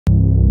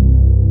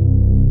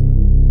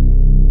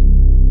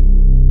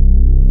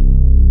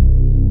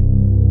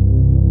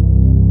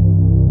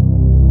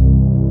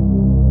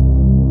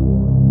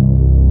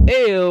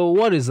Hey,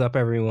 what is up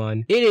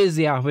everyone? It is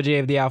the Alpha J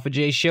of the Alpha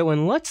J Show,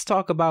 and let's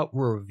talk about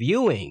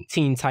reviewing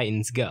Teen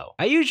Titans Go.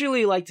 I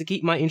usually like to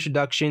keep my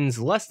introductions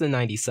less than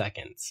 90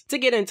 seconds to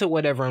get into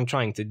whatever I'm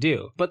trying to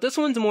do, but this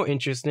one's more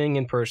interesting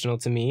and personal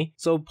to me,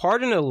 so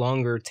pardon a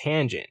longer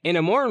tangent. In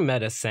a more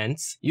meta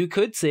sense, you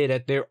could say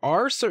that there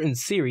are certain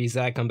series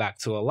that I come back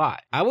to a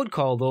lot. I would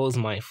call those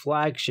my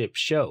flagship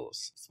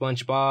shows.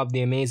 SpongeBob,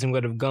 The Amazing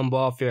World of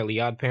Gumball, Fairly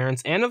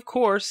OddParents, and of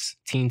course,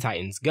 Teen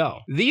Titans Go.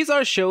 These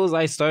are shows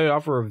I started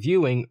off reviewing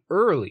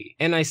early,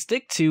 and I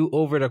stick to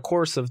over the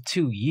course of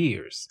 2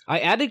 years. I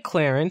added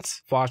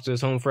Clarence,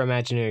 Foster's Home for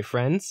Imaginary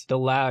Friends, The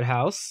Loud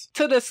House,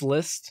 to this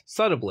list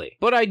subtly.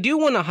 But I do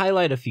want to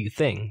highlight a few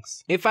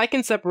things. If I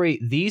can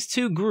separate these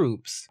two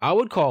groups, I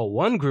would call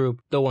one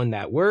group the one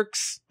that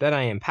works, that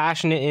I am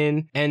passionate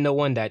in, and the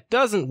one that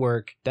doesn't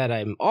work, that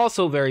I'm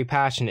also very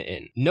passionate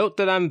in. Note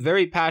that I'm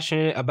very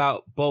passionate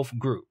about both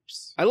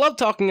groups. I love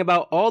talking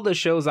about all the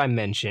shows I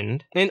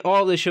mentioned, and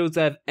all the shows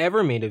I've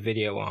ever made a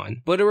video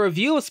on, but a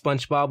review of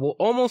SpongeBob will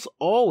almost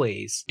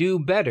always do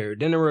better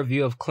than a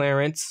review of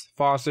Clarence,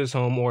 Foster's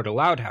Home, or The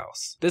Loud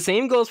House. The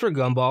same goes for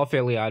Gumball,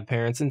 Fairly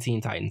OddParents, and Teen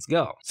Titans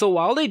Go. So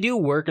while they do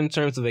work in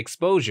terms of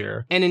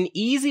exposure, and an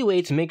easy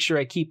way to make sure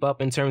I keep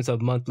up in terms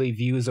of monthly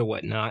views or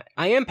whatnot,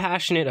 I am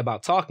passionate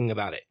about talking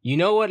about it. You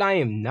know what I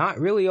am not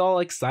really all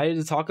excited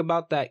to talk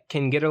about that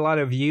can get a lot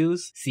of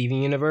views?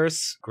 Steven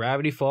Universe,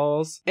 Gravity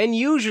Falls, and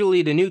usually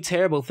the new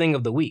terrible thing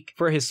of the week.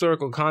 For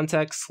historical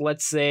context,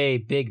 let's say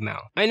Big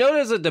Mouth. I know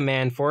there's a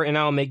demand for it, and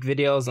I'll make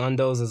videos on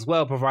those as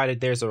well provided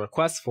there's a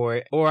request for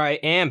it, or I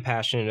am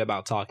passionate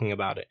about talking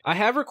about it. I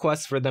have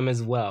requests for them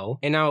as well,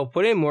 and I will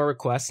put in more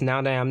requests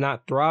now that I'm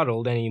not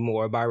throttled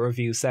anymore by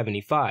review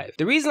 75.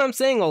 The reason I'm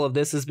saying all of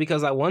this is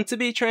because I want to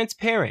be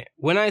transparent.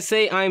 When I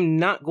say I'm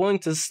not going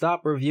to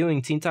stop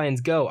reviewing Teen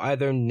Titans Go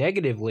either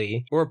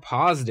negatively or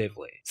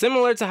positively.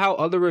 Similar to how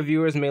other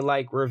reviewers may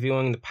like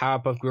reviewing the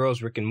Powerpuff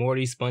Girls, Rick and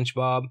Morty,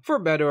 SpongeBob, for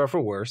better or for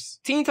worse.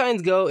 Teen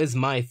Titans Go is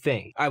my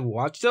thing. I've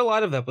watched a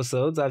lot of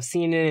episodes, I've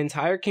seen an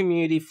entire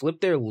community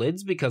flip their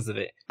lids because of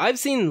it. I've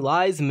seen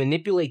lies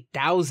manipulate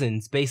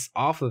thousands based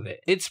off of it.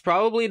 It's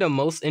probably the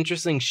most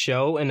interesting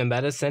show in a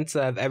meta sense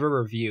that I've ever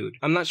reviewed.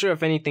 I'm not sure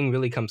if anything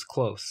really comes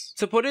close.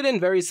 To put it in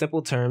very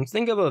simple terms,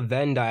 think of a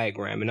Venn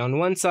diagram, and on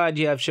one side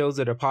you have shows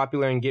that are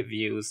popular and get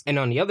views, and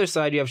on the other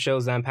side you have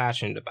shows that I'm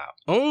passionate about.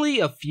 Only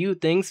a few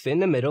things fit in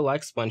the middle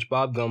like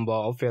SpongeBob,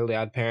 Gumball, Fairly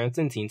OddParents,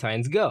 and Teen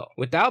Titans Go.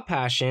 Without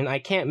passion, I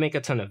can't make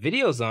a ton of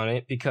videos on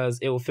it because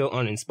it will feel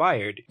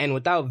uninspired, and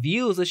without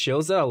views, it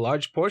shows that a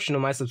large portion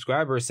of my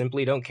subscribers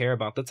simply don't care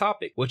about the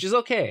topic, which is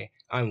okay.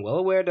 I'm well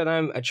aware that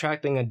I'm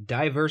attracting a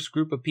diverse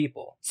group of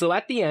people. So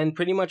at the end,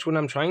 pretty much what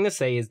I'm trying to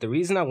say is the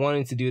reason I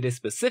wanted to do this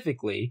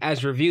specifically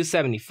as review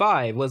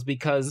 75 was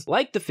because,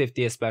 like the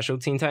 50th special,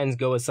 Teen Titans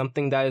Go is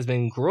something that has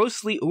been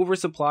grossly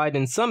oversupplied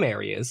in some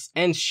areas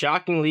and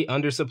shockingly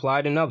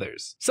undersupplied in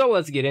others. So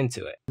let's get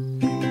into it.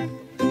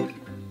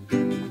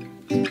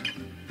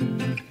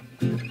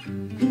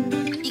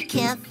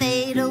 Can't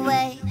fade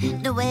away.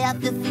 The way I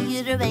feel for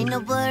you, there ain't no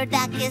word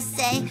I can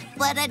say.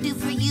 What I do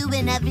for you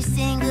in every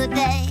single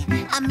day.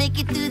 I make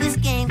it through this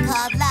game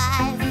called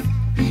life.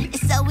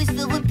 It's always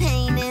filled with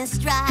pain and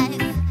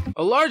strife.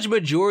 A large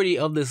majority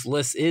of this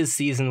list is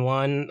Season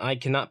 1, I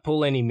cannot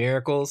pull any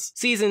miracles.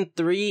 Season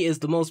 3 is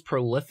the most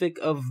prolific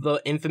of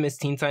the infamous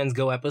Teen Titans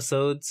Go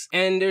episodes,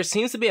 and there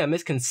seems to be a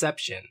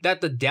misconception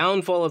that the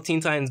downfall of Teen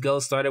Titans Go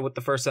started with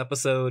the first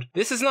episode.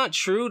 This is not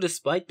true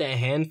despite the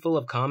handful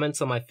of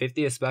comments on my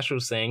 50th special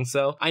saying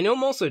so. I know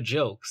most are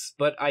jokes,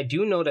 but I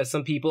do know that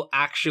some people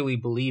actually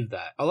believe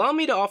that. Allow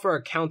me to offer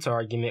a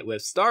counter-argument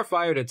with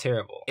Starfire the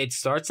Terrible. It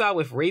starts out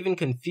with Raven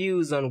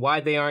confused on why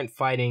they aren't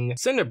fighting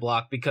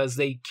Cinderblock because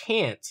they can't.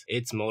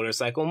 It's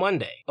Motorcycle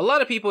Monday. A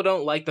lot of people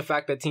don't like the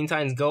fact that Teen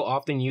Titans Go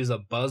often use a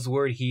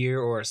buzzword here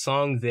or a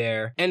song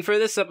there, and for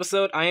this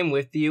episode, I am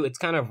with you. It's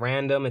kind of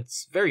random,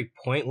 it's very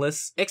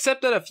pointless,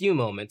 except at a few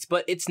moments,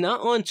 but it's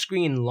not on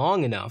screen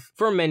long enough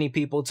for many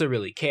people to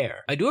really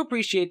care. I do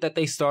appreciate that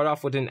they start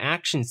off with an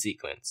action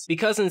sequence,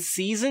 because in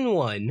Season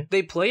 1,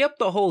 they play up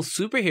the whole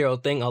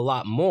superhero thing a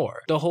lot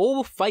more. The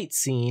whole fight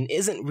scene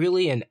isn't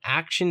really an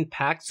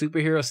action-packed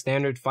superhero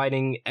standard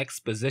fighting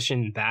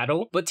exposition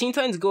battle, but Teen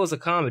Titans Go is a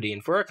comedy,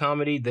 and for a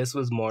comedy, this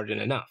was more than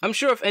enough. I'm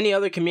sure if any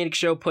other comedic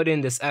show put in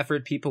this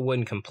effort, people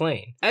wouldn't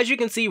complain. As you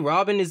can see,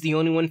 Robin is the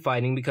only one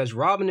fighting because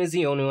Robin is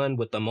the only one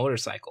with the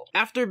motorcycle.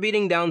 After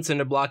beating down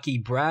Cinderblock, he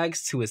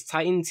brags to his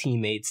Titan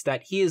teammates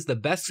that he is the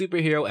best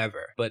superhero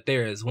ever, but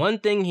there is one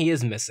thing he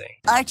is missing.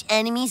 Arch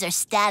enemies are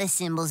status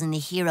symbols in the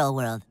hero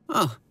world.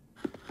 Oh,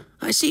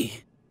 I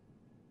see.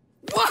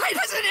 Why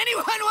doesn't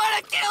anyone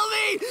want to kill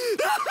me?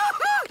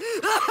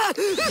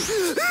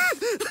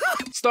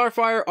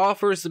 Starfire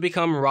offers to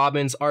become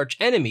Robin's arch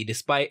enemy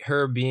despite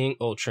her being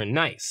ultra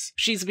nice.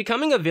 She's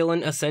becoming a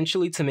villain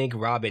essentially to make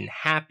Robin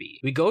happy.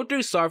 We go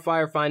through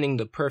Starfire finding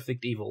the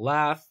perfect evil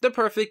laugh, the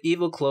perfect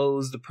evil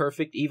clothes, the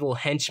perfect evil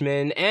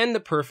henchman, and the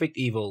perfect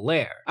evil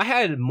lair. I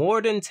had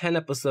more than 10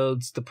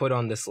 episodes to put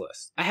on this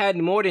list. I had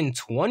more than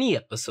 20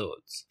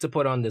 episodes to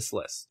put on this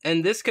list,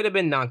 and this could have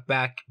been knocked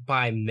back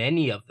by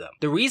many of them.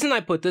 The reason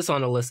I put this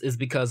on a list is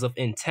because of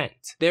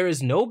intent. There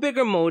is no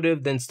bigger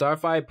motive than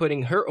Starfire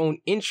putting her own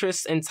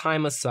interests and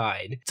time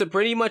aside to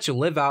pretty much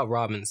live out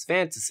Robin's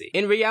fantasy.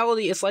 In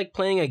reality, it's like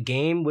playing a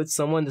game with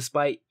someone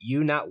despite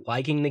you not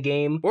liking the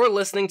game, or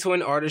listening to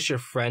an artist your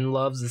friend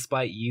loves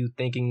despite you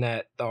thinking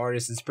that the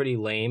artist is pretty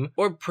lame,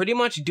 or pretty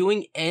much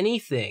doing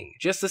anything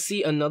just to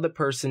see another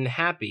person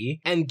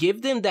happy and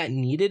give them that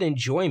needed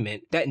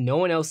enjoyment that no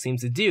one else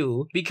seems to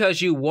do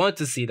because you want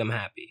to see them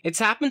happy. It's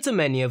happened to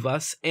many of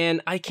us, and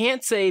I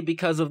can't say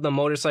because of the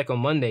Motorcycle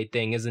Monday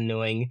thing is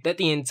annoying that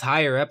the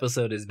entire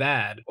episode is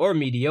bad or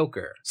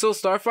mediocre. So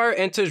Starfire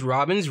enters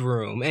Robin's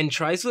room and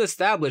tries to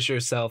establish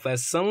herself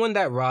as someone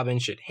that Robin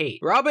should hate.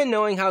 Robin,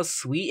 knowing how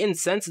sweet and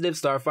sensitive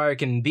Starfire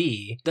can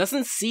be,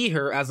 doesn't see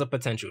her as a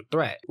potential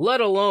threat, let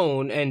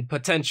alone an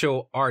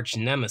potential arch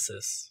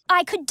nemesis.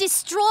 I could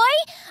destroy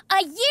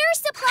a year's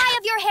supply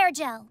of your hair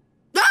gel.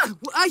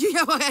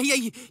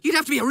 You'd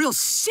have to be a real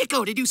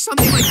sicko to do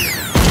something like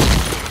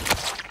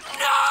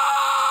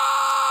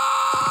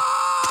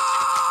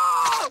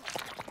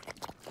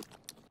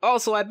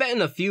Also, I bet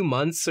in a few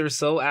months or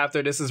so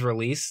after this is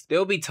released, there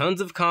will be tons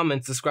of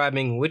comments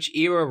describing which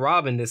era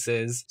Robin this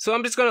is, so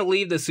I'm just gonna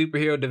leave the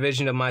superhero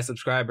division of my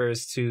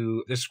subscribers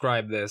to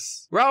describe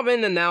this.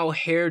 Robin, the now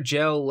hair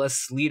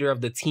gel-less leader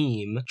of the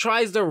team,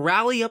 tries to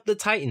rally up the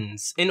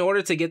Titans in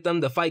order to get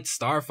them to fight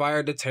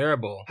Starfire the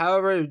Terrible.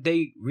 However,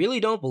 they really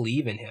don't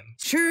believe in him.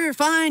 Sure,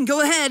 fine, go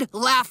ahead.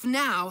 Laugh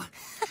now.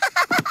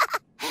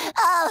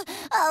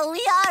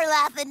 We are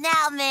laughing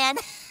now, man.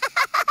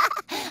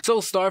 So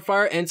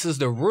Starfire enters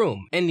the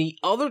room, and the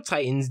other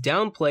Titans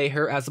downplay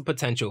her as a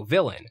potential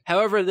villain.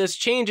 However, this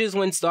changes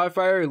when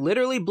Starfire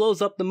literally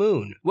blows up the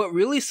moon. What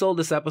really sold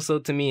this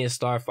episode to me is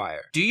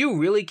Starfire. Do you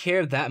really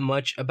care that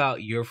much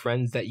about your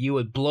friends that you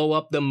would blow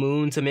up the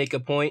moon to make a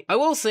point? I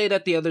will say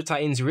that the other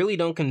Titans really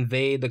don't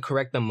convey the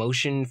correct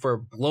emotion for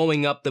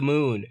blowing up the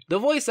moon. The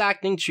voice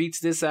acting treats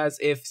this as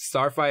if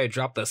Starfire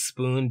dropped a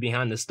spoon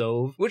behind the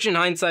stove, which in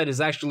hindsight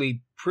is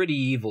actually pretty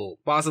evil,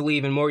 possibly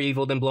even more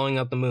evil than blowing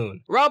up the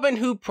moon. Robin,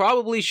 who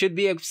probably should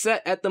be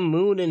upset at the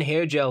moon and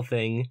hair gel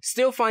thing,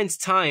 still finds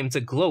time to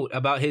gloat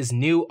about his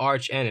new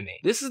arch enemy.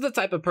 This is the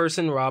type of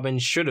person Robin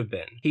should have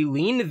been. He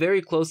leaned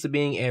very close to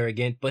being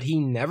arrogant, but he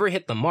never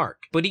hit the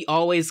mark. But he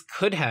always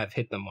could have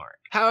hit the mark.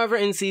 However,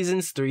 in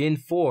seasons 3 and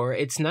 4,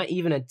 it's not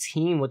even a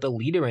team with a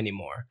leader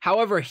anymore.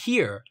 However,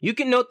 here, you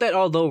can note that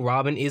although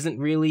Robin isn't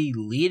really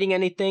leading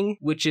anything,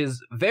 which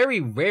is very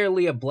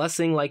rarely a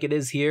blessing like it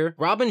is here,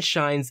 Robin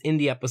shines in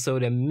the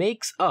episode and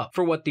makes up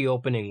for what the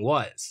opening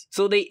was.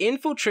 So they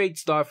infiltrate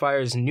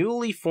Starfire's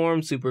newly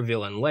formed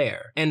supervillain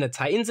lair, and the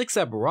Titans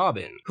except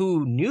Robin,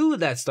 who knew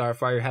that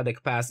Starfire had the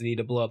capacity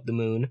to blow up the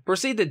moon,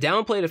 proceed to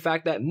downplay the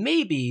fact that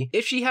maybe,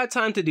 if she had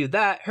time to do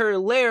that, her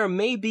lair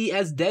may be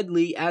as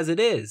deadly as it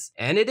is.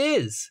 And it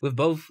is, with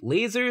both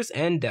lasers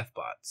and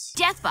deathbots.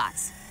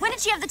 Deathbots? When did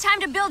she have the time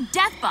to build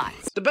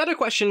deathbots? The better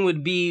question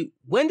would be,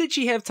 when did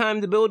she have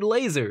time to build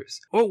lasers?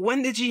 Or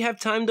when did she have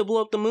time to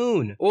blow up the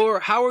moon?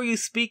 Or how are you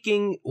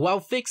speaking while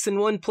fixed in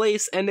one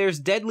place and there's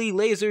deadly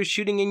lasers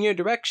shooting in your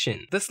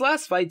direction? This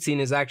last fight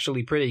scene is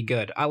actually pretty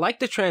good. I like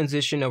the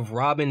transition of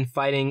Robin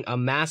fighting a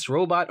mass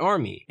robot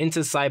army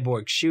into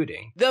Cyborg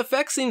shooting. The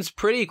effect seems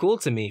pretty cool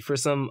to me for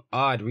some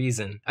odd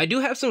reason. I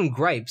do have some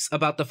gripes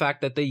about the fact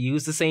that they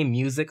use the same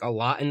music a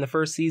lot in the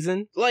first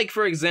season. Like,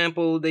 for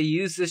example, they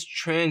use this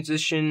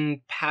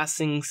transition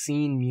passing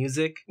scene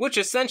music, which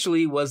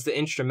essentially was the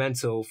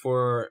instrumental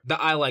for the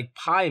I Like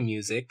Pie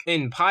music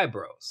in Pie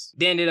Bros.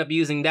 They ended up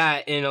using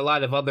that in a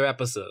lot of other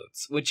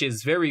episodes, which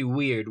is very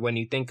weird when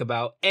you think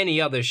about any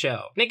other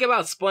show. Think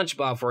about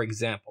SpongeBob, for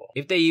example.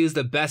 If they use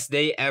the Best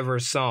Day Ever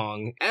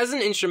song as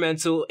an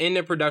instrumental in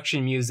the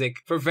production music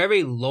for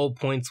very low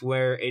points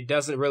where it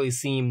doesn't really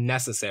seem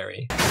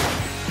necessary.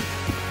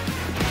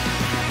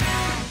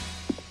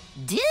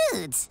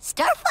 Dudes,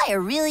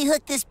 Starfire really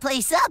hooked this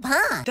place up,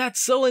 huh? That's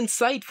so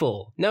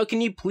insightful. Now can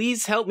you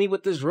please help me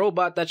with this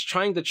robot that's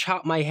trying to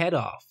chop my head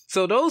off?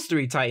 So those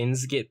three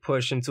Titans get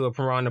pushed into a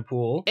piranha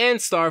pool, and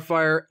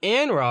Starfire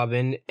and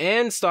Robin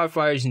and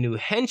Starfire's new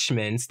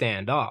henchmen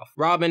stand off.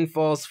 Robin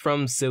falls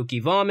from silky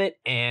vomit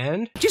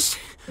and... just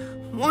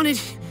wanted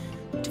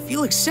to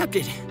feel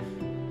accepted.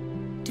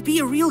 To be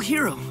a real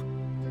hero.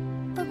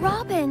 But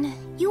Robin,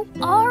 you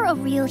are a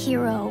real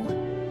hero.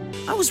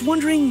 I was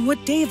wondering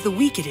what day of the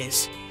week it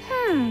is.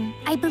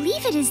 I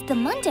believe it is the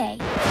Monday.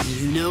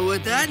 You know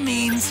what that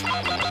means.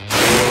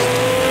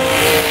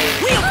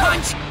 Wheel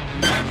punch!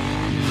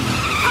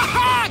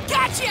 Ha-ha!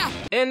 Gotcha!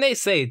 And they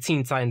say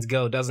Teen Titans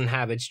Go doesn't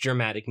have its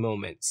dramatic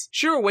moments.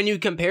 Sure, when you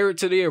compare it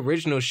to the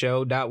original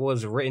show that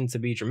was written to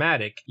be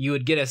dramatic, you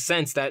would get a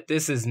sense that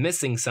this is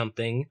missing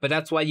something, but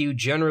that's why you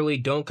generally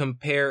don't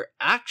compare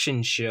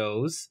action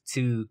shows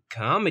to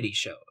comedy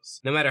shows.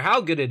 No matter how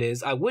good it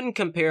is, I wouldn't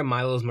compare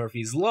Milo's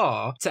Murphy's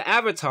Law to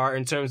Avatar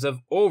in terms of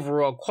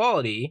overall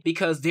quality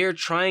because they're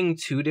trying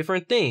two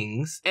different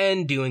things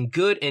and doing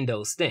good in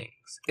those things.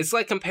 It's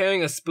like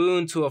comparing a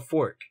spoon to a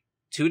fork.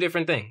 Two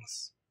different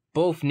things.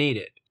 Both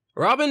needed.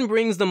 Robin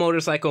brings the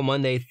Motorcycle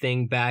Monday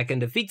thing back and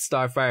defeats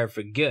Starfire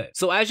for good.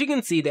 So as you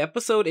can see, the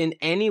episode in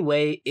any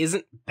way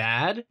isn't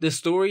bad. The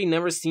story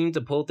never seemed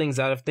to pull things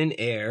out of thin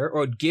air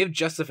or give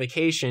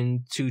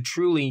justification to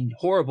truly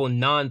horrible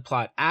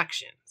non-plot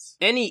actions.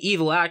 Any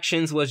evil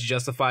actions was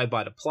justified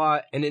by the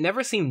plot, and it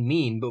never seemed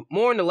mean, but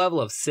more on the level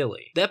of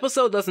silly. The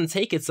episode doesn't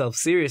take itself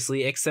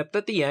seriously except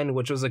at the end,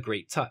 which was a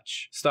great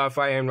touch.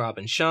 Starfire and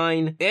Robin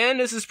shine, and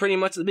this is pretty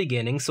much the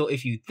beginning, so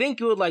if you think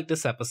you would like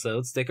this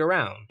episode, stick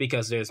around,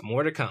 because there's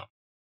more to come.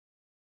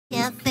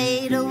 Can't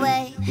fade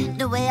away.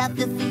 The way I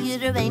feel for you,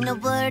 there ain't no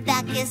word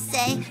I can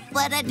say.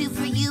 What I do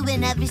for you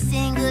in every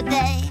single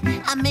day.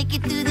 I make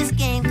it through this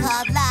game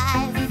called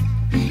life.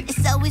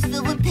 It's always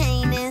filled with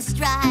pain and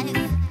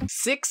strife.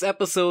 6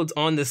 episodes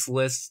on this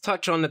list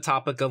touch on the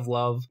topic of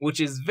love,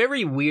 which is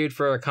very weird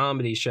for a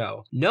comedy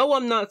show. No,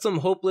 I'm not some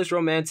hopeless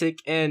romantic,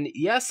 and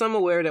yes, I'm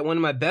aware that one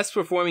of my best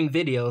performing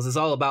videos is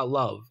all about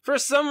love. For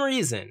some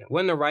reason,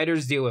 when the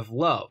writers deal with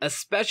love,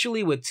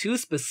 especially with 2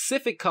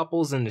 specific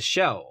couples in the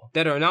show,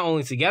 that are not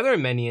only together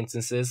in many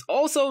instances,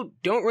 also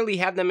don't really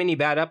have that many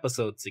bad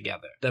episodes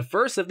together. The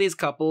first of these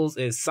couples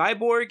is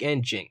Cyborg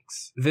and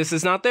Jinx. This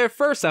is not their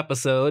first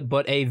episode,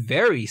 but a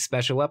very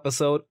special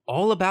episode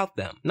all about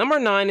them. Number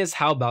 9 is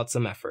How About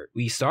Some Effort.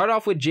 We start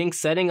off with Jinx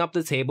setting up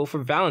the table for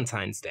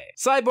Valentine's Day.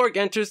 Cyborg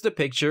enters the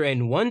picture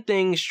and one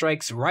thing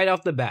strikes right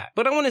off the bat,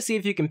 but I want to see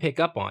if you can pick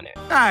up on it.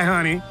 Hi,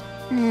 honey.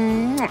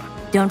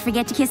 Don't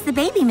forget to kiss the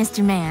baby,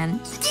 Mr. Man.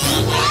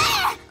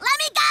 Yeah! Let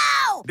me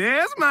go!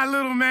 There's my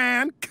little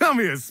man. Come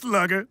here,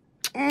 slugger.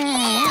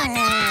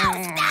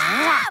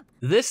 Stop!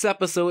 This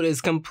episode is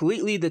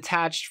completely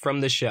detached from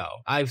the show.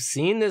 I've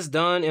seen this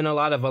done in a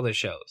lot of other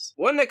shows.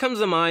 One that comes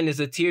to mind is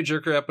a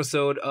tearjerker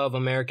episode of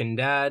American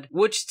Dad,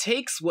 which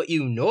takes what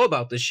you know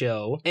about the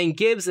show and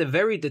gives a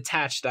very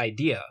detached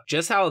idea.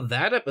 Just how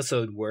that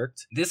episode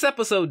worked, this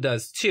episode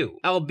does too,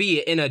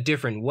 albeit in a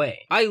different way.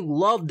 I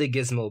love the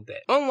gizmo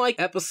bit. Unlike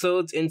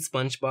episodes in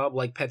SpongeBob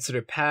like Pet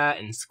Sitter Pat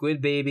and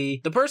Squid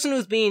Baby, the person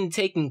who's being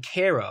taken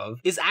care of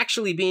is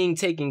actually being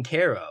taken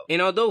care of,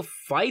 and although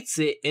fights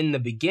it in the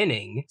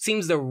beginning, seems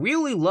to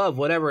really love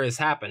whatever is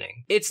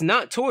happening. It's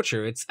not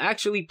torture, it's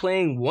actually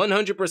playing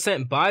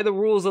 100% by the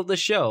rules of the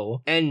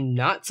show and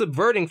not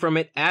subverting from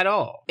it at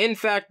all. In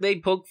fact, they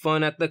poke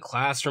fun at the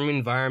classroom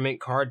environment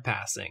card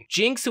passing.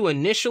 Jinx, who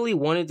initially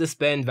wanted to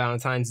spend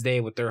Valentine's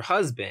Day with her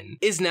husband,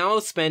 is now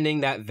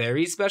spending that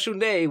very special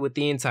day with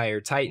the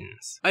entire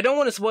Titans. I don't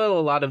want to spoil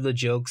a lot of the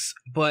jokes,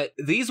 but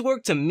these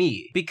work to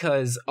me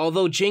because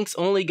although Jinx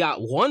only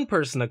got one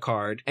person a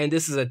card, and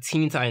this is a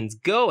Teen Titans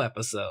Go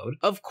episode,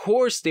 of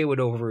course they would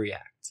overreact.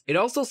 It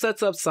also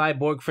sets up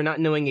Cyborg for not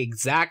knowing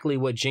exactly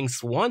what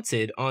Jinx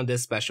wanted on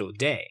this special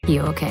day.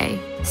 You okay?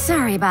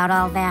 Sorry about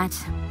all that.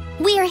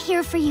 We are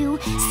here for you.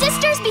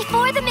 Sisters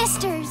before the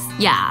misters.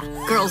 Yeah,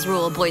 girls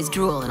rule, boys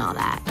drool and all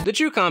that. The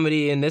true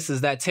comedy in this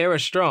is that Tara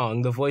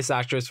Strong, the voice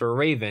actress for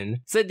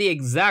Raven, said the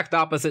exact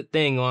opposite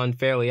thing on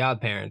Fairly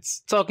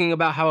OddParents, talking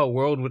about how a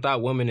world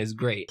without women is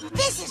great.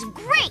 This is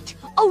great!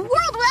 A world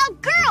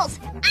without girls!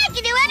 I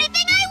can do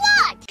anything I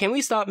want! Can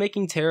we stop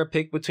making Tara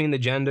pick between the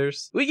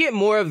genders? We get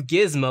more of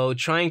Gizmo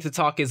trying to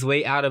talk his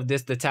way out of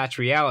this detached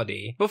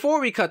reality,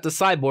 before we cut to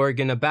Cyborg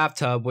in a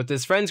bathtub with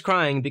his friends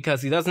crying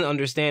because he doesn't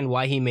understand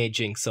why he made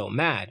Jinx so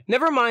mad.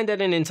 Never mind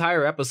that an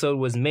entire episode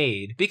was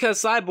made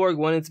because Cyborg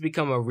wanted to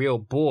become a real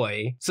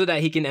boy so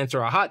that he can enter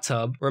a hot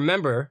tub.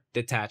 Remember,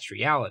 detached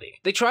reality.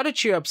 They try to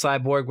cheer up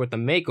Cyborg with a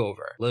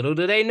makeover. Little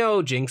do they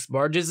know, Jinx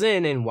barges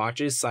in and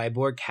watches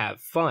Cyborg have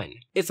fun.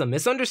 It's a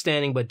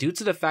misunderstanding, but due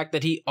to the fact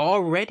that he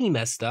already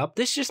messed up,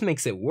 this just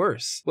makes it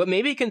worse. What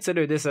maybe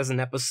consider this as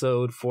an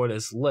episode for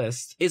this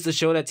list is to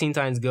show that Teen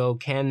Titans Go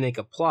can make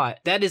a plot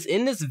that is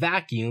in this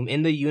vacuum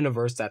in the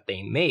universe that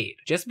they made.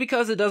 Just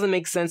because it doesn't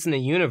make sense in the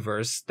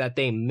universe that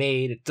they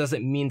made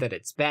doesn't mean that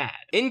it's bad.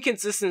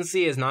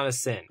 Inconsistency is not a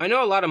sin. I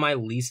know a lot of my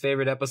least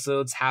favorite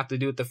episodes have to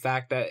do with the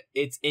fact that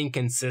it's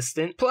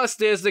inconsistent. Plus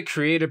there's the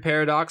creator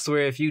paradox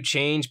where if you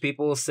change,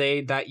 people will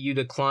say that you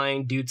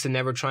decline due to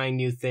never trying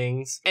new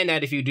things, and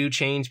that if you do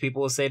change,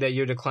 people will say that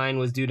your decline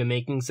was due to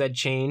making said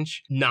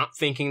change, not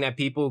thinking that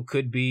people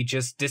could be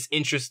just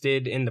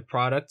disinterested in the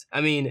product.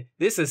 I mean,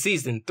 this is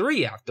season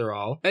 3 after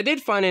all. I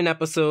did find an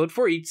episode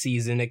for each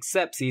season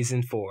except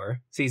season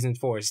 4. Season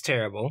 4 is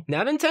terrible.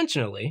 Not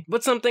intentionally,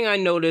 but something I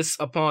noticed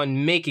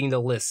upon making the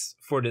list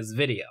for this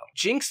video.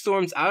 Jinx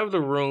storms out of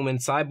the room and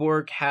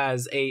Cyborg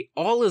has a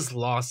all is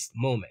lost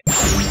moment.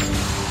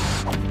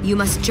 You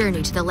must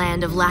journey to the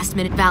land of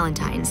last-minute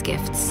Valentine's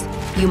gifts.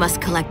 You must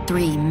collect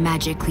 3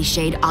 magic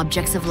cliched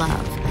objects of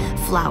love: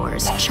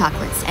 flowers,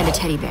 chocolates, and a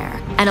teddy bear.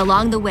 And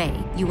along the way,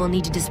 you will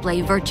need to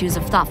display virtues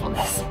of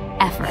thoughtfulness,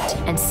 effort,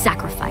 and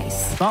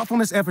sacrifice.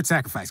 Thoughtfulness, effort,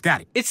 sacrifice.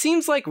 Got it. It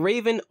seems like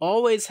Raven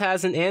always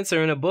has an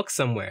answer in a book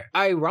somewhere.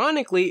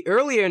 Ironically,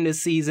 earlier in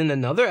this season,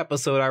 another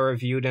episode I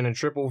reviewed in a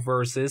triple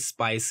versus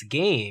Spice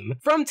game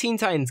from Teen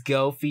Titans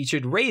Go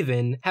featured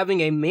Raven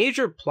having a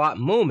major plot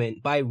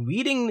moment by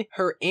reading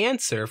her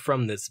answer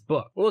from this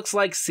book. Looks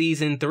like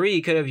season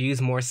 3 could have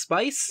used more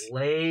spice.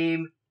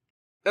 Lame.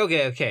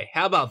 Okay,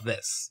 how about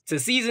this? To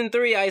season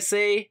 3 I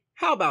say,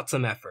 how about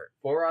some effort?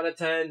 4 out of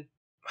 10?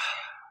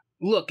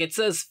 Look, it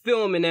says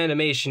film and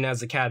animation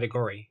as a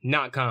category,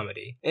 not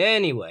comedy.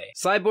 Anyway,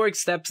 Cyborg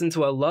steps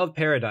into a love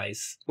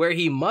paradise where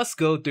he must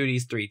go through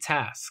these 3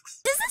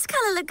 tasks. Does this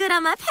color look good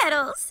on my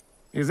petals?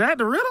 Is that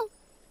the riddle?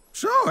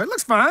 Sure, it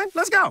looks fine.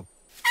 Let's go.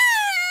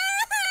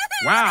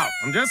 Wow,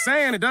 I'm just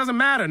saying, it doesn't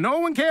matter. No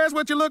one cares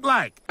what you look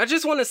like. I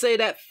just want to say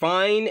that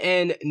fine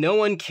and no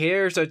one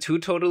cares are 2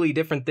 totally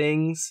different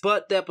things,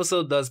 but the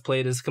episode does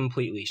play this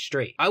completely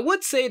straight. I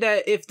would say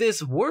that if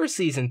this were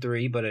season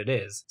 3, but it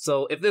is,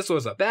 so if this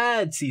was a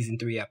bad season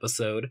 3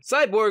 episode,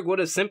 Cyborg would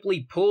have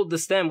simply pulled the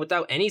stem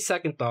without any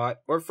second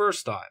thought or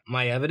first thought.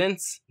 My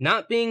evidence?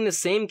 Not being the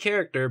same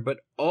character, but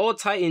all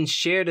Titans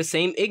share the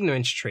same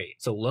ignorance trait.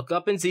 So look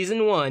up in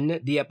season 1,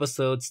 the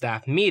episode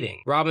Staff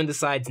Meeting. Robin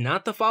decides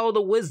not to follow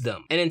the wisdom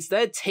and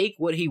instead take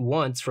what he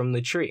wants from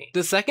the tree.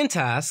 The second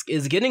task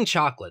is getting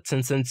chocolates,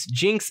 and since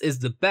Jinx is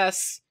the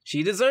best,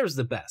 she deserves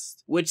the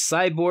best, which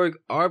Cyborg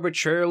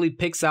arbitrarily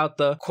picks out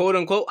the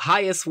quote-unquote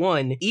highest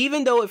one,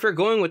 even though if you're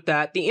going with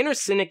that, the inner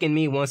cynic in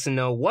me wants to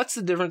know what's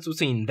the difference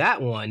between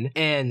that one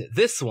and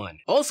this one.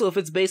 Also, if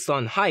it's based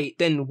on height,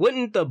 then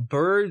wouldn't the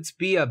birds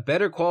be a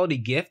better quality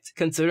gift,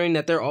 considering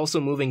that they're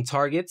also moving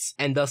targets,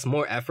 and thus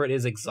more effort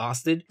is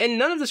exhausted? And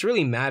none of this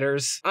really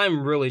matters.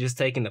 I'm really just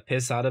taking the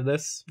piss out of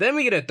this. Then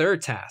we get a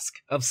third task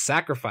of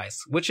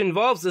sacrifice, which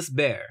involves this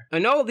bear.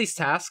 And all of these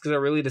tasks are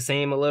really the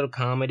same: a little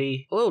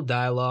comedy, a little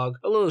dialogue,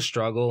 a little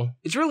struggle.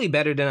 It's really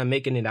better than I'm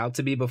making it out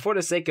to be, but for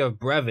the sake of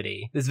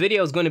brevity, this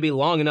video is going to be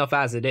long enough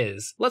as it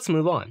is. Let's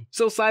move on.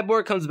 So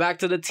Cyborg comes back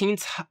to the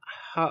Titans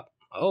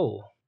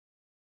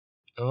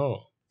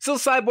So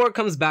Cyborg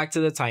comes back to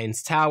the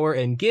Titans Tower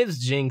and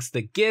gives Jinx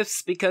the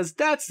gifts because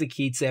that's the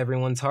key to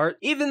everyone's heart,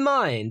 even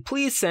mine.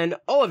 Please send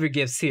all of your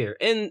gifts here,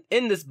 in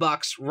this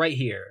box right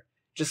here.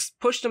 Just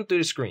push them through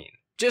the screen.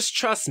 Just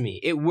trust me,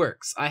 it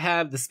works. I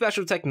have the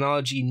special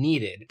technology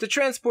needed to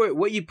transport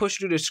what you push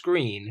through the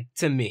screen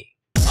to me.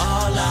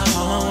 All I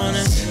want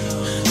is you.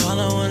 All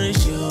I want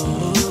is you.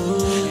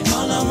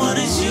 All I want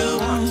is you.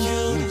 All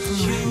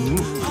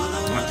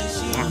I want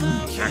is you.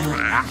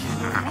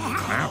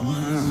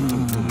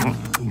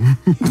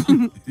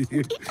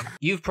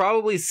 You've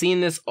probably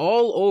seen this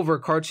all over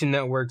Cartoon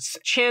Network's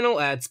channel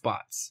ad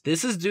spots.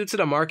 This is due to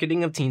the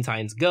marketing of Teen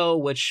Titans Go,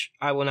 which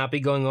I will not be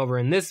going over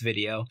in this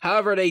video.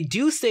 However, they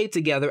do stay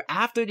together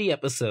after the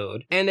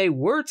episode, and they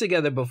were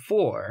together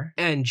before,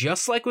 and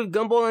just like with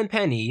Gumball and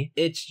Penny,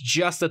 it's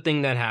just a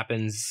thing that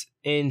happens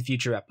in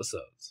future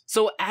episodes.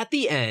 So at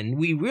the end,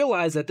 we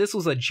realized that this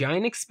was a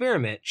giant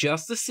experiment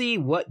just to see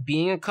what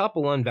being a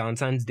couple on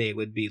Valentine's Day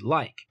would be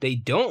like. They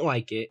don't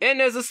like it,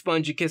 and there's a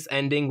spongy kiss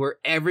ending where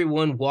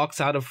everyone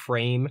walks out of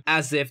frame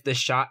as if the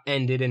shot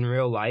ended in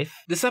real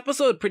life. This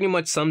episode pretty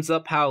much sums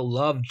up how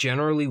love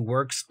generally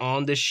works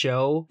on the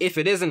show if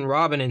it isn't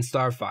Robin and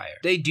Starfire.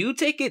 They do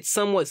take it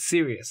somewhat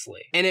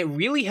seriously, and it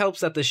really helps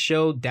that the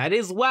show that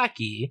is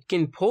wacky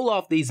can pull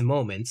off these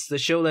moments to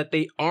show that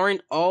they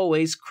aren't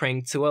always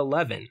cranked to 11.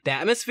 The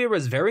atmosphere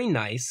was very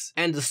nice,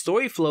 and the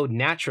story flowed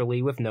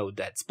naturally with no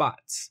dead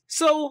spots.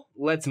 So,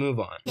 let's move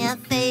on.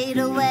 Can't fade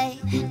away,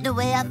 the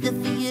way I feel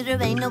for you,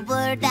 there ain't no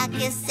word I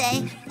can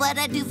say. What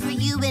I do for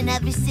you in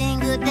every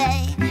single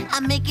day, I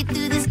make it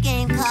through this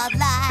game called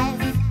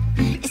life.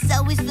 It's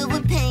always filled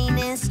with pain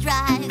and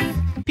strife.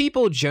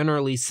 People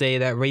generally say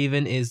that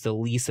Raven is the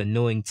least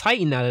annoying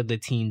Titan out of the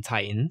Teen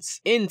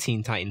Titans in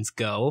Teen Titans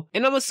Go,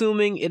 and I'm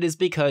assuming it is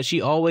because she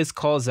always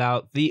calls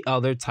out the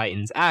other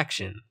Titans'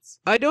 actions.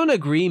 I don't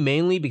agree,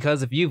 mainly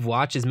because if you've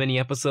watched as many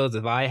episodes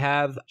as I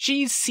have,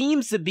 she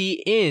seems to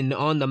be in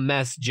on the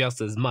mess just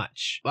as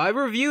much. I've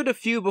reviewed a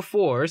few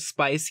before: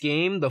 Spice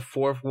Game, The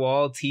Fourth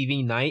Wall,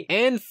 TV Night,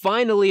 and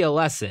finally A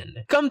Lesson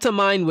come to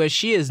mind where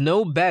she is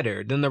no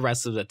better than the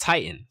rest of the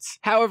Titans.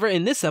 However,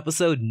 in this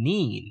episode,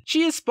 Neen,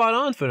 she is spot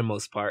on for the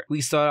most part.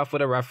 We start off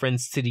with a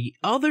reference to the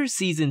other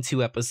season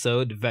 2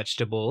 episode,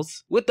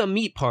 Vegetables, with a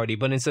meat party,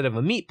 but instead of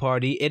a meat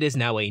party, it is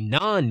now a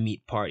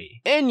non-meat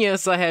party. And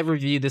yes, I have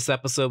reviewed this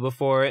episode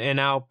before, and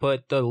I'll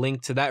put the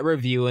link to that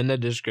review in the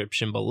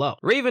description below.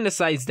 Raven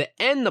decides to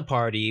end the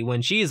party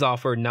when she's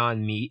offered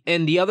non-meat,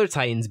 and the other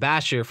Titans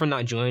bash her for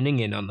not joining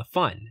in on the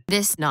fun.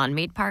 This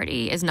non-meat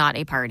party is not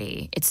a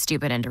party. It's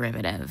stupid and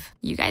derivative.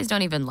 You guys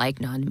don't even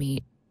like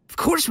non-meat. Of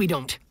course we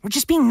don't. We're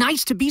just being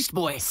nice to Beast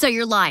Boy. So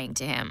you're lying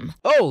to him.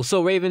 Oh,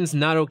 so Raven's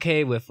not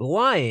okay with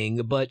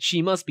lying, but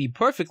she must be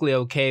perfectly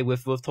okay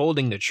with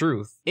withholding the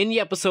truth. In the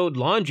episode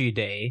Laundry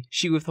Day,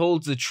 she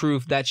withholds the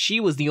truth that she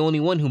was the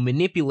only one who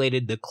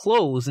manipulated the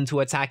clothes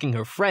into attacking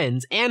her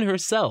friends and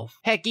herself.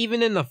 Heck,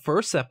 even in the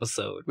first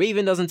episode,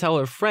 Raven doesn't tell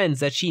her friends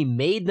that she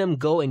made them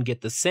go and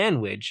get the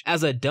sandwich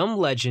as a dumb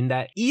legend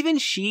that even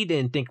she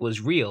didn't think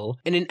was real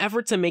in an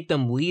effort to make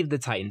them leave the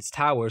Titan's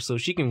tower so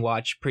she can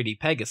watch Pretty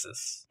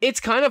Pegasus. It's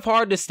kind of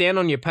hard to stand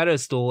on your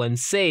pedestal and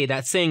say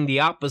that saying the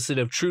opposite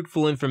of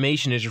truthful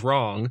information is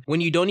wrong when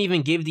you don't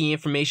even give the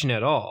information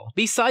at all.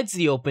 Besides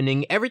the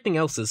opening, everything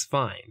else is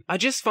fine. I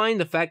just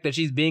find the fact that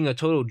she's being a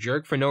total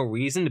jerk for no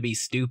reason to be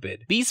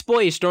stupid. Beast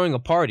Boy is throwing a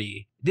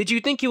party. Did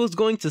you think he was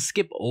going to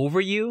skip over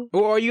you?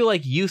 Or are you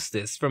like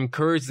Eustace from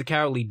Courage the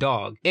Cowardly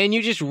Dog, and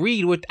you just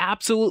read with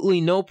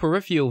absolutely no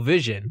peripheral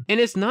vision?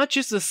 And it's not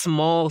just a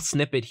small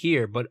snippet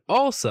here, but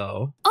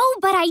also... Oh,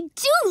 but I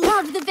do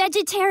love the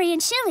vegetarian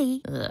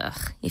chili.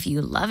 Ugh, if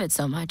you love it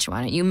so much,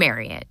 why don't you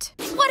marry it?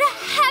 What a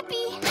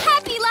happy,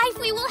 happy life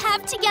we will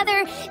have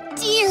together,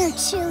 dear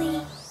chili.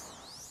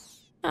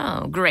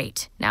 Oh,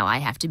 great. Now I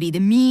have to be the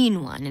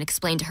mean one and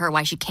explain to her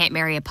why she can't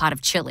marry a pot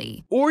of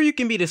chili. Or you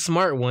can be the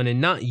smart one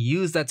and not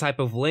use that type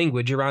of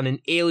language around an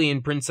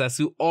alien princess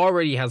who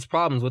already has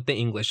problems with the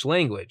English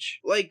language.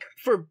 Like,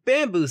 for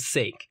Bamboo's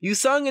sake, you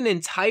sung an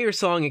entire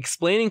song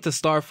explaining to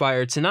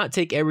Starfire to not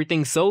take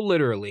everything so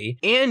literally,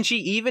 and she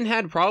even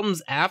had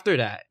problems after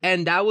that.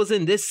 And that was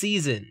in this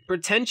season.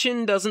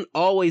 Pretension doesn't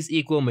always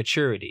equal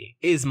maturity,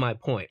 is my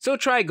point. So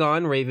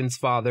Trigon, Raven's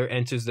father,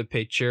 enters the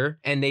picture,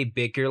 and they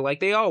bicker like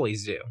they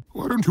always do.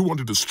 Why don't you want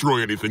to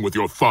destroy anything with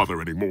your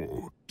father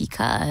anymore?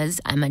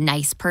 Because I'm a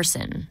nice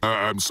person.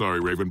 I'm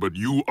sorry, Raven, but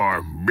you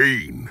are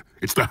mean.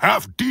 It's the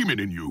half-demon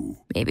in you.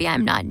 Maybe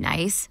I'm not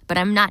nice, but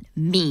I'm not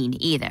mean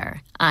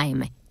either.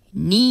 I'm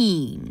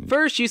mean.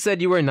 First you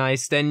said you were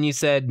nice, then you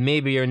said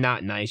maybe you're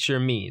not nice, you're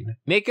mean.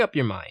 Make up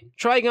your mind.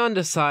 Trigon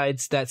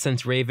decides that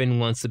since Raven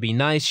wants to be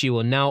nice, she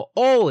will now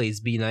always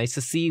be nice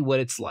to see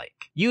what it's like.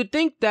 You'd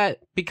think that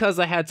because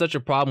I had such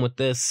a problem with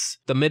this,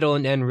 the middle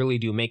and end really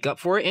do make up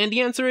for it, and the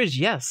answer is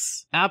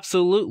yes.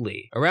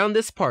 Absolutely. Around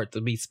this part,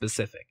 to be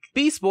specific.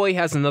 Beast Boy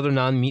has another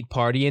non-meat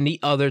party and the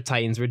other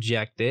Titans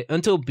reject it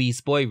until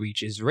Beast Boy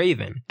reaches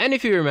Raven. And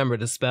if you remember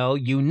the spell,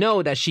 you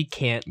know that she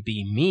can't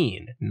be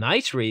mean.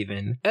 Nice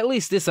Raven, at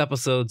least this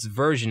episode's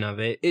version of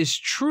it, is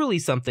truly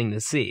something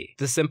to see.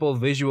 The simple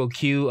visual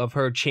cue of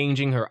her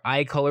changing her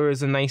eye color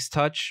is a nice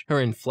touch.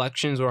 Her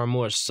inflections are a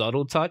more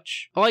subtle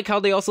touch. I like how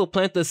they also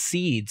plant the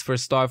seeds for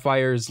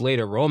Starfire's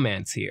later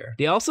romance here.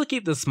 They also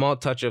keep the small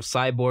touch of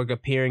Cyborg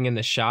appearing in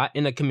the shot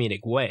in a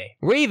comedic way.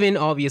 Raven,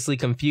 obviously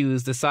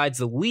confused, decides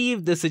to leave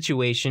the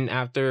situation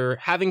after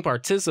having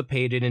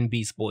participated in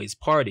Beast Boy's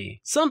party,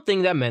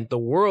 something that meant the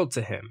world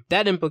to him.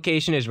 That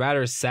implication is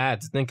rather sad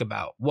to think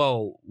about.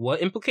 Well, what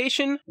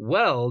implication?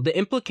 Well, the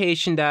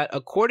implication that,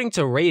 according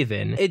to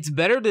Raven, it's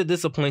better to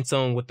disappoint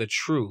someone with the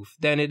truth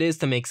than it is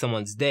to make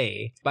someone's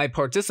day by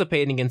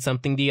participating in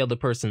something the other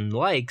person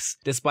likes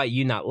despite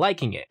you not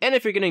liking it. And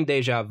if you're getting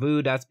deja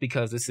vu, that's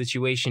because the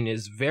situation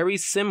is very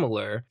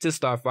similar to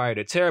Starfire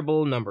the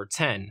Terrible number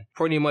 10.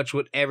 Pretty much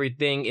what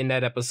everything in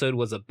that episode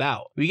was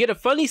about. We get a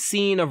funny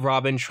scene of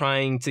Robin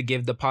trying to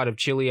give the pot of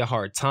chili a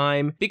hard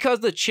time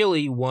because the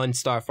chili won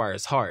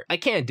Starfire's heart. I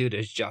can't do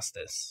this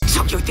justice.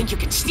 So you think you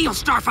can steal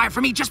Starfire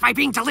from me just by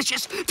being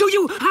delicious? Do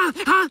you?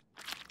 Huh?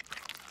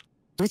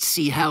 Let's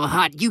see how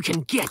hot you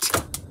can get.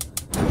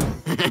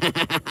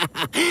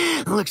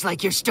 Looks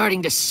like you're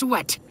starting to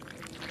sweat.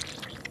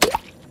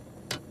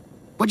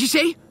 What'd you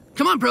say?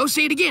 Come on, bro,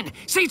 say it again.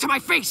 Say it to my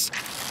face.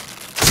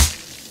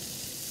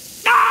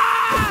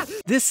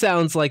 This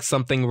sounds like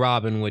something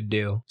Robin would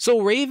do. So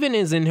Raven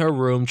is in her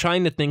room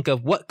trying to think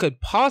of what could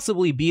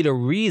possibly be the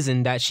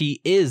reason that she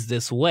is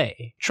this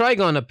way.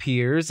 Trigon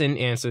appears and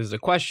answers the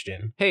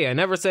question. Hey, I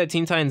never said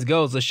Teen Titans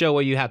Go is a show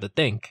where you have to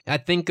think. I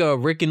think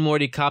Rick and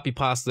Morty copy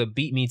pasta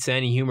beat me to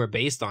any humor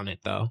based on it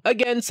though.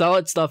 Again,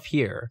 solid stuff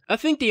here. I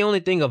think the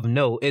only thing of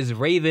note is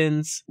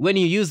Raven's when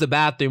you use the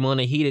bathroom on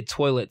a heated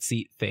toilet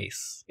seat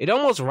face. It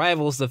almost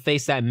rivals the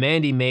face that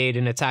Mandy made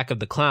in Attack of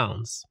the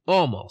Clowns.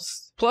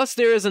 Almost. Plus,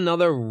 there is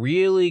another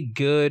really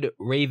good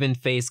Raven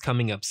face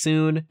coming up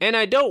soon, and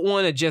I don't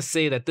want to just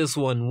say that this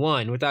one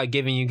won without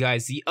giving you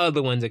guys the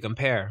other one to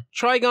compare.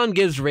 Trigon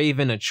gives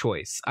Raven a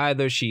choice.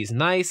 Either she's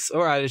nice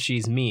or either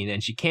she's mean,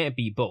 and she can't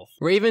be both.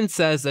 Raven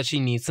says that she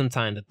needs some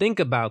time to think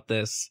about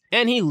this,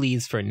 and he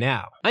leaves for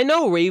now. I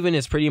know Raven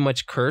is pretty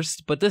much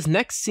cursed, but this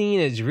next scene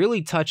is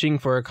really touching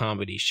for a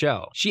comedy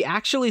show. She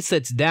actually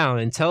sits down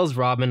and tells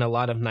Robin a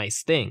lot of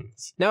nice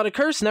things. Now, the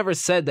curse never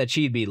said that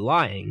she'd be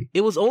lying.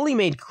 It was only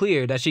made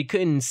clear that she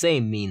couldn't say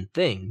mean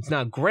things.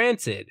 Now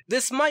granted,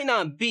 this might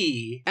not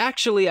be,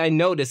 actually I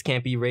know this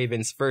can't be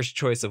Raven's first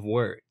choice of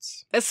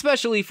words.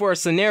 Especially for a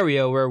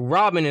scenario where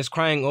Robin is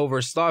crying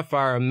over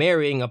Starfire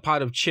marrying a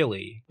pot of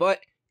chili. But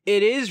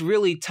it is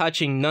really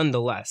touching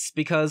nonetheless,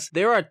 because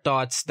there are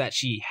thoughts that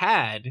she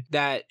had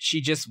that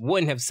she just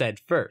wouldn't have said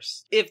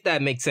first, if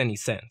that makes any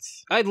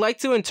sense. I'd like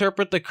to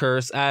interpret the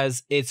curse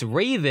as it's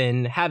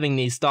Raven having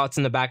these thoughts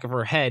in the back of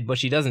her head, but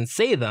she doesn't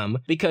say them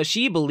because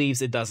she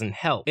believes it doesn't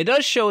help. It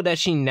does show that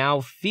she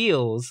now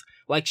feels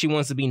like she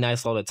wants to be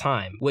nice all the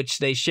time, which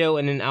they show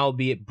in an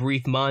albeit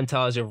brief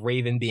montage of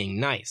Raven being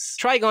nice.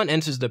 Trigon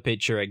enters the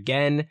picture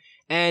again,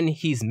 and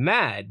he's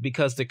mad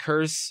because the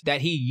curse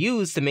that he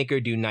used to make her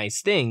do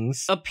nice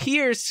things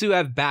appears to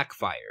have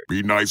backfired.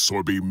 Be nice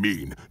or be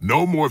mean.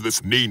 No more of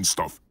this mean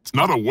stuff. It's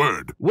not a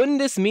word. Wouldn't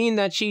this mean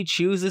that she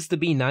chooses to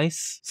be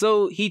nice?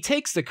 So he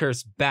takes the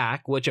curse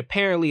back, which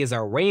apparently is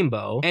a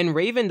rainbow, and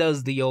Raven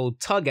does the old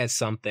tug at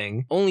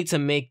something, only to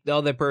make the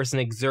other person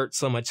exert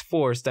so much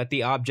force that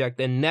the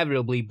object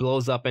inevitably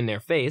blows up in their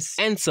face,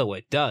 and so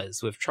it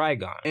does with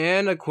Trigon.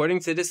 And according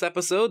to this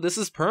episode, this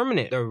is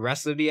permanent. The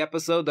rest of the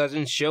episode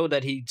doesn't show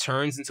that he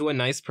turns into a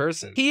nice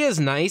person. He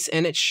is nice,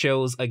 and it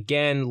shows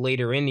again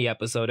later in the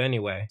episode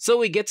anyway. So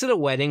we get to the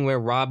wedding where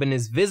Robin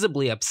is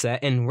visibly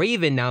upset, and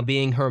Raven, now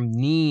being her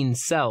mean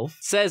self,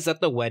 says that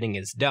the wedding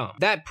is dumb.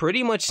 That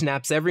pretty much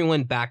snaps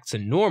everyone back to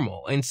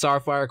normal, and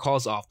Starfire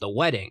calls off the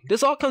wedding.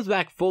 This all comes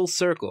back full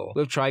circle,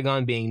 with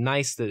Trigon being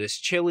nice to this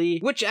chili,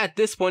 which at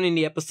this point in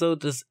the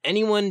episode, does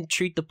anyone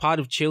treat the pot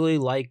of chili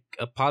like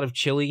a pot of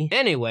chili?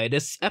 Anyway,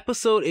 this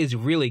episode is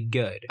really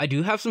good. I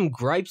do have some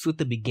gripes with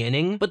the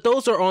beginning, but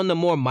those are on the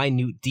more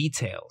minute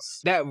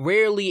details that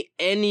rarely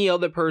any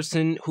other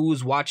person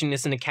who's watching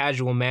this in a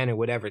casual manner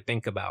would ever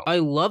think about. I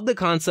love the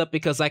concept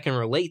because I can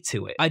relate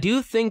to it. I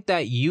do think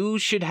that you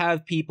should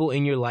have people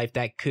in your life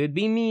that could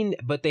be mean,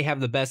 but they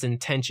have the best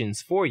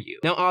intentions for you.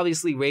 Now,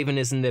 obviously, Raven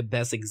isn't the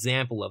best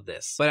example of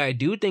this, but I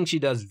do think she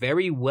does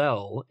very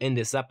well in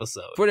this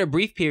episode. For the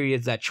brief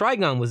periods that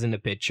Trigon was in the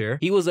picture,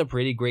 he was a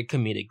pretty great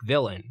comedic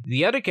villain.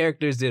 The other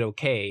characters did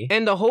okay,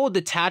 and the whole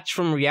detached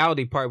from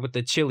reality part with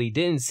the chili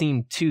didn't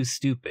seem too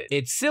stupid.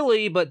 It's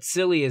silly, but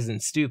silly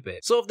isn't stupid.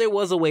 So if there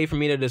was a way for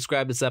me to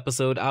describe this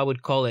episode, I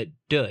would call it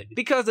good,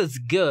 because it's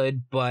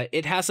good, but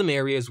it has some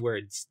areas where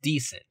it's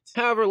decent.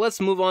 However, let's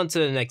move on to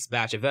the next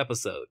batch of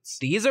episodes.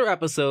 These are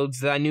episodes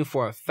that I knew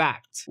for a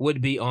fact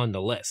would be on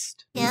the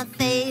list. Can't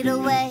fade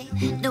away,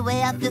 the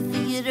way I feel for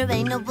you, there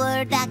ain't no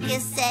word I can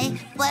say.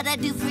 What I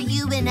do for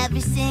you in every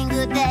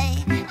single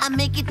day, I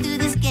make it through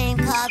this game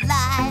called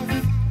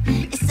life.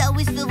 It's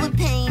always filled with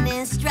pain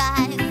and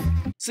strife.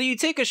 So you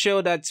take a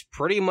show that's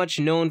pretty much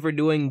known for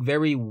doing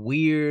very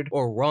weird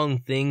or wrong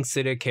things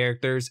to their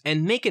characters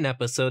and make an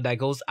episode that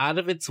goes out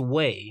of its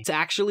way to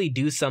actually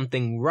do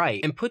something right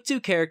and put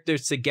two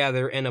characters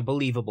together in a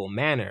believable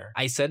manner.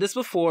 I said this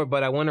before,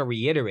 but I want to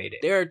reiterate it.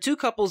 There are two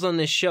couples on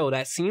this show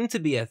that seem to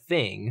be a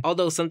thing,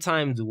 although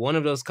sometimes one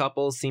of those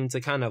couples seem to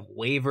kind of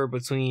waver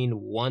between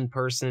one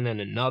person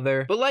and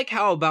another. But like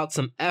how about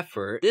some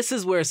effort, this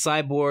is where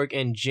Cyborg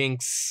and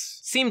Jinx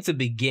seem to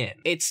begin.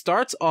 It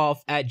starts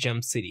off at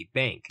Jump City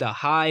Bank. The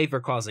Hive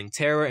are causing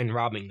terror and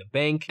robbing the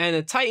bank, and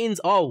the Titans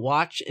all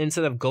watch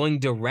instead of going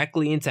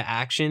directly into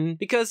action,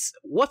 because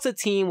what's a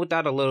team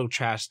without a little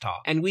trash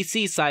talk? And we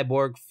see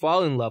Cyborg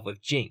fall in love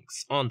with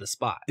Jinx on the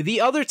spot. The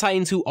other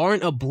Titans who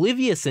aren't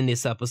oblivious in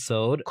this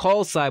episode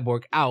call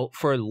Cyborg out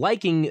for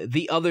liking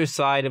the other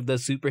side of the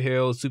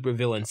superhero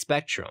supervillain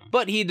spectrum,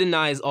 but he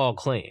denies all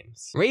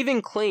claims.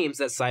 Raven claims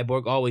that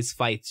Cyborg always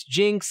fights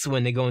Jinx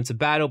when they go into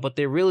battle, but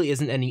there really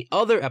isn't any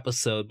other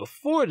episode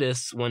before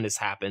this when this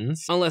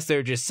happens, unless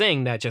they're just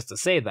saying that just to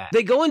say that.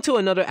 They go into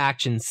another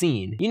action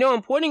scene. You know,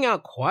 I'm pointing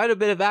out quite a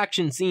bit of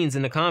action scenes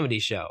in a comedy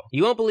show.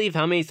 You won't believe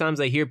how many times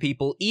I hear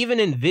people, even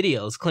in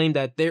videos, claim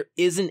that there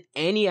isn't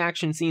any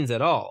action scenes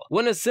at all,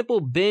 when a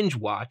simple binge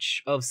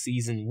watch of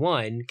season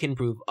 1 can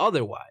prove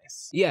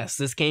otherwise. Yes,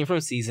 this came from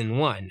season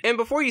 1. And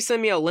before you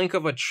send me a link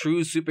of a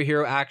true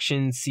superhero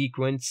action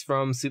sequence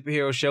from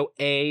superhero show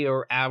A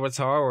or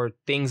Avatar or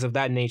things of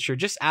that nature,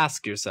 just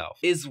ask yourself,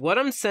 is what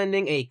I'm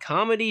sending a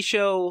comedy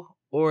show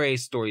or a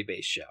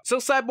story-based show? So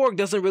Cyborg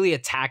doesn't really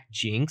attack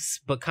Jinx,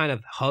 but kind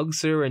of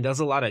hugs her and does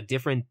a lot of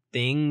different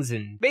things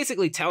and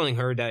basically telling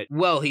her that,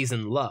 well, he's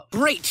in love.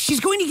 Great, she's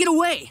going to get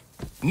away.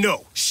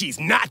 No, she's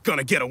not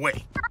gonna get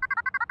away.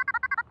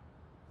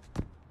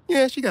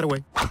 Yeah, she got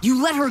away.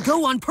 You let her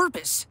go on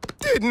purpose.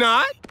 Did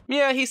not.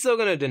 Yeah, he's still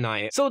gonna deny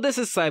it. So this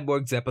is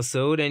Cyborg's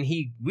episode, and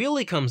he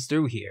really comes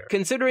through here.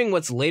 Considering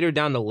what's later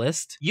down the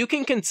list, you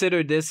can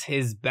consider this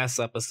his best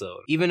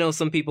episode, even though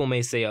some people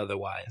may say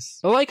otherwise.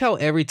 I like how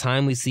every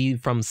time we see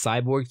from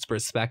Cyborg's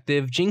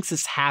perspective, Jinx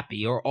is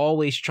happy or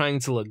always trying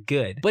to look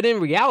good, but in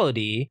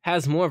reality,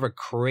 has more of a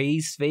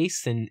crazed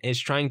face and is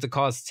trying to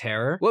cause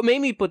terror. What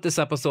made me put this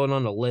episode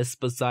on the list,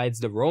 besides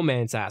the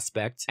romance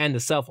aspect and the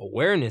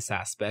self-awareness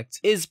aspect,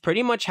 is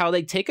pretty much how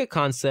they take a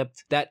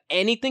concept that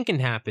anything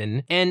can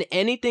happen and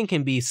anything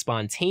can be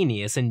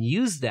spontaneous and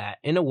use that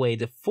in a way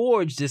to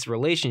forge this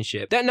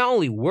relationship that not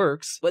only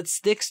works, but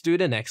sticks through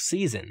the next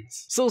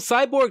seasons. So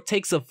Cyborg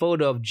takes a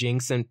photo of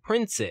Jinx and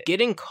prints it,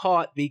 getting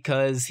caught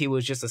because he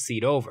was just a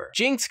seat over.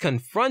 Jinx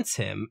confronts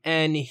him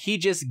and he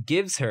just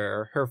gives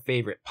her her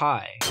favorite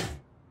pie.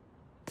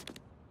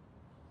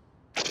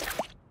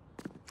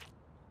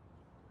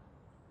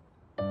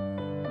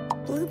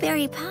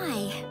 blueberry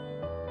pie.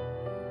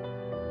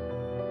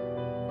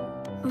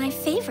 My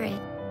favorite.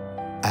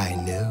 I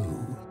know.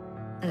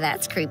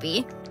 That's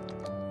creepy.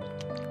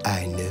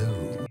 I know.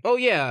 Oh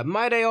yeah,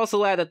 might I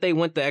also add that they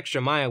went the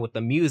extra mile with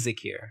the music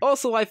here.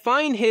 Also, I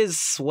find his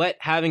sweat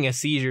having a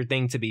seizure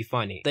thing to be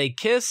funny. They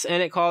kiss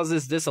and it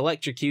causes this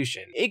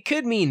electrocution. It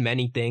could mean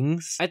many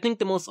things. I think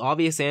the most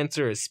obvious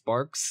answer is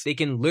sparks. They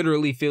can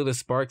literally feel the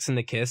sparks in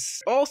the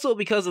kiss. Also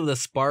because of the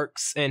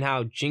sparks and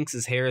how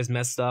Jinx's hair is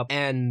messed up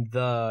and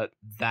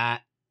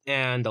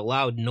and the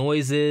loud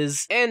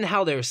noises and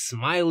how they're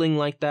smiling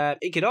like that.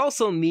 It could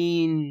also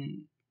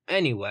mean...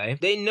 Anyway,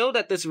 they know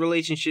that this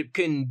relationship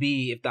couldn't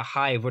be if the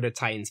Hive or the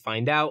Titans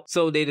find out,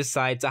 so they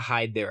decide to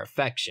hide their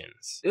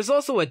affections. There's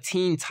also a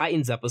Teen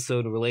Titans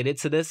episode related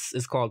to this.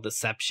 It's called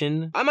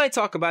Deception. I might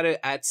talk about it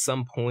at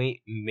some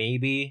point,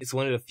 maybe. It's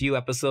one of the few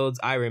episodes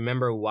I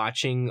remember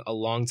watching a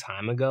long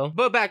time ago.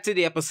 But back to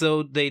the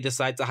episode, they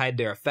decide to hide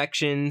their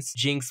affections,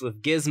 Jinx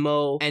with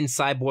Gizmo, and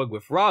Cyborg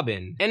with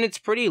Robin, and it's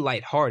pretty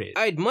lighthearted.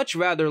 I'd much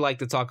rather like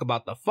to talk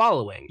about the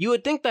following. You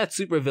would think that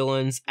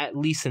supervillains, at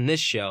least in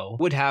this show,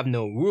 would have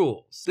no rules.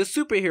 The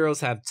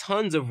superheroes have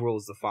tons of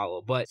rules to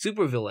follow, but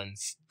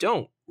supervillains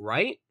don't,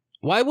 right?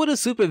 Why would a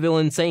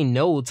supervillain say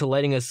no to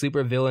letting a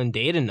supervillain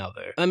date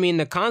another? I mean,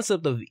 the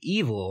concept of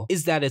evil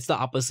is that it's the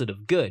opposite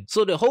of good.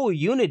 So the whole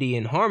unity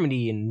and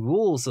harmony and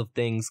rules of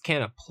things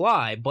can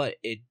apply, but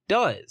it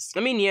does. I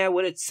mean, yeah,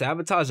 would it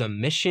sabotage a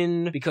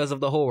mission because of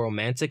the whole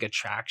romantic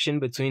attraction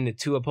between the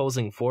two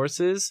opposing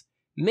forces?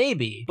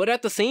 Maybe, but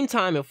at the same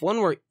time, if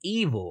one were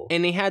evil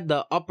and they had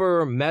the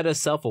upper meta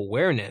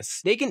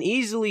self-awareness, they can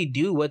easily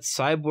do what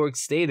Cyborg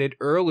stated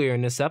earlier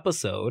in this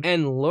episode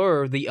and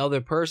lure the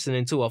other person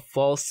into a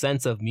false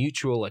sense of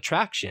mutual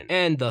attraction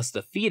and thus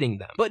defeating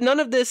them. But none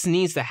of this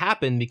needs to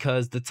happen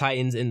because the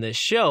Titans in this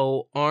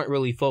show aren't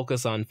really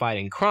focused on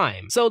fighting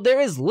crime. So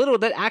there is little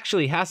that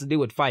actually has to do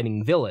with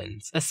fighting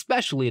villains,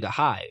 especially the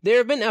Hive. There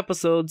have been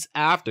episodes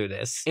after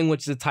this in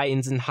which the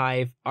Titans and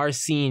Hive are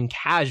seen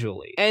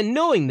casually, and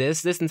knowing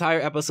this entire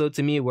episode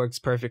to me works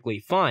perfectly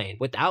fine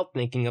without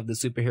thinking of the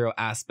superhero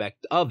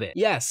aspect of it.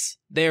 Yes,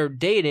 they're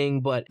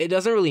dating, but it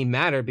doesn't really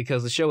matter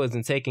because the show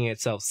isn't taking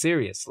itself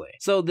seriously.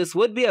 So this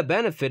would be a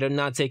benefit of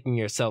not taking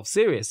yourself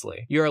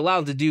seriously. You're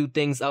allowed to do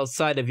things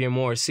outside of your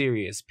more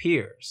serious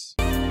peers.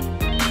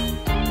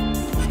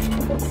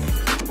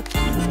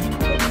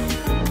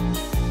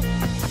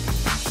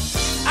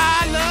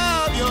 I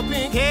love your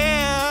pink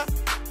hair.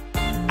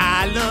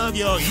 I love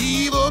your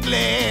evil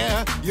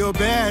glare. You're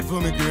bad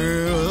for me,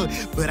 girl,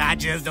 but I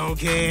just don't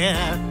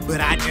care.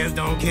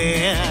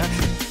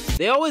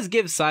 They always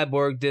give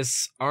Cyborg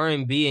this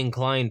R&B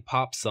inclined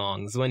pop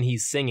songs when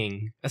he's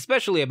singing,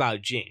 especially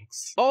about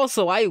Jinx.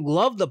 Also, I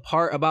love the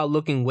part about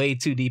looking way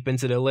too deep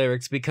into the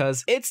lyrics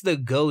because it's the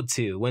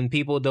go-to when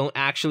people don't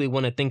actually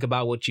want to think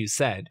about what you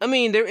said. I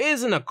mean, there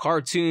isn't a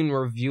cartoon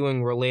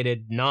reviewing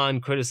related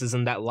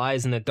non-criticism that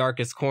lies in the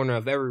darkest corner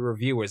of every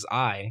reviewer's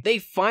eye. They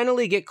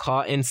finally get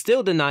caught and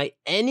still deny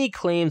any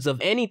claims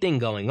of anything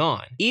going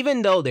on,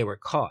 even though they were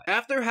caught.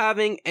 After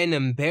having an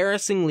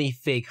embarrassingly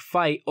fake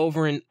fight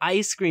over an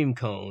ice cream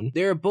cone,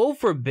 they're both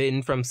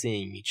forbidden from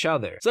seeing each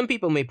other. Some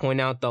people may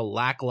point out the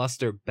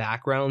lackluster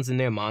backgrounds in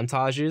their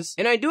montages,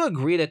 and I do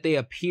agree that they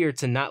appear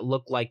to not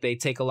look like they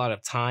take a lot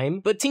of time,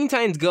 but Teen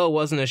Titans Go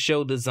wasn't a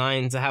show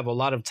designed to have a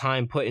lot of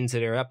time put into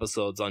their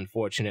episodes,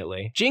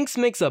 unfortunately. Jinx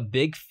makes a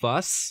big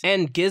fuss,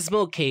 and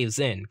Gizmo caves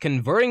in,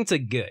 converting to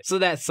good, so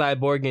that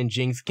Cyborg and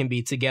Jinx can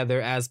be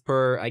together as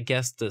per, I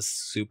guess, the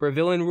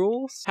supervillain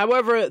rules?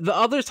 However, the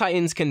other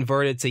Titans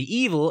converted to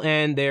evil,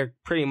 and they're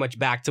pretty much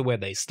back to where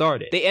they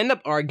started. They end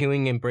up arguing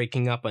and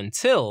breaking up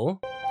until...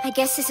 I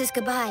guess this is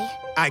goodbye.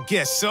 I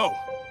guess so.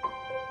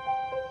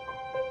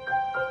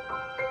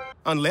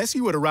 Unless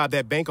you were to rob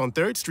that bank on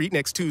 3rd Street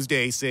next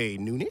Tuesday, say,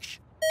 noonish?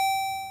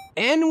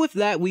 And with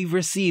that, we've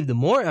received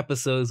more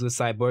episodes with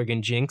Cyborg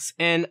and Jinx,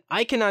 and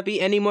I cannot be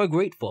any more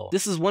grateful.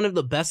 This is one of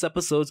the best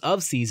episodes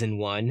of Season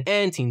 1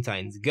 and Teen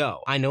Titans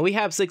Go. I know we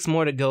have 6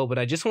 more to go, but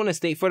I just want to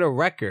state for the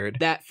record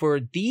that for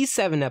these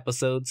 7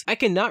 episodes, I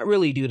cannot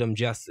really do them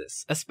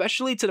justice,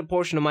 especially to the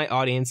portion of my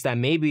audience that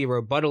may be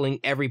rebuttaling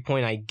every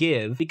point I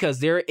give because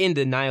they're in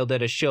denial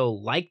that a show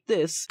like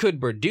this could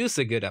produce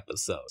a good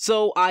episode.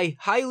 So I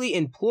highly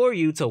implore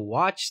you to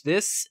watch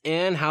this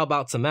and How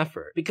About Some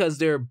Effort, because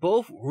they're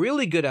both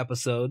really good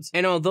episodes,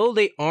 and although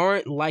they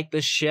aren't like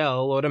the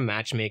Shell or the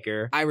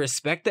Matchmaker, I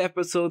respect the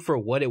episode for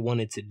what it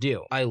wanted to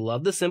do. I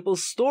love the simple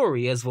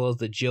story as well as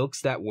the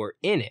jokes that were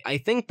in it. I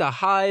think the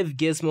Hive,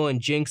 Gizmo,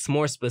 and Jinx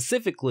more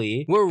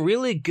specifically were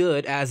really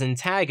good as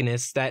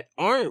antagonists that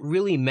aren't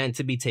really meant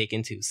to be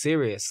taken too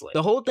seriously.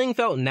 The whole thing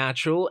felt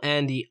natural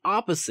and the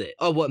opposite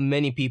of what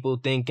many people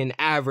think an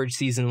average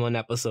Season 1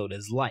 episode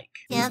is like.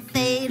 Can't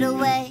fade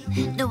away,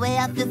 the way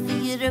I feel for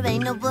you, there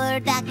ain't no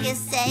word I can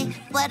say.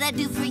 What I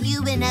do for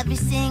you in every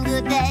single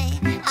day,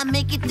 I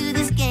make it through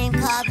this game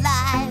called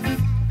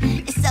life.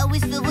 It's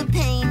always filled with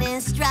pain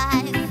and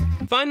strife.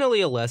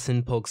 Finally, a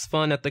lesson pokes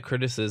fun at the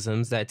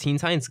criticisms that Teen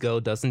Titans Go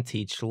doesn't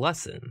teach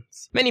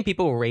lessons. Many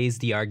people raise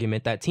the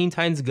argument that Teen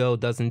Titans Go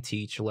doesn't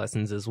teach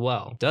lessons as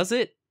well. Does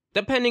it?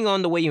 Depending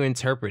on the way you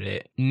interpret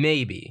it,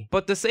 maybe.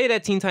 But to say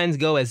that Teen Titans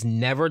Go has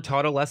never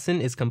taught a lesson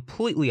is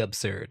completely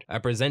absurd. I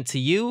present to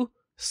you,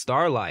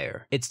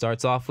 Starfire. It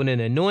starts off with an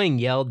annoying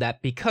yell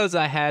that because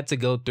I had to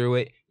go through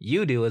it,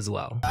 you do as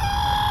well.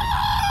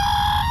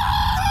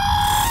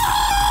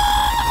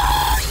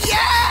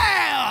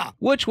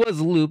 Which was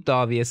looped,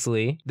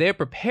 obviously. They're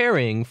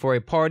preparing for a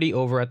party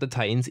over at the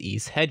Titans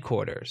East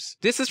headquarters.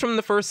 This is from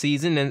the first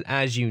season, and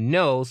as you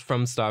know,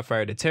 from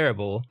Starfire to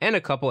Terrible, and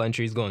a couple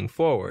entries going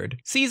forward.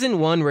 Season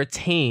 1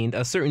 retained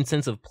a certain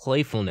sense of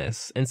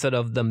playfulness, instead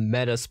of the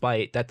meta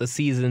spite that the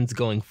seasons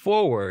going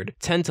forward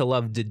tend to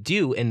love to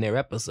do in their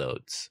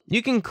episodes.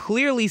 You can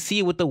clearly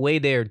see with the way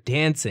they're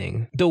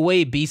dancing, the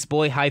way Beast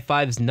Boy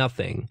high-fives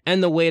nothing,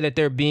 and the way that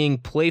they're being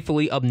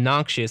playfully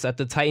obnoxious at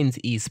the Titans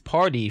East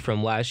party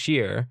from last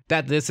year,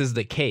 that this is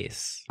the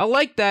case. I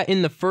like that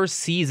in the first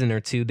season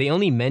or two, they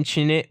only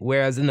mention it,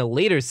 whereas in the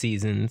later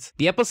seasons,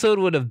 the episode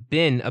would have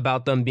been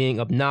about them being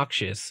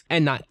obnoxious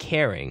and not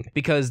caring,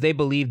 because they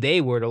believe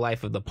they were the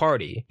life of the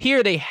party.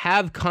 Here they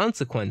have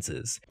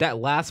consequences that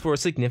last for a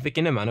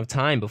significant amount of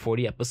time before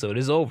the episode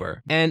is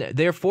over, and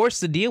they're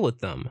forced to deal with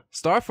them.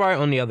 Starfire,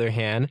 on the other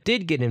hand,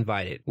 did get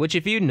invited, which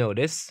if you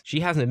notice,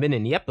 she hasn't been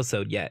in the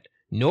episode yet,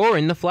 nor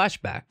in the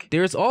flashback.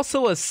 There's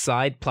also a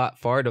side plot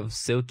fart of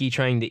Silky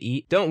trying to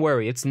eat. Don't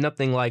worry, it's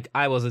nothing like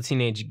I Was a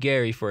Teenage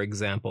Gary, for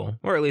example.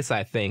 Or at least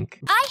I think.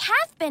 I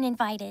have been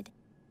invited.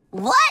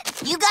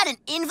 What? You got an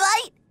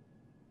invite?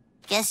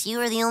 Guess you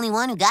were the only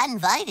one who got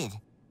invited.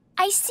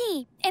 I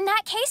see. In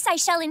that case, I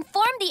shall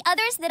inform the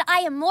others that I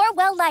am more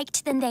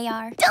well-liked than they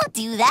are. Don't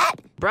do that!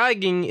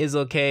 Bragging is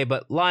okay,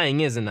 but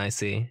lying isn't, I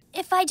see.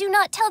 If I do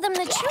not tell them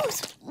the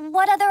truth,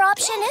 what other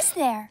option is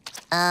there?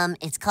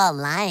 It's called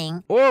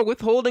lying. Or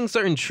withholding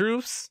certain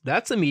truths.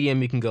 That's a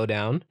medium you can go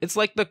down. It's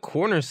like the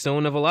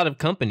cornerstone of a lot of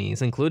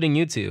companies, including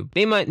YouTube.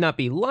 They might not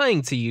be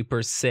lying to you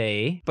per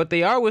se, but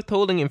they are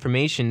withholding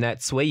information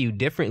that sway you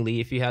differently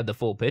if you had the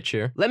full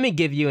picture. Let me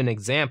give you an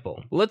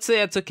example. Let's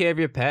say I took care of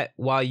your pet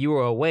while you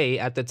were away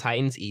at the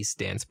Titans East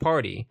dance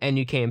party, and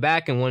you came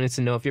back and wanted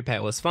to know if your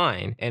pet was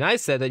fine, and I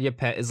said that your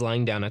pet is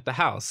lying down at the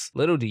house.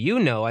 Little do you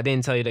know, I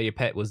didn't tell you that your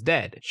pet was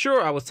dead.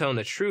 Sure, I was telling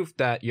the truth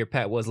that your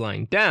pet was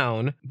lying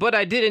down, but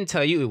I didn't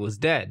tell you it was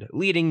dead,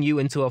 leading you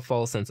into a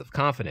false sense of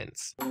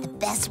confidence. The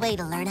best way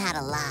to learn how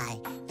to lie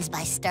is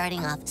by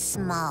starting off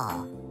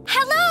small.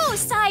 Hello,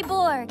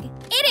 Cyborg!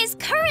 It is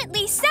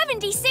currently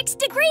 76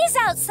 degrees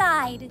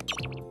outside!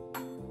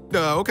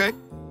 Okay.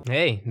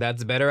 Hey,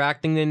 that's better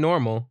acting than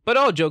normal. But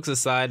all jokes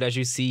aside, as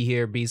you see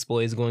here, Beast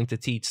Boy is going to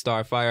teach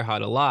Starfire how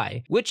to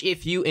lie, which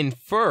if you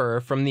infer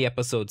from the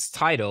episode's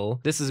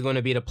title, this is going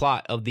to be the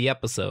plot of the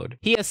episode.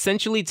 He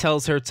essentially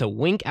tells her to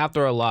wink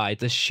after a lie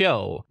to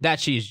show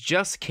that she's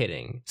just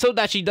kidding, so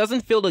that she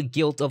doesn't feel the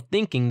guilt of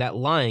thinking that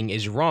lying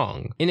is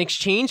wrong. In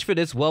exchange for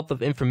this wealth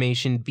of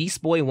information,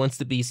 Beast Boy wants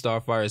to be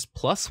Starfire's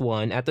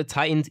 +1 at the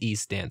Titans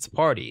East dance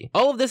party.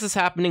 All of this is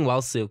happening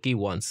while Silky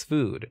wants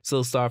food,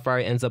 so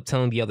Starfire ends up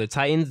telling the other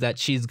Titans that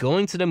she's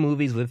going to the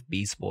movies with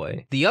Beast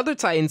Boy. The other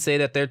Titans say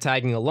that they're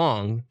tagging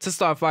along, to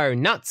Starfire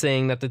not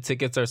saying that the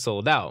tickets are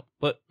sold out.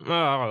 But,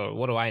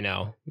 what do I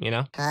know, you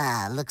know?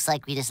 Looks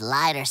like we just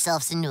lied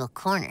ourselves into a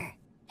corner.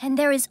 And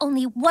there is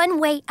only one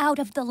way out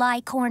of the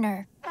lie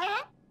corner.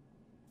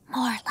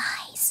 More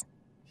lies.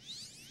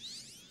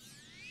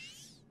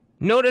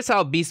 Notice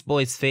how Beast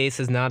Boy's face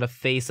is not a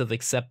face of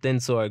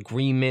acceptance or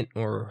agreement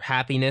or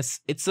happiness,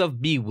 it's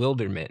of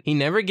bewilderment. He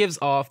never gives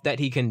off that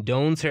he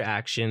condones her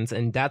actions,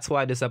 and that's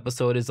why this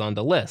episode is on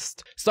the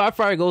list.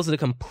 Starfire goes in a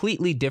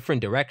completely different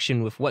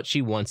direction with what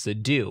she wants to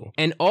do,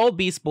 and all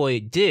Beast Boy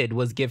did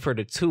was give her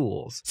the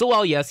tools. So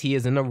while yes, he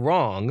is in the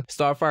wrong,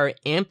 Starfire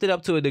amped it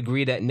up to a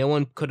degree that no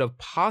one could have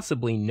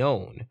possibly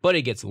known. But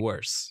it gets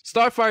worse.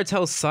 Starfire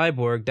tells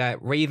Cyborg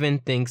that Raven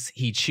thinks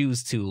he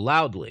chews too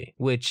loudly,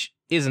 which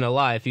isn't a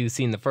lie if you've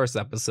seen the first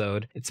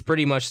episode. It's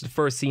pretty much the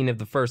first scene of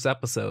the first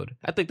episode.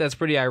 I think that's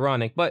pretty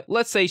ironic, but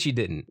let's say she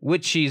didn't,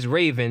 which she's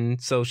Raven,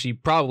 so she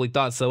probably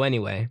thought so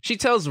anyway. She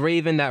tells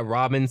Raven that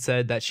Robin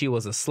said that she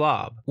was a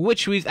slob,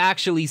 which we've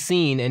actually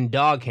seen in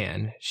Dog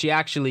Hand. She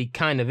actually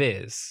kind of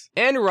is.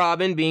 And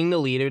Robin, being the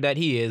leader that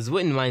he is,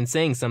 wouldn't mind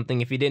saying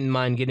something if he didn't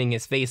mind getting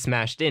his face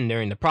smashed in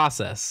during the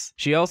process.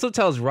 She also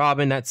tells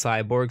Robin that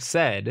Cyborg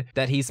said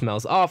that he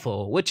smells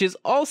awful, which is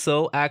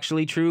also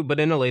actually true, but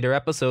in a later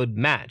episode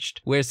matched,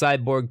 where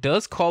Cyborg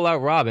does call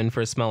out Robin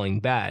for smelling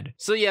bad.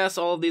 So yes,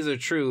 all of these are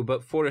true,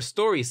 but for the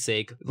story's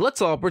sake,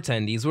 let's all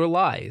pretend these were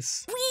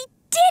lies. We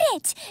did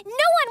it! No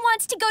one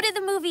wants to go to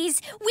the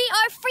movies. We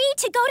are free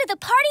to go to the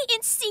party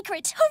in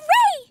secret.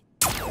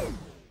 Hooray!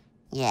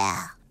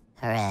 Yeah,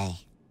 hooray.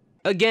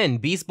 Again,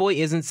 Beast Boy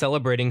isn't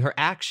celebrating her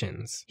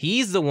actions.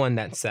 He's the one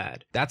that's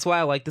sad. That's why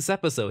I like this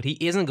episode. He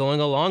isn't going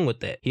along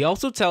with it. He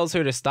also tells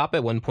her to stop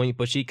at one point,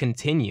 but she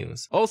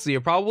continues. Also,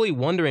 you're probably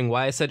wondering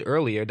why I said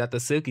earlier that the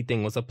Silky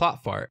thing was a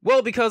plot fart.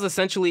 Well, because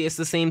essentially it's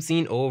the same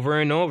scene over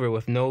and over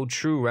with no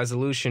true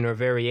resolution or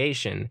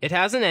variation. It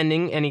has an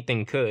ending,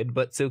 anything could,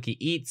 but Silky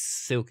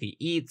eats,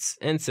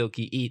 and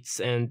Silky eats,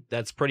 and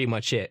that's pretty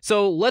much it.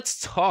 So let's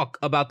talk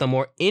about the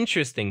more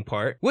interesting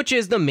part, which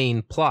is the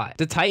main plot.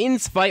 The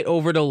Titans fight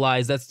over the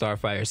lies that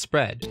Starfire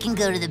spread. We can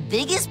go to the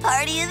biggest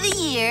party of the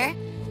year,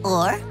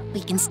 or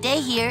we can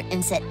stay here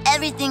and set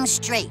everything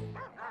straight.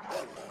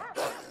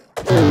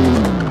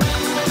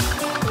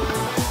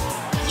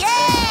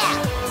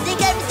 Yeah!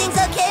 Think everything's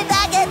okay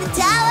back at the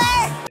tower?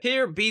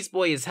 Here, Beast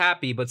Boy is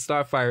happy, but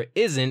Starfire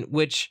isn't,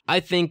 which I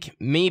think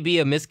may be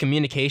a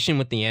miscommunication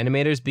with the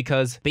animators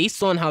because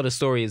based on how the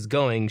story is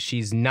going,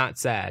 she's not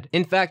sad.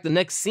 In fact, the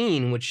next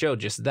scene would show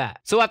just that.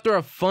 So after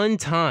a fun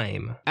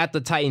time at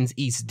the Titans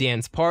East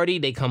dance party,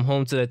 they come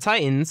home to the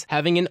Titans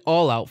having an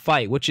all-out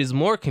fight, which is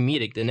more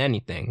comedic than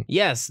anything.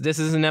 Yes, this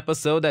is an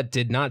episode that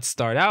did not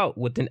start out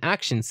with an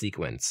action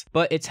sequence,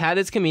 but it's had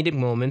its comedic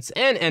moments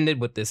and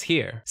ended with this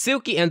here.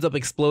 Silky ends up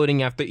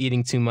exploding after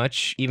eating too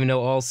much, even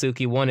though all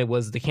Silky wanted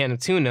was the can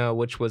of tuna,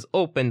 which was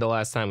open the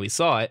last time we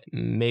saw it.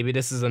 Maybe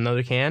this is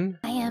another can?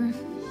 I am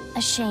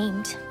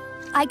ashamed.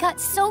 I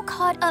got so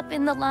caught up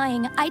in the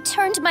lying, I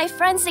turned my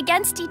friends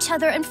against each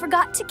other and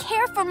forgot to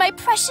care for my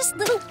precious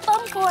little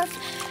Bumcorp.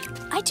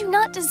 I do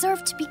not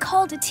deserve to be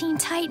called a Teen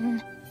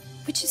Titan,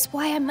 which is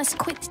why I must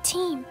quit the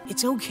team.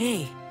 It's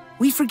okay.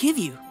 We forgive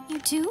you. You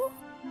do?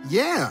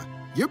 Yeah,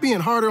 you're being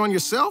harder on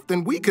yourself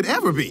than we could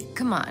ever be.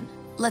 Come on,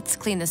 let's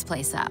clean this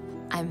place up.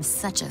 I'm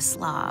such a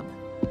slob.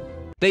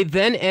 They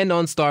then end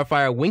on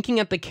Starfire winking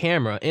at the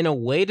camera in a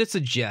way to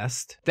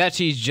suggest that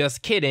she's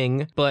just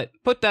kidding, but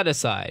put that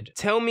aside.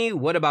 Tell me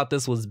what about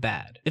this was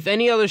bad. If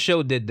any other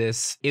show did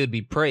this, it would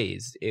be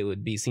praised. It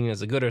would be seen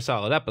as a good or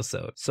solid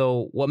episode.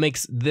 So what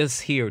makes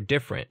this here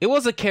different? It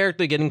was a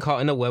character getting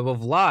caught in a web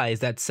of lies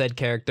that said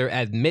character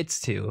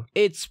admits to.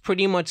 It's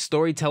pretty much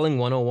storytelling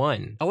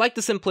 101. I like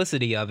the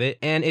simplicity of it,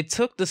 and it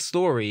took the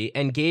story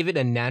and gave it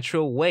a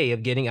natural way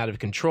of getting out of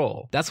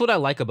control. That's what I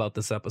like about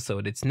this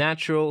episode. It's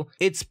natural.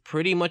 It's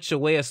pretty much the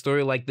way a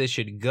story like this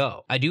should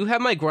go. I do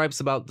have my gripes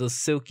about the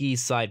Silky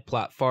side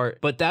plot fart,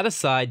 but that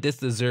aside, this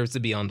deserves to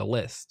be on the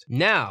list.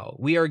 Now,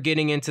 we are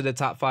getting into the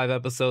top 5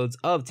 episodes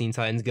of Teen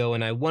Titans Go,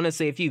 and I want to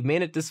say if you've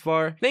made it this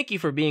far, thank you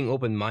for being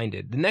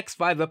open-minded. The next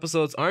 5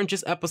 episodes aren't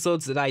just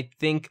episodes that I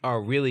think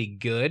are really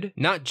good,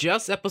 not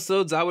just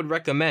episodes I would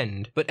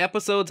recommend, but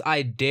episodes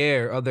I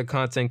dare other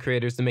content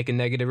creators to make a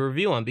negative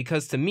review on,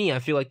 because to me, I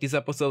feel like these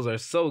episodes are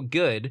so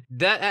good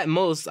that at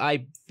most,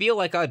 I feel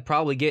like I'd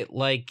probably get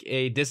like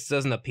a this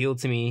doesn't appeal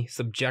to me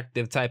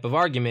subjective type of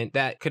argument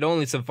that could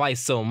only suffice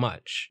so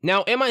much.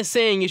 Now, am I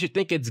saying you should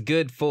think it's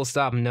good full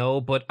stop?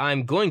 No, but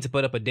I'm going to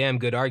put up a damn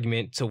good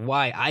argument to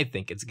why I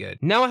think it's good.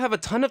 Now I have a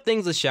ton of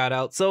things to shout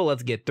out, so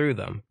let's get through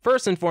them.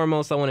 First and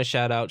foremost, I want to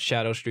shout out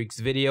Shadow Streak's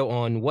video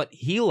on what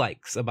he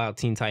likes about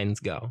Teen Titans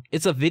Go.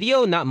 It's a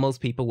video not most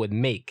people would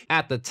make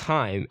at the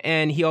time,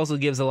 and he also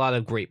gives a lot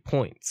of great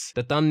points.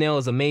 The thumbnail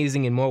is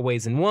amazing in more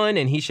ways than one,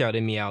 and he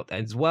shouted me out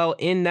as well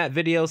in that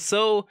video,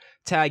 so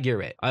tag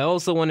you're it. I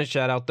also want to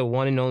shout out the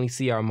one and only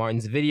C.R.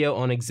 Martin's video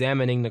on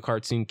examining the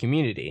cartoon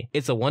community.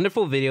 It's a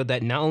wonderful video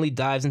that not only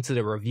dives into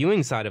the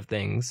reviewing side of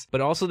things, but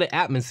also the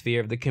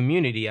atmosphere of the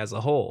community as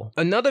a whole.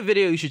 Another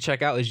video you should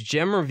check out is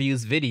Gem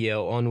Review's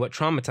video on what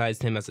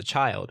traumatized him as a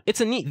child.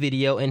 It's a neat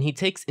video, and he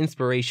takes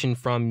inspiration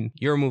from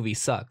Your Movie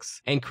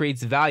Sucks and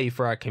creates value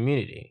for our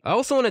community. I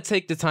also want to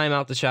take the time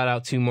out to shout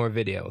out 2 more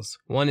videos.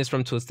 One is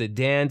from Twisted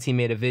Dan's. He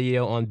made a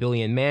video on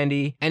Billy and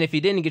Mandy, and if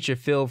you didn't get your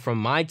fill from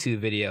my 2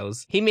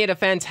 videos, he made a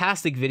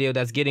fantastic video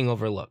that's getting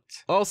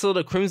overlooked. Also,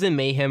 the Crimson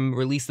Mayhem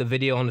released a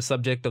video on the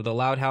subject of the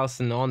Loud House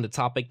and on the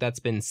topic that's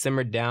been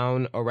simmered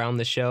down around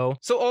the show.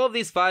 So all of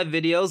these 5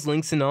 videos,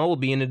 links and all, will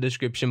be in the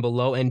description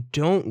below, and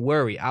don't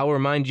worry, I'll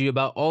remind you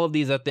about all of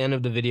these at the end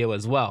of the video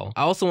as well.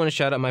 I also want to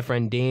shout out my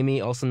friend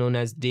Damie, also known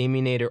as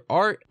Damienator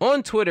Art,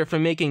 on Twitter for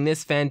making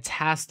this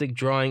fantastic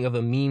drawing of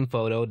a meme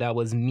photo that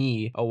was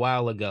me a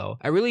while ago.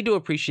 I really do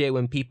appreciate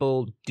when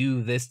people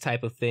do this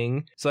type of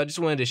thing, so I just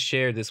wanted to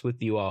share this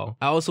with you all.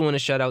 I also want to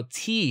shout out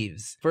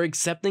Teeves for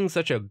accepting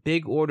such a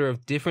big order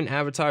of different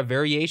avatar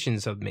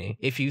variations of me.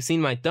 If you've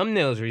seen my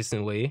thumbnails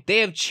recently, they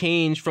have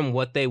changed from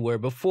what they were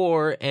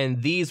before,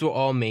 and these were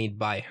all made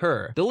by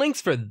her. The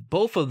links for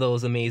both of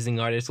those amazing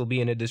artists will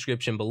be in the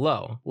description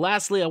below.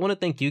 Lastly, I want to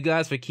thank you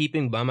guys for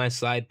keeping by my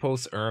side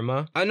post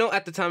Irma. I know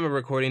at the time of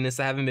recording this,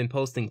 I haven't been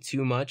posting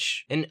too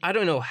much, and I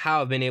don't know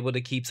how I've been able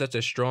to keep such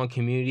a strong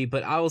community,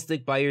 but I will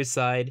stick by your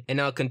side,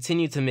 and I'll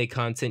continue to make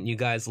content you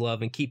guys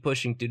love and keep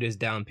pushing through this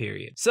down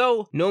period.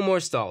 So, no more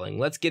stalling.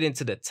 Let's get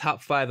into the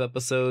top 5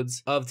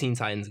 episodes of Teen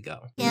Titans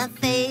Go. Can't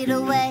fade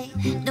away,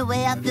 the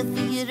way I feel for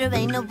you, there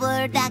ain't no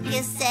word I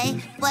can say.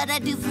 What I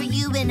do for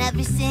you in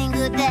every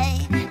single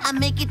day, I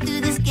make it through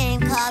this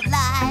game called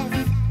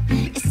life.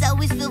 It's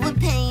always filled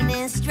with pain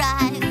and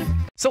strife.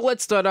 So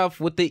let's start off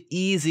with the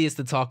easiest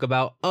to talk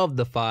about of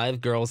the 5,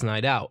 Girls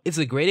Night Out. It's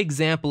a great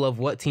example of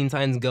what Teen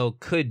Titans Go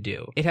could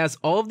do. It has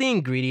all of the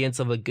ingredients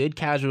of a good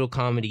casual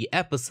comedy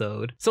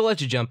episode, so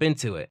let's jump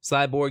into it.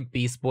 Cyborg,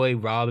 Beast Boy,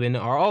 Robin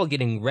are all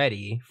getting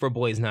ready for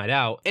Boys Night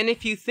Out, and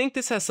if you think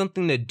this has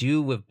something to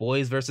do with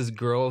Boys vs.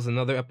 Girls,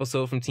 another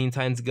episode from Teen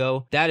Titans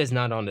Go, that is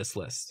not on this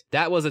list.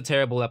 That was a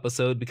terrible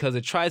episode because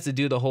it tries to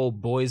do the whole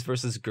Boys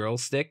vs.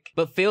 Girls stick,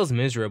 but fails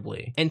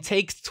miserably, and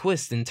takes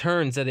twists and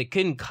turns that it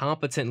couldn't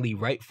competently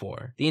write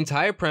for. The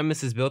entire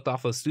premise is built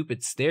off of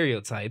stupid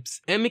stereotypes,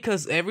 and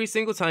because every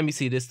single time you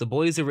see this, the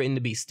boys are written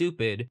to be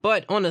stupid.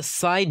 But on a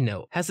side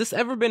note, has this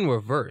ever been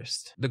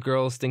reversed? The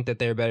girls think that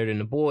they're better than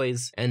the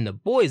boys, and the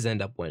boys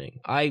end up winning.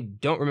 I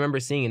don't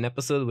remember seeing an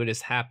episode where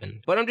this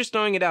happened, but I'm just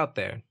throwing it out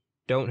there.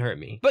 Don't hurt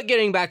me. But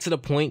getting back to the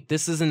point,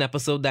 this is an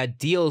episode that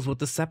deals with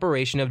the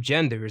separation of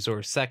genders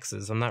or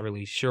sexes, I'm not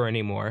really sure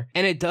anymore,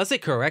 and it does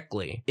it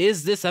correctly.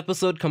 Is this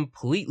episode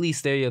completely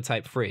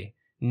stereotype free?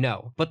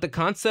 No, but the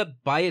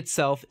concept by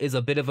itself is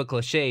a bit of a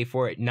cliche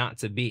for it not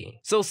to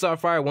be. So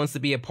Starfire wants to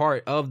be a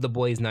part of the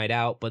Boys Night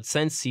Out, but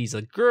since she's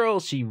a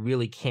girl, she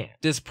really can't.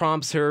 This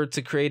prompts her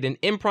to create an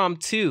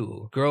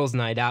impromptu Girls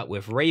Night Out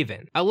with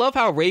Raven. I love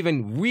how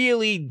Raven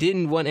really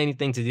didn't want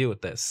anything to do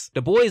with this.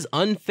 The boys,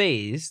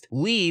 unfazed,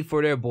 leave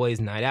for their Boys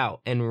Night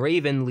Out, and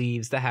Raven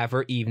leaves to have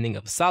her evening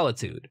of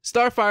solitude.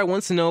 Starfire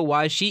wants to know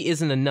why she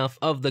isn't enough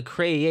of the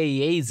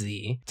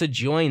crazy to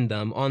join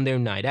them on their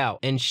night out,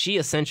 and she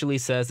essentially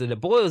says that it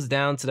boils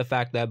down to the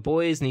fact that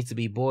boys need to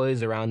be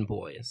boys around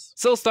boys.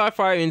 So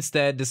Starfire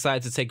instead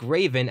decides to take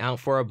Raven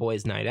out for a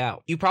Boys Night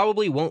Out. You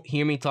probably won't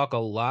hear me talk a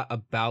lot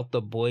about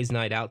the Boys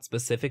Night Out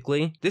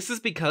specifically. This is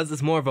because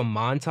it's more of a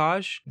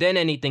montage than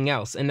anything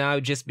else, and I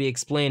would just be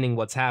explaining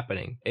what's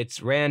happening.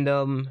 It's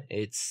random,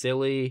 it's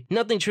silly,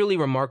 nothing truly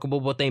remarkable,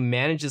 but they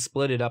manage to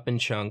split it up in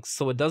chunks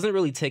so it doesn't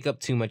really take up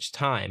too much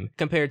time.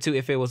 Compared to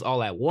if it was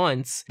all at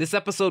once, this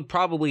episode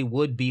probably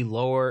would be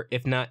lower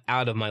if not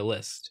out of my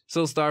list.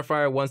 So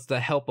Starfire wants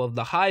to help of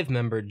the Hive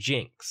member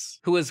Jinx,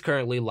 who is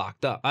currently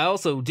locked up. I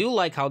also do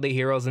like how the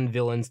heroes and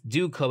villains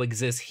do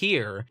coexist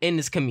here in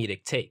this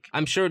comedic take.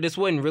 I'm sure this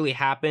wouldn't really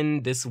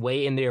happen this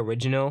way in the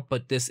original,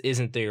 but this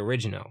isn't the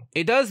original.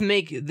 It does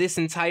make this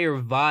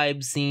entire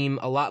vibe seem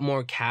a lot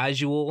more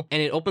casual,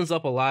 and it opens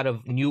up a lot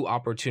of new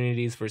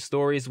opportunities for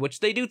stories,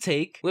 which they do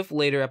take with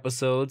later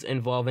episodes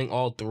involving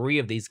all 3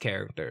 of these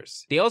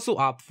characters. They also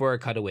opt for a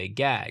cutaway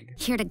gag.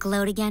 Here to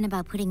gloat again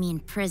about putting me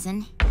in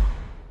prison?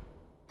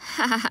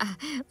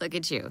 Look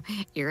at you.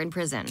 You're in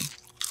prison.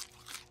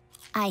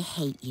 I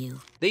hate you.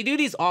 They do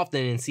these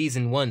often in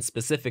season 1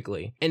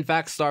 specifically. In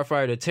fact,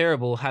 Starfire the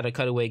Terrible had a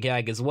cutaway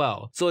gag as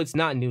well, so it's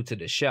not new to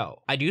the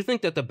show. I do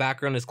think that the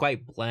background is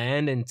quite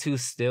bland and too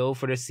still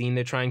for the scene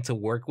they're trying to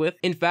work with.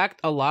 In fact,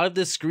 a lot of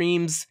this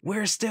screams,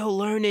 "We're still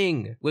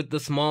learning," with the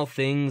small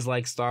things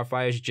like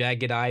Starfire's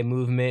jagged eye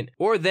movement,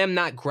 or them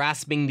not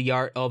grasping the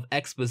art of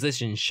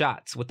exposition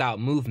shots without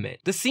movement.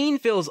 The scene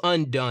feels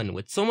undone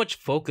with so much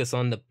focus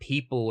on the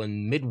people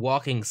and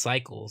mid-walking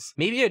cycles.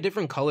 Maybe a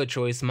different color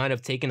choice might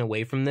have taken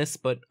away from this,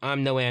 but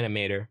I'm no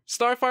animator.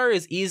 Starfire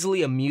is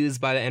easily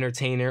amused by the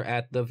entertainer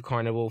at the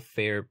carnival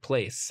fair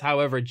place.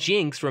 However,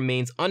 Jinx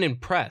remains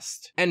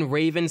unimpressed, and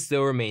Raven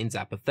still remains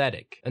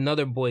apathetic.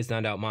 Another Boys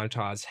Night Out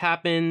montage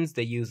happens,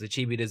 they use the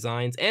chibi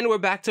designs, and we're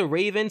back to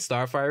Raven,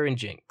 Starfire, and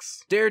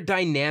Jinx. Their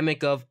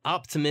dynamic of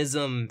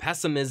optimism,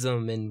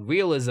 pessimism, and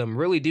realism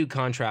really do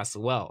contrast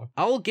well.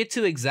 I will get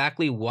to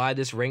exactly why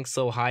this ranks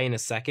so high in a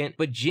second,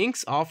 but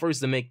Jinx offers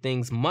to make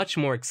things much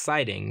more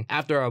exciting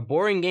after a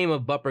boring game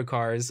of bumper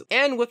cars,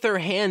 and with her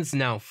hands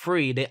now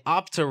free, they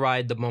opt to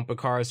ride the bumper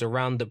cars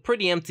around the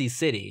pretty empty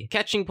city,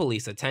 catching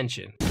police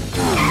attention.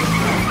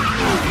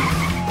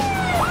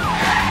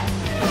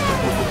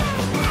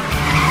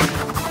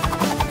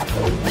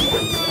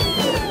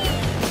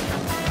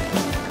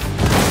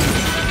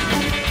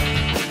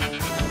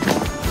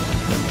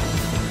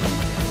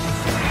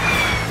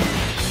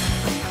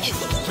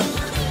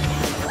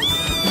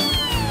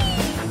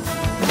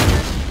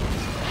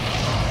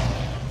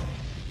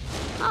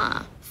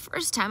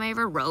 First time I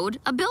ever rode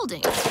a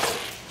building.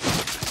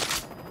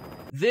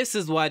 This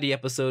is why the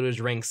episode is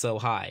ranked so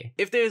high.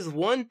 If there's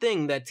one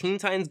thing that Teen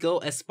Titans Go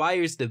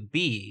aspires to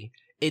be,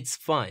 it's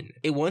fun.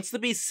 It wants to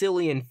be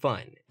silly and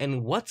fun.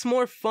 And what's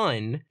more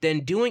fun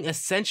than doing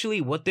essentially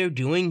what they're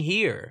doing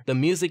here? The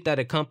music that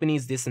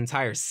accompanies this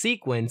entire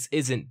sequence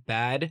isn't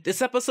bad.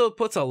 This episode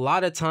puts a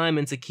lot of time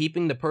into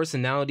keeping the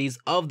personalities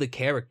of the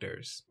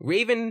characters.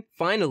 Raven,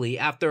 finally,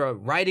 after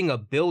riding a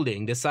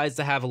building, decides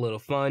to have a little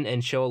fun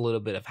and show a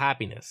little bit of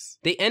happiness.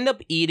 They end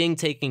up eating,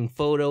 taking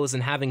photos,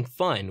 and having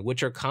fun,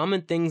 which are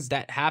common things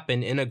that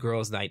happen in a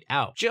girls' night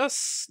out.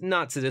 Just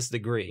not to this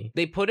degree.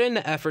 They put in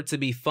the effort to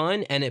be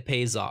fun, and it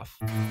pays off.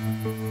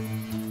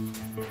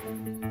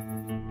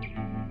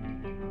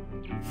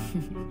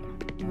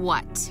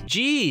 What?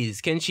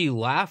 Jeez, can she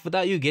laugh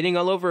without you getting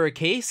all over her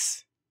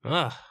case?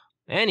 Ugh.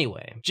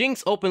 Anyway,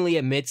 Jinx openly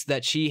admits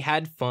that she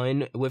had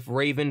fun with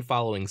Raven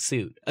following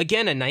suit.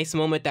 Again, a nice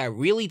moment that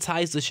really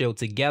ties the show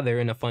together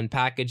in a fun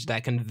package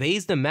that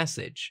conveys the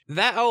message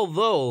that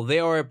although they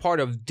are a part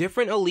of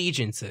different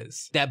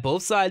allegiances, that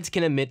both sides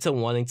can admit to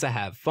wanting to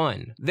have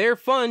fun. Their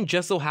fun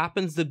just so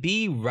happens to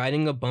be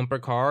riding a bumper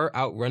car,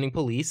 outrunning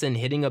police, and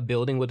hitting a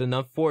building with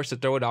enough force to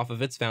throw it off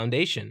of its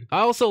foundation. I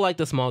also like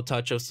the small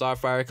touch of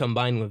Starfire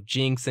combined with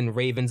Jinx and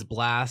Raven's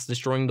blast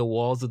destroying the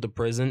walls of the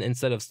prison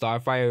instead of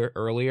Starfire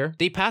earlier.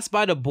 They pass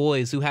by the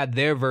boys who had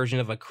their version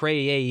of a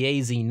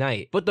crazy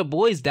night, but the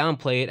boys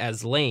downplay it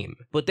as lame.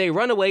 But they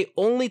run away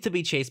only to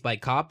be chased by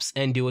cops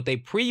and do what they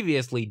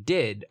previously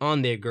did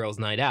on their girls'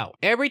 night out.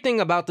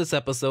 Everything about this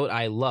episode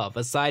I love,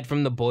 aside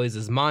from the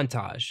boys'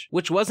 montage,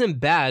 which wasn't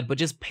bad but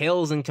just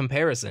pales in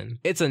comparison.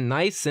 It's a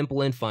nice,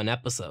 simple, and fun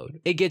episode.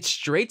 It gets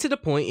straight to the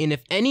point, and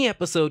if any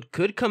episode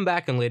could come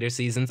back in later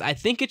seasons, I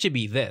think it should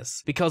be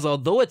this, because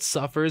although it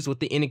suffers with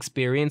the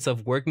inexperience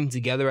of working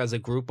together as a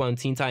group on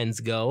Teen Titans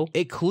Go,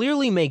 it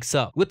clearly makes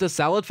up with the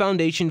solid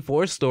foundation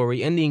for a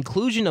story and the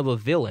inclusion of a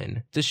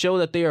villain to show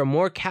that they are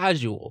more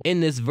casual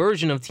in this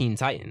version of Teen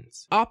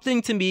Titans,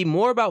 opting to be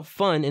more about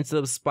fun instead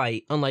of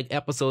spite, unlike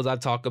episodes I've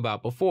talked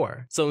about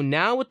before. So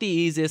now with the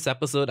easiest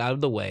episode out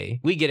of the way,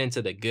 we get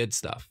into the good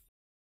stuff.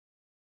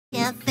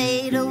 Can't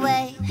fade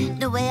away,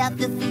 the way I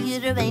feel for you,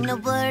 there ain't no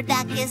word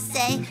I can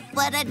say.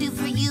 What I do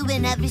for you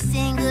in every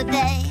single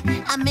day,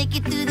 I make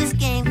it through this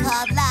game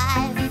called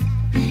life.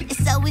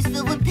 It's always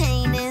filled with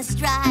pain and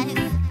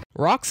strife.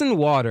 Rocks and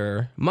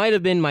Water might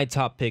have been my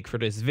top pick for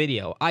this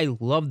video. I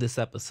love this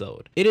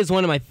episode. It is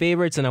one of my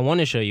favorites and I want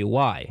to show you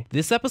why.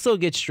 This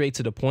episode gets straight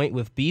to the point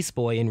with Beast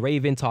Boy and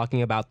Raven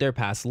talking about their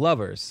past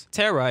lovers,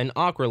 Terra and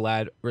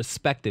Aqualad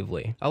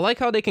respectively. I like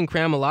how they can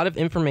cram a lot of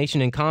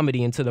information and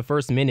comedy into the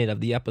first minute of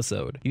the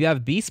episode. You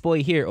have Beast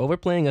Boy here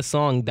overplaying a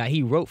song that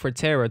he wrote for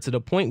Terra to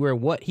the point where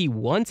what he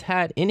once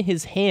had in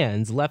his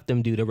hands left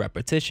him due to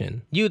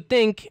repetition. You'd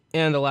think,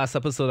 and the last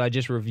episode I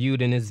just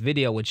reviewed in this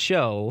video would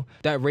show,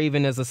 that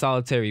Raven is a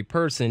solitary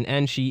person,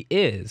 and she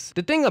is.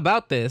 The thing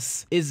about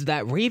this is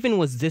that Raven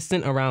was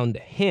distant around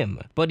him,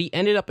 but he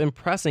ended up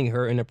impressing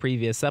her in a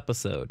previous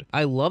episode.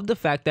 I love the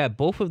fact that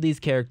both of these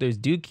characters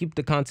do keep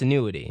the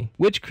continuity,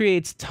 which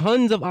creates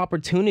tons of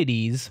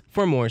opportunities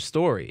for more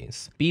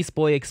stories. Beast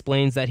Boy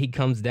explains that he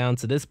comes down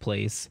to this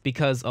place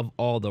because of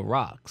all the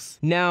rocks.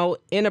 Now,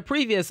 in a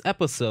previous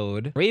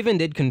episode, Raven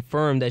did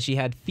confirm that she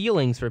had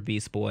feelings for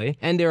Beast Boy,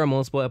 and there are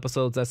multiple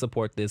episodes that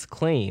support this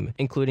claim,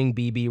 including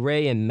BB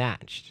Ray and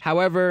Matched.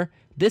 However,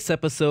 this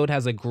episode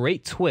has a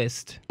great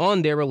twist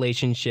on their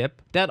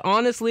relationship that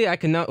honestly I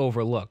cannot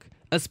overlook,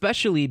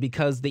 especially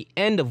because the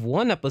end of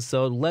one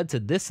episode led to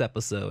this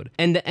episode,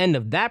 and the end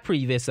of that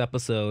previous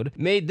episode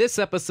made this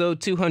episode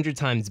 200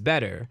 times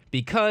better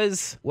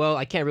because, well,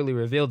 I can't really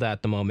reveal that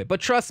at the moment, but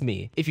trust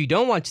me, if you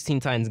don't watch Teen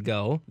Titans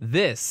Go,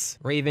 this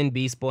Raven,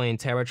 Beast Boy, and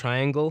Terra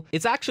triangle,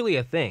 it's actually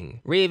a thing.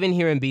 Raven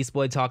hearing Beast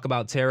Boy talk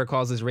about Terra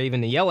causes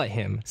Raven to yell at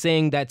him,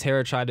 saying that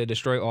Terra tried to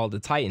destroy all the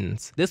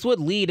Titans. This would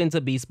lead into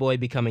Beast Boy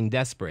becoming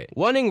desperate,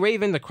 wanting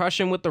Raven to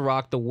crush him with the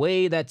rock the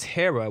way that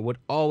Terra would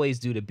always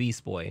do to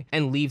Beast Boy,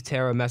 and leave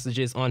Terra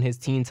messages on his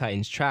Teen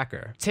Titans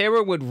tracker.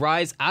 Terra would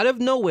rise out of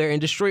nowhere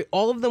and destroy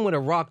all of them with a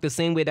rock the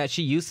same way that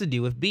she used to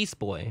do with Beast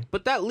Boy.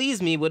 But that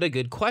leaves me with a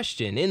good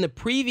question. In the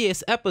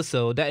previous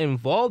episode that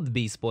involved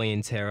Beast Boy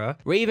and Terra,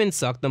 Raven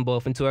sucked them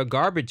both into a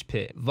garbage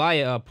pit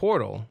via a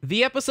portal.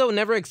 The episode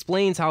never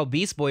explains how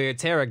Beast Boy or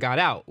Terra got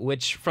out,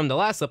 which from the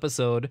last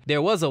episode,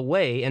 there was a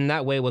way, and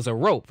that way was a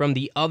rope from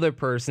the other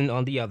person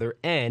on the other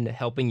end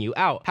helping you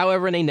out.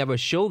 However, they never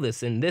show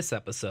this in this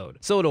episode.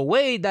 So the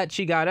way that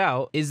she got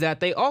out is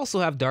that they also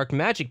have dark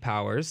magic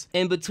powers,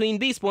 and between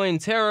Beast Boy and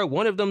Terra,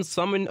 one of them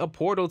summoned a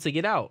portal to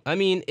get out. I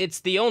mean, it's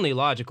the only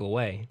logical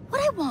way.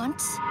 What I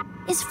want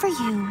is for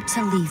you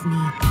to leave me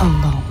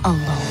alone.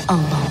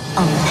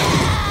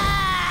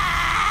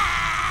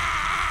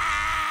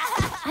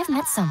 I've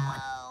met someone.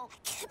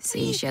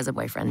 See, she has a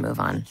boyfriend. Move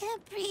on.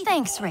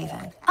 Thanks,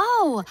 Raven.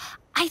 Oh,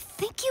 I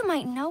think you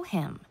might know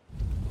him.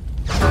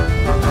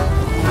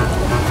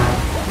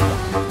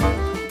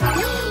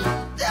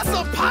 That's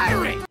a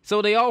pirate!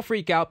 So they all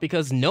freak out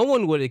because no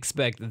one would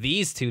expect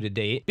these two to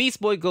date.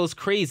 Beast Boy goes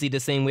crazy the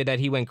same way that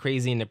he went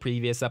crazy in the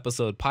previous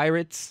episode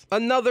Pirates.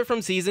 Another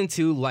from season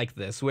 2 like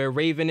this, where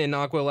Raven and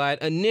Aqualad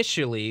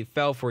initially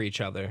fell for each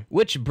other,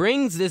 which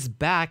brings this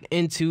back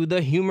into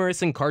the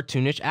humorous and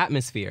cartoonish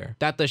atmosphere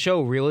that the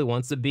show really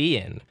wants to be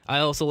in. I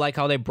also like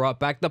how they brought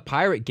back the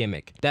pirate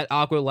gimmick, that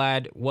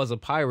Aqualad was a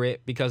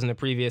pirate because in the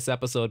previous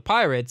episode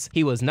Pirates,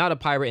 he was not a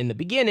pirate in the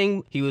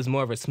beginning, he was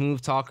more of a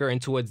smooth talker,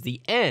 and towards the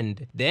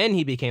end, then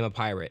he became a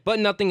pirate. But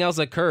nothing else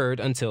occurred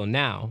until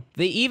now.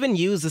 They even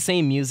use the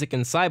same music,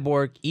 and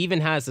Cyborg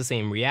even has the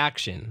same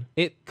reaction.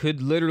 It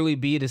could literally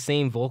be the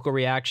same vocal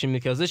reaction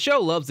because the show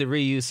loves to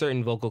reuse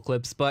certain vocal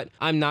clips, but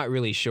I'm not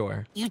really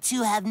sure. You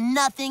two have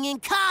nothing in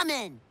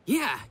common.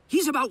 Yeah,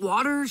 he's about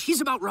water, she's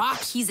about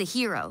rocks. He's a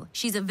hero.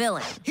 She's a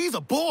villain. He's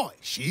a boy.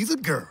 She's a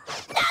girl.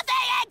 Nothing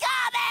in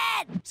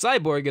common!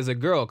 Cyborg is a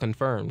girl,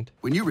 confirmed.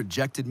 When you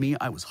rejected me,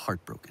 I was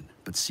heartbroken.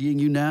 But seeing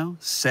you now,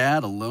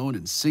 sad, alone,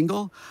 and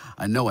single,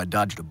 I know I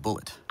dodged a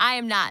bullet. I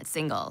am not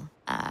single.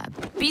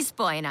 Beast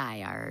Boy and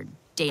I are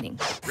dating.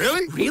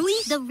 Really?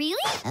 Really? The really?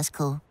 That's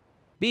cool.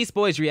 Beast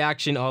Boy's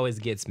reaction always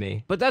gets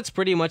me. But that's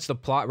pretty much the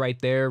plot right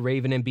there.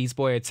 Raven and Beast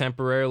Boy are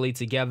temporarily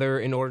together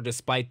in order to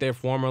spite their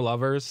former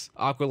lovers.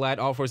 Aqualad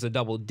offers a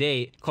double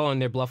date, calling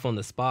their bluff on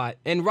the spot.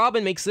 And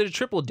Robin makes it a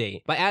triple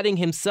date by adding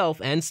himself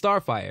and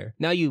Starfire.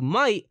 Now you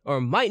might or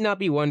might not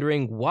be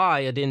wondering why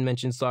I didn't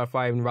mention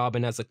Starfire and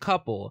Robin as a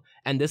couple,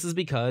 and this is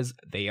because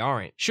they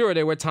aren't. Sure,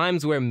 there were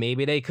times where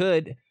maybe they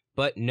could,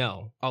 but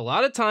no. A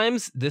lot of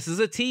times, this is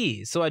a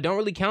tease, so I don't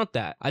really count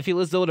that. I feel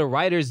as though the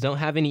writers don't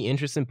have any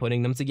interest in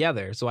putting them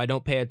together, so I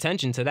don't pay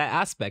attention to that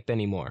aspect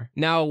anymore.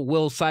 Now,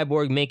 will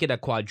Cyborg make it a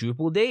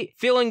quadruple date?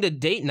 Filling the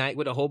date night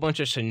with a whole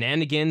bunch of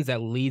shenanigans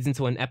that leads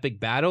into an epic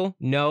battle?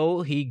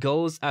 No, he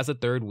goes as a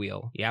third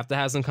wheel. You have to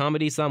have some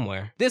comedy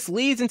somewhere. This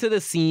leads into the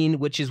scene,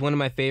 which is one of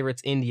my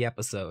favorites in the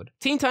episode.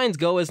 Teen Titans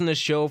Go isn't a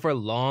show for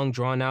long,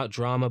 drawn-out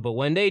drama, but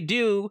when they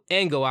do,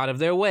 and go out of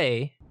their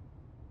way...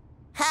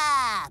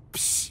 Ha!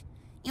 Psh!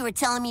 You were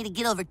telling me to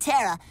get over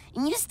Tara,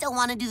 and you still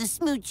want to do the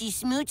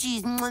smoochies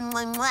mwah,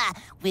 mwah, mwah,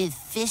 with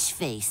fish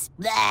face.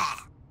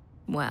 Blah!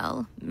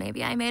 Well,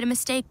 maybe I made a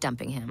mistake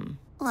dumping him.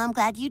 Well, I'm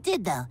glad you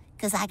did, though,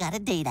 because I got a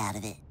date out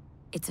of it.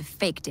 It's a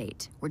fake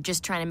date. We're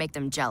just trying to make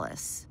them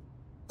jealous.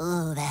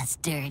 Oh, that's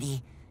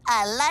dirty.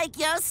 I like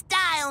your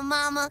style,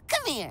 Mama.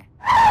 Come here.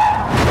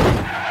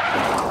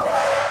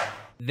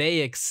 They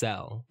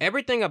excel.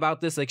 Everything about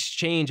this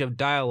exchange of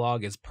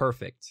dialogue is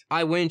perfect.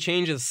 I wouldn't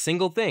change a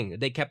single thing.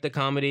 They kept the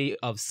comedy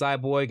of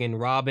Cyborg and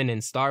Robin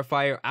and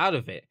Starfire out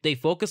of it. They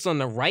focused on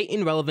the right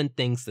and relevant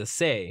things to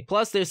say.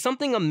 Plus, there's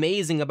something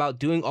amazing about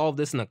doing all of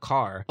this in a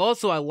car.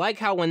 Also, I like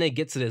how when they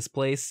get to this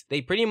place, they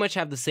pretty much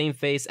have the same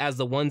face as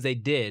the ones they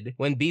did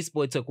when Beast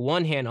Boy took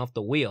one hand off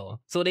the wheel.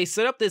 So they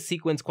set up this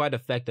sequence quite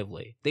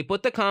effectively. They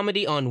put the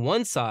comedy on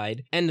one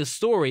side and the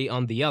story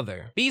on the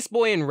other. Beast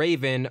Boy and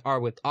Raven are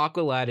with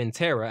Aqualad and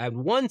Tara at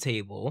one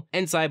table,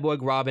 and Cyborg,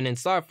 Robin, and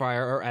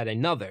Starfire are at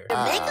another.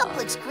 Your makeup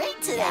looks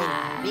great today,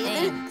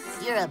 Raven.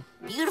 You're a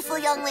beautiful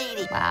young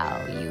lady.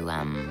 Wow, you,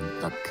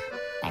 look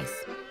nice.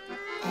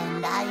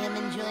 And I am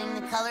enjoying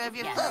the color of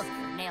your cloak.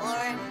 Nails.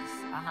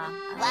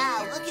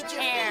 Wow, look at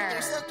your hair.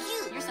 feet. They're so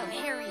cute. You're so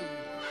hairy.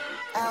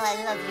 Oh,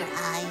 I love your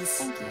eyes.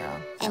 Thank you.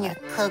 And your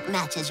cloak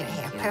matches your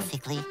hair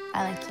perfectly.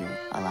 I like you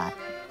a lot.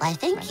 Why,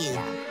 thank you.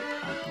 Yeah,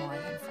 like more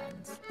than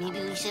friends. Maybe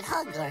we should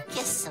hug or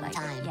kiss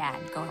sometime. Like, yeah,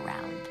 go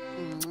around.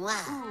 Mwah.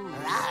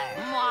 Rawr.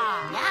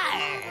 Mwah.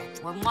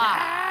 Yar.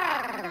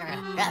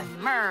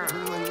 Mwah.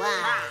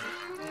 Mwah.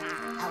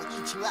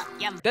 I'll eat you up.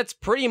 Yum. That's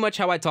pretty much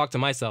how I talk to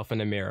myself in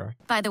the mirror.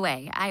 By the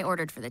way, I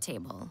ordered for the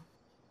table.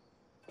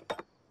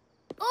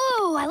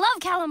 Ooh, I love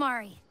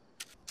calamari.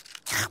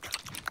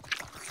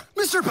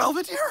 Mr.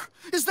 Belvedere,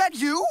 is that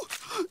you?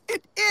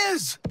 It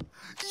is!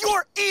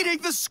 You're eating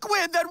the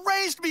squid that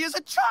raised me as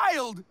a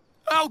child!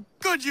 How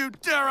could you,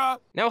 Tara?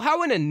 Now,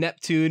 how in a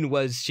Neptune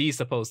was she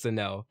supposed to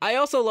know? I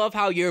also love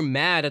how you're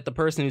mad at the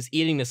person who's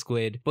eating the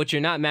squid, but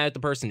you're not mad at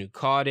the person who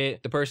caught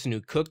it, the person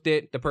who cooked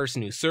it, the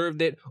person who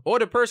served it, or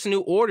the person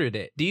who ordered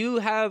it. Do you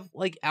have,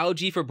 like,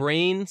 algae for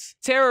brains?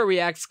 Tara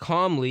reacts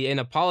calmly and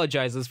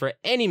apologizes for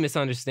any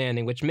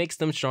misunderstanding, which makes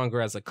them stronger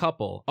as a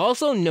couple.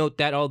 Also note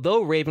that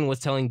although Raven was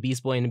telling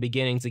Beast Boy in the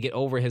beginning to get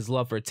over his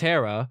love for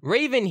Tara,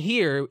 Raven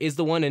here is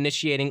the one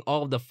initiating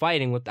all of the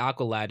fighting with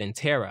Aqualad and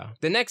Tara.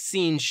 The next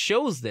scene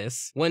shows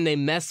this when they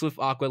mess with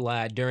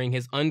Aqualad during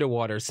his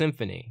underwater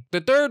symphony.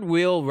 The third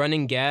wheel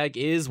running gag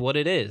is what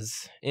it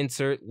is.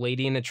 Insert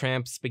Lady and the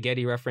Tramp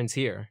spaghetti reference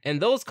here.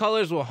 And those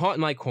colors will haunt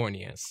my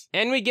corneas.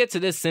 And we get to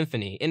this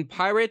symphony. In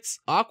Pirates,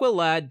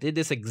 Aqualad did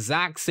this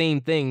exact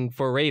same thing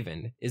for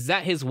Raven. Is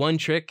that his one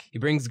trick? He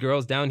brings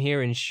girls down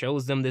here and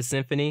shows them this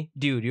symphony?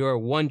 Dude, you're a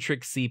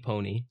one-trick sea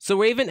pony. So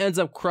Raven ends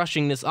up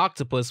crushing this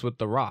octopus with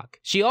the rock.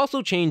 She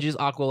also changes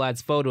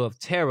Aqualad's photo of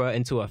Tara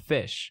into a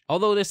fish.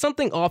 Although there's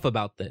something off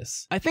about this.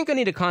 I think I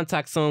need to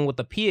contact someone with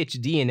a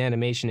PhD in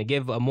animation to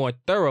give a more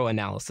thorough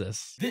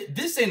analysis.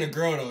 This ain't a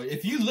girl though.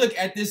 If you look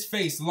at this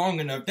face long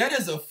enough, that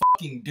is a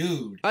fucking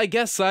dude. I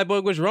guess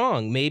Cyborg was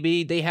wrong.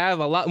 Maybe they have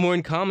a lot more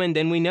in common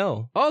than we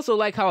know. I also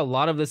like how a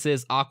lot of this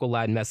is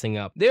Aqualad messing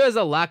up. There is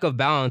a lack of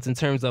balance in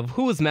terms of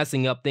who's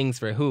messing up things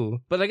for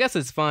who, but I guess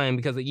it's fine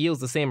because it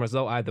yields the same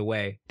result either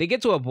way. They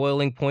get to a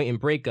boiling point and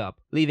break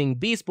up, leaving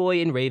Beast Boy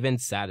and Raven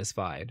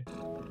satisfied.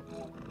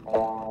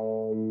 Whoa!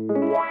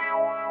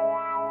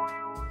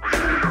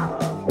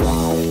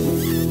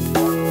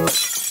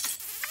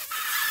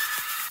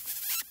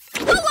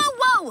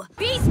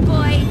 Beast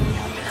Boy!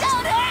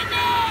 Don't hurt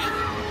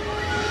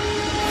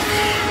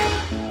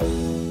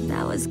me!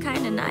 That was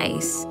kind of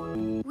nice.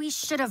 We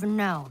should have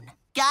known.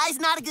 Guys,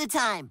 not a good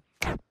time.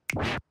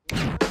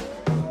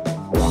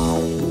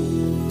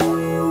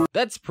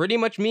 That's pretty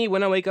much me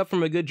when I wake up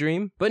from a good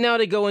dream. But now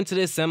they go into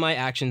this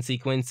semi-action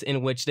sequence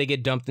in which they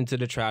get dumped into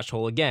the trash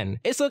hole again.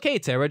 It's okay,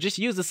 Tara, just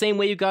use the same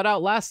way you got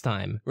out last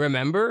time.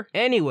 Remember?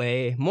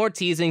 Anyway, more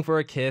teasing for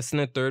a kiss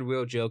and a third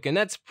wheel joke, and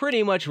that's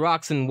pretty much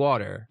rocks and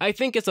water. I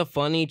think it's a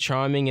funny,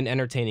 charming, and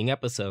entertaining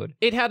episode.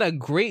 It had a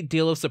great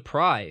deal of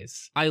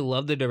surprise. I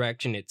love the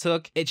direction it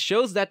took. It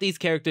shows that these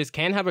characters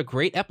can have a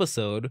great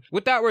episode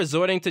without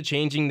resorting to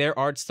changing their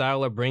art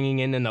style or bringing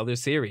in another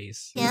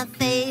series. Can't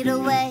fade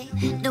away,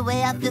 the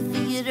way I feel for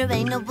you, there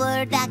ain't no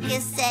word I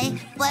can say.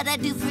 What I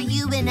do for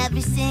you in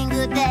every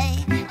single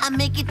day, I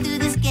make it through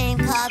this game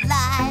called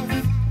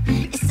life.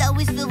 It's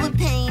always filled with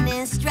pain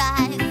and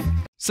strife.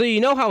 So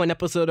you know how an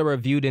episode I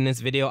reviewed in this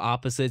video,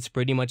 Opposites,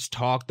 pretty much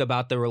talked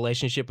about the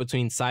relationship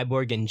between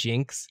Cyborg and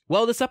Jinx?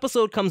 Well, this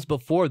episode comes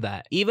before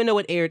that, even though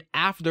it aired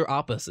after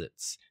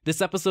Opposites.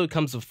 This episode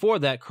comes before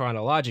that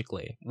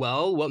chronologically.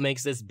 Well, what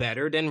makes this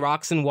better than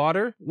Rocks and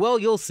Water? Well,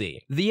 you'll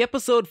see. The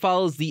episode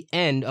follows the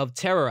end of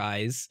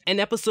Terrorize, an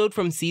episode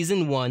from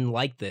season 1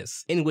 like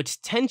this, in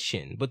which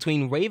tension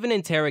between Raven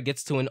and Tara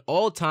gets to an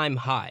all-time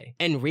high,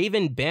 and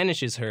Raven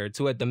banishes her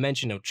to a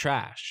dimension of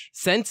trash.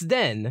 Since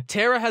then,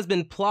 Tara has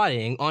been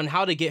plotting on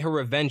how to get her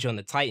revenge on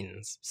the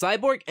Titans.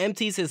 Cyborg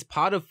empties his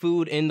pot of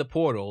food in the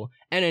portal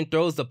and then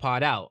throws the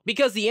pot out,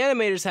 because the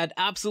animators had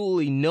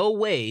absolutely no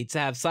way to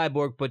have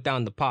Cyborg put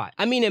down the pot.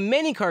 I mean, in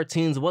many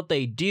cartoons, what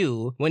they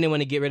do when they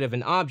want to get rid of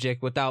an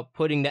object without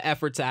putting the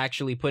effort to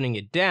actually putting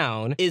it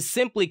down is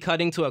simply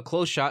cutting to a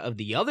close shot of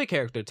the other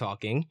character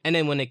talking, and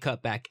then when they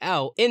cut back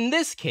out, in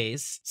this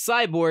case,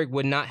 Cyborg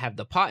would not have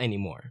the pot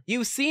anymore.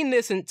 You've seen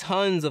this in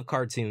tons of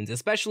cartoons,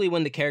 especially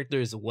when the character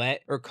is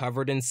wet or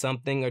covered in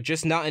something or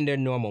just not in their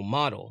normal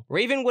model.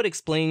 Raven would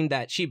explain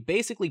that she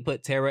basically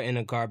put Tara in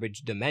a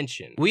garbage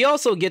dimension. We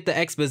also get the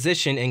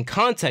exposition and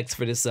context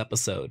for this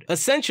episode.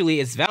 Essentially,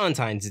 it's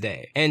Valentine's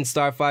Day, and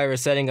Starfire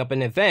is setting up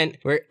an event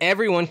where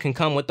everyone can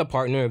come with the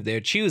partner of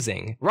their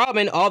choosing.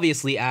 Robin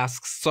obviously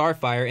asks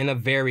Starfire in a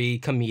very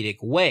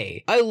comedic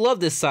way. I love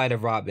this side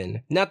of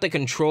Robin, not the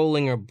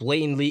controlling or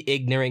blatantly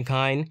ignorant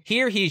kind.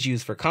 Here he's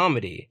used for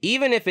comedy,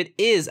 even if it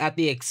is at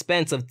the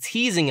expense of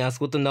teasing us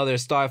with another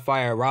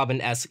Starfire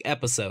Robin-esque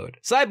episode.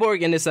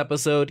 Cyborg in this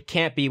episode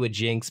can't be with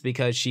Jinx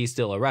because she's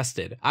still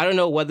arrested. I don't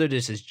know whether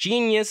this is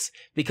genius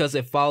because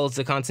it follows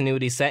the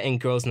continuity set in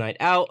Girls Night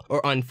Out,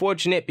 or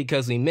unfortunate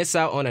because we miss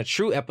out on a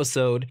true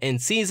episode in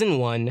season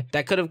 1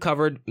 that could have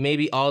covered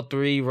maybe all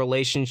 3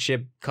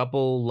 relationship,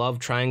 couple, love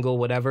triangle,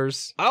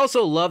 whatevers. I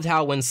also loved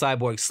how when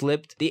Cyborg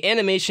slipped, the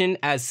animation,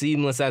 as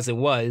seamless as it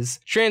was,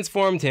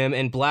 transformed him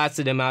and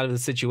blasted him out of the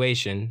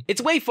situation.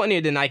 It's way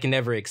funnier than I can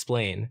ever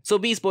explain. So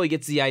Beast Boy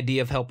gets the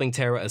idea of helping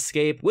Tara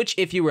escape, which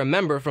if you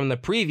remember from the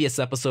previous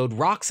episode,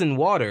 Rocks and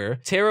Water,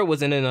 Tara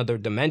was in another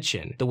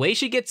dimension. The way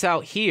she gets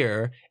out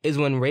here is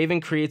when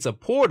Raven creates a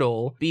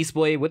portal, Beast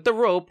Boy with the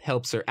rope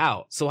helps her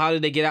out. So how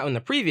did they get out in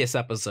the previous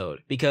episode?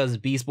 Because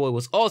Beast Boy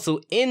was also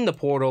in the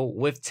portal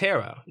with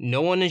Tara.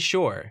 No one is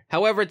sure.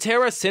 However,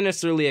 Tara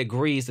sinisterly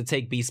agrees to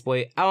take Beast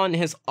Boy out on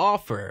his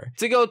offer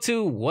to go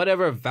to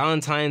whatever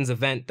Valentine's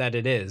event that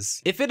it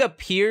is. If it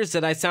appears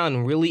that I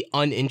sound really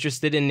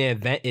uninterested in the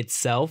event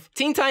itself,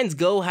 Teen Titans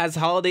Go has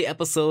holiday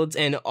episodes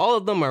and all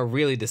of them are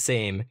really the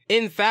same.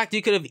 In fact,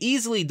 you could have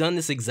easily done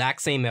this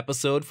exact same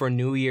episode for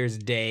New Year's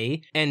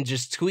Day and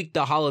just tweak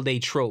the holiday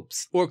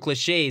tropes or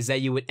cliches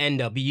that you would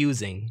end up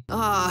using.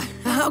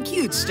 How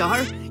cute,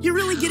 Star. You're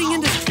really getting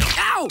into—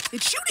 Ow!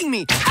 It's shooting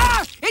me!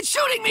 Ah! It's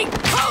shooting me!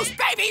 Whose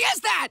baby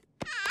is that?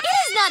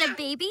 It is not a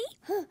baby.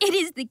 It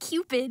is the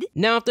Cupid.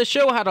 Now, if the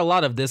show had a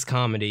lot of this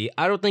comedy,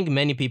 I don't think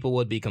many people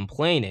would be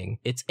complaining.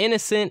 It's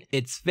innocent,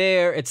 it's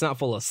fair, it's not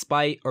full of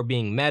spite or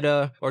being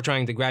meta or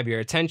trying to grab your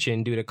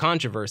attention due to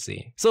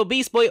controversy. So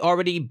Beast Boy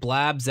already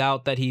blabs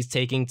out that he's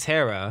taking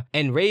Tara,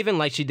 and Raven,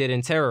 like she did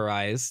in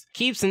Terrorize,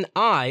 keeps an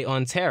eye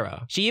on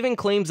Tara. She even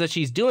claims that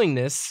she's doing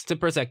this to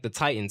protect the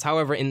Titans.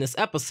 However, in this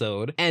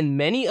episode, and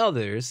many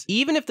others,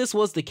 even if this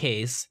was the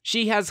case,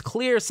 she has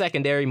clear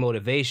secondary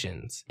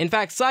motivations. In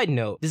fact, side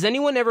note, does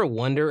anyone ever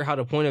wonder how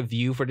the point of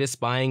view for this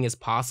spying is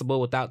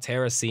possible without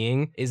Tara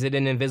seeing? Is it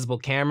an invisible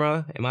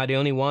camera? Am I the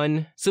only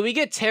one? So we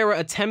get Tara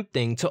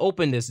attempting to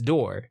open this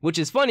door, which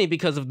is funny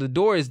because if the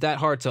door is that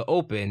hard to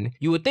open,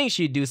 you would think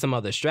she'd do some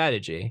other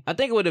strategy. I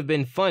think it would have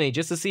been funny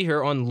just to see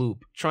her on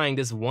loop, trying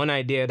this one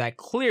idea that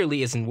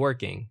clearly isn't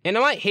working. And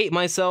I might hate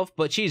myself,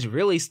 but she's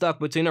really stuck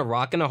between a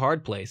rock and a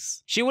hard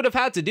place. She would have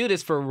had to do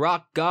this for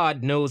rock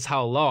God knows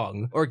how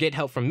long, or get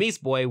help from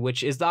Beast Boy,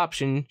 which is the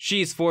option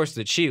she's forced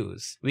to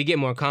choose. We get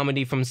more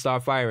comedy from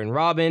Starfire and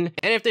Robin,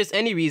 and if there's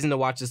any reason to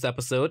watch this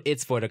episode,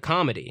 it's for the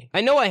comedy.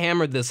 I know I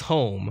hammered this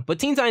home, but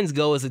Teen Titans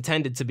Go is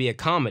intended to be a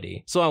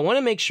comedy, so I want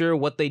to make sure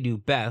what they do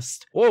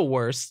best, or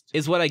worst,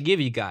 is what I give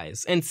you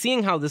guys. And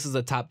seeing how this is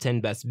a top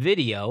 10 best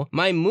video,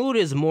 my mood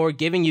is more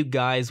giving you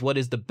guys what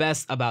is the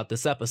best about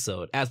this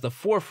episode, as the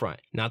forefront,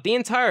 not the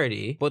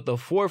entirety, but the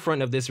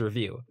forefront of this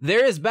review.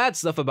 There is bad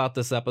stuff about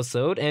this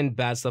episode, and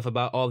bad stuff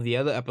about all the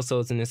other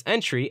episodes in this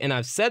entry, and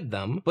I've said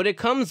them, but it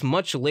comes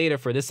much later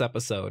for this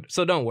episode, so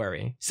so don't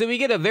worry. So we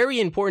get a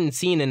very important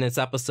scene in this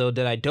episode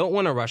that I don't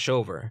want to rush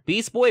over.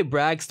 Beast Boy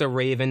brags to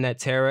Raven that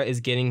Terra is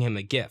getting him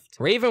a gift.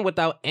 Raven,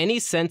 without any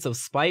sense of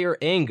spite or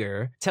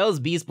anger, tells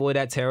Beast Boy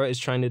that Terra is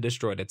trying to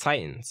destroy the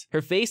Titans.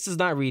 Her face does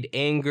not read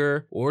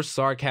anger or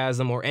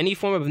sarcasm or any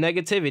form of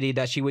negativity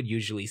that she would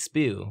usually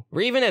spew.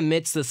 Raven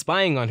admits to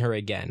spying on her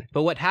again,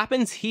 but what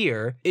happens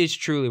here is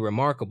truly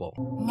remarkable.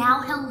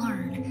 Now he'll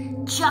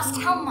learn just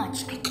how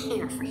much I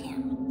care for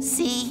him.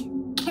 See?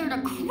 Care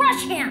to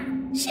crush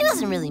him! She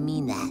doesn't really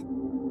mean that.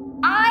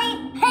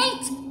 I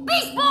hate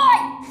Beast Boy!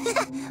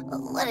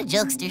 What a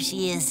jokester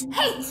she is.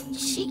 Hate!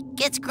 She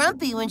gets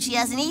grumpy when she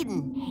hasn't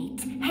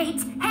eaten.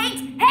 Hate!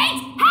 I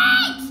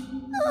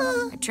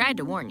tried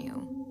to warn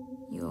you.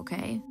 You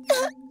okay?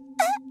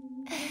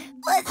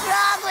 What's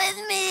wrong with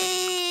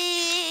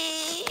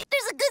me?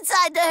 There's a good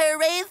side to her,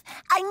 Rave.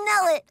 I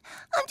know it.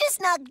 I'm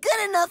just not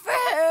good enough for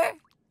her.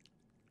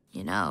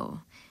 You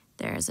know,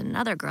 there's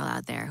another girl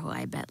out there who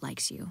I bet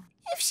likes you.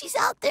 If she's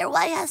out there,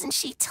 why hasn't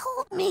she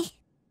told me?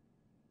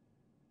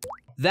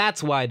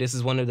 That's why this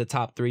is one of the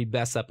top 3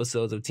 best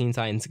episodes of Teen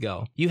Titans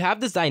Go. You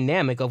have this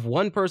dynamic of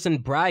one person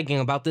bragging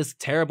about this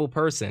terrible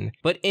person,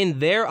 but in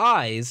their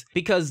eyes,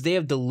 because they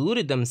have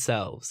deluded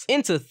themselves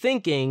into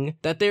thinking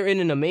that they're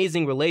in an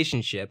amazing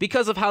relationship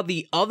because of how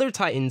the other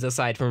Titans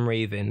aside from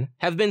Raven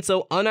have been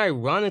so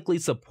unironically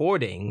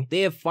supporting,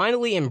 they have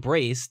finally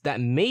embraced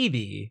that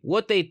maybe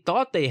what they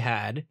thought they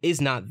had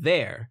is not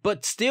there,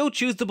 but still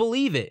choose to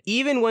believe it,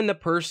 even when the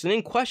person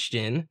in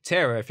question,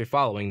 Terra if you're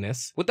following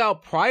this,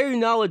 without prior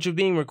knowledge of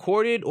being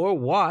recorded or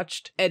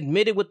watched,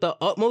 admitted with the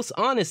utmost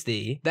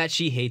honesty that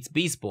she hates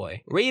Beast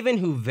Boy. Raven,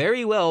 who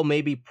very well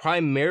may be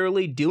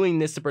primarily doing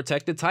this to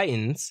protect the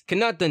Titans,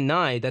 cannot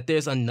deny that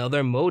there's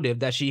another motive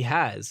that she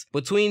has,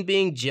 between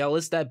being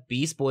jealous that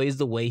Beast Boy is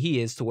the way he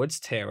is towards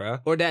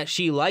Terra, or that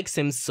she likes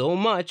him so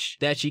much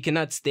that she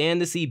cannot stand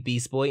to see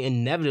Beast Boy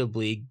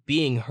inevitably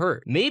being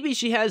hurt. Maybe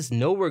she has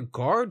no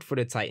regard for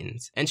the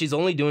Titans, and she's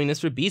only doing this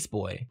for Beast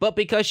Boy, but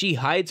because she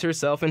hides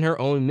herself in her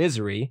own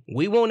misery,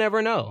 we won't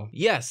ever know.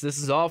 Yes,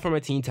 this is all from a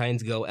Teen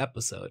Titans Go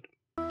episode.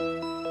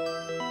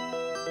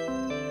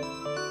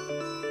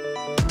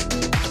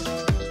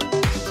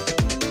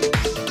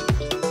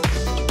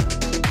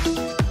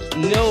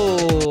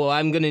 No,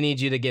 I'm gonna need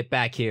you to get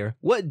back here.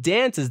 What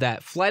dance is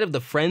that? Flight of the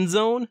Friend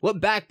Zone?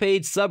 What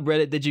backpage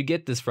subreddit did you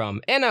get this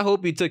from? And I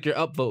hope you took your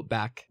upvote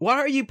back. Why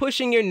are you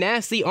pushing your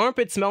nasty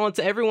armpit smell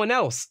onto everyone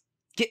else?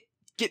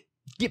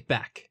 Get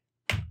back.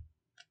 I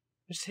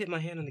just hit my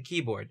hand on the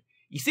keyboard.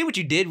 You see what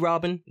you did,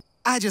 Robin?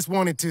 I just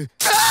wanted to...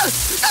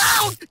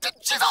 Ow!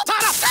 She's all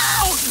tied up!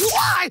 Ow!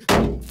 Why?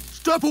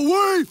 Step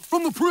away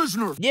from the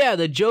prisoner! Yeah,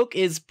 the joke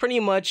is pretty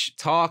much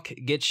talk,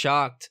 get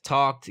shocked,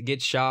 talked,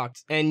 get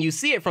shocked, and you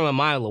see it from a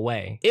mile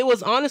away. It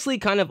was honestly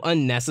kind of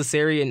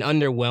unnecessary and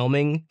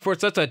underwhelming for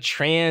such a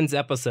trans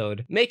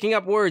episode. Making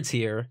up words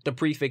here, the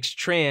prefix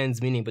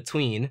trans meaning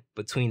between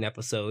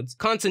episodes,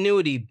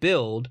 continuity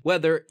build,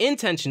 whether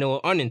intentional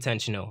or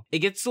unintentional. It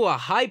gets to a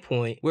high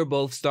point where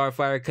both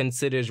Starfire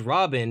considers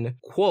Robin,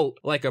 quote,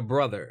 like a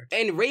brother,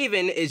 and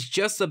Raven is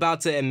just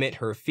about to admit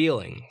her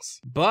feelings.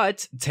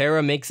 But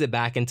Terra makes it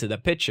back into the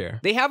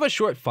picture. They have a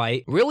short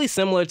fight, really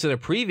similar to the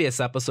previous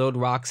episode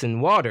Rocks and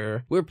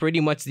Water, where pretty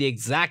much the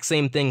exact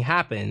same thing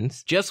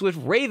happens, just with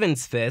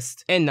Raven's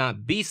fist and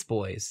not Beast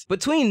Boy's.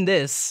 Between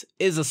this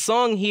is a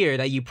song here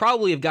that you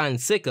probably have gotten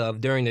sick of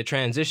during the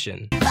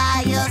transition.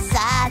 By your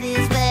side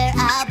is where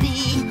I'll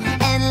be.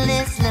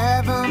 Endless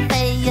love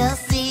unfair, you'll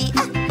see.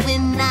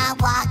 When I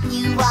walk,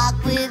 you walk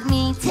with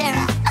me,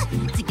 Terra.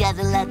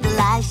 Together let the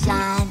light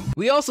shine.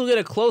 We also get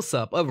a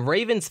close-up of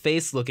Raven's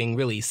face looking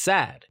really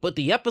sad, but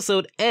the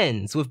episode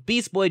ends with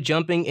Beast Boy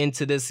jumping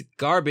into this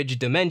garbage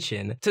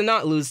dimension to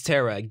not lose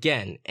Terra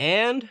again,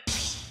 and...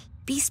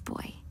 Beast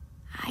Boy,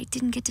 I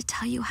didn't get to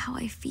tell you how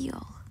I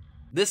feel.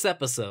 This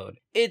episode,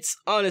 it's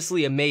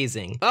honestly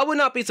amazing. I would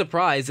not be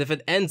surprised if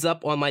it ends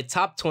up on my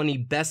top 20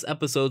 best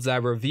episodes I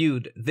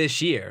reviewed this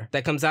year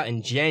that comes out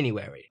in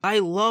January. I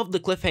love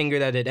the cliffhanger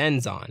that it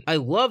ends on. I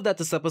love that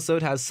this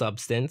episode has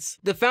substance.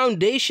 The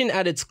foundation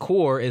at its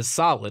core is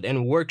solid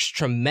and works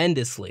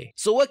tremendously.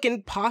 So what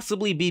can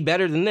possibly be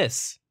better than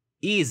this?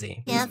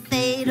 Easy. Can't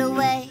fade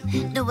away.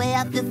 The way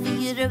I feel for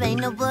you, there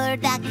ain't no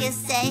word I can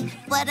say.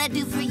 What I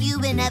do for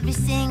you in every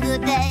single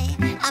day.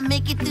 I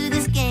make it through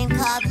this game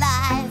called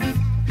life.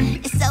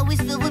 It's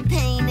always filled with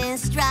pain and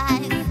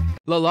strife.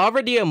 La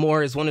Lavra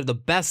d'Amor is one of the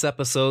best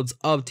episodes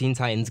of Teen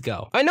Titans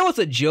Go. I know it's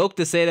a joke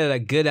to say that a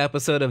good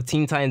episode of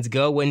Teen Titans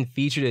Go wouldn't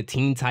feature the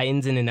Teen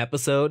Titans in an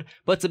episode,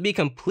 but to be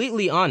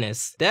completely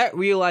honest, that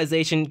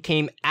realization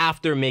came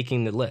after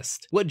making the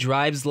list. What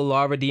drives La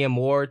Lavra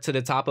d'Amor to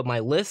the top of my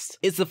list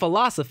is the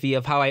philosophy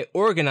of how I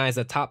organize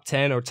a top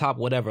 10 or top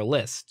whatever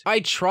list. I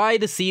try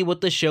to see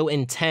what the show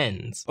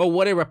intends, or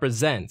what it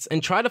represents,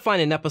 and try to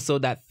find an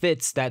episode that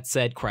fits that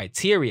said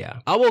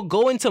criteria. I will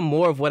go into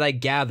more of what I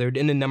gathered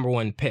in the number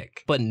 1 pick.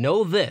 milk. But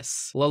know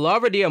this, La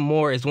Lavra de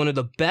Amor is one of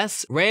the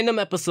best random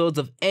episodes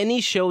of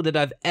any show that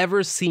I've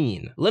ever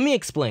seen. Let me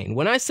explain.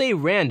 When I say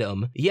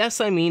random,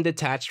 yes, I mean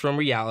detached from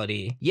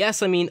reality.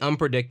 Yes, I mean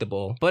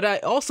unpredictable. But I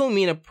also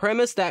mean a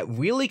premise that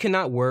really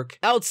cannot work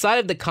outside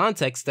of the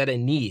context that it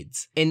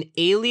needs. An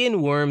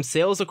alien worm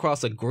sails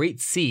across a great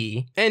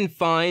sea and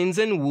finds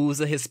and woos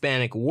a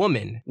Hispanic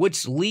woman,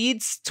 which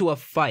leads to a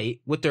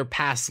fight with their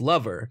past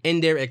lover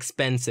in their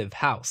expensive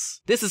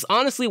house. This is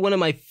honestly one of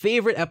my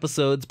favorite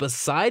episodes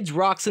besides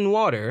Rocks and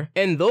Water,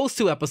 and those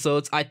two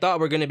episodes I thought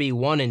were going to be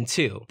 1 and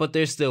 2, but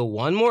there's still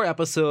one more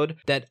episode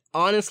that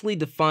honestly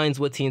defines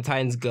what Teen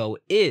Titans Go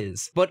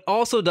is, but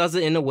also does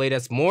it in a way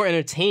that's more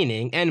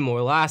entertaining and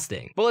more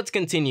lasting. But let's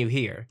continue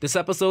here. This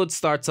episode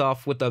starts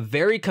off with a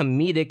very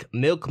comedic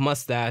milk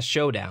mustache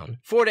showdown.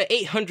 For the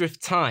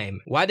 800th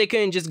time, why they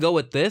couldn't just go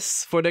with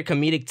this for their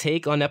comedic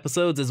take on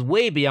episodes is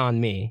way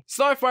beyond me.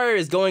 Starfire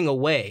is going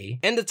away,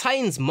 and the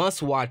Titans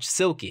must watch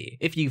Silky.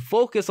 If you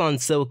focus on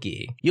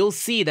Silky, you'll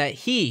see that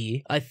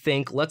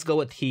let's go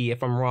with he,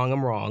 if I'm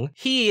wrong,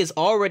 he is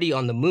already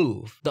on the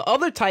move. The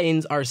other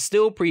Titans are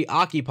still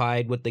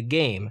preoccupied with the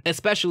game,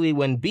 especially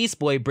when Beast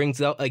Boy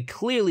brings out a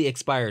clearly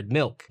expired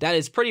milk that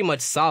is pretty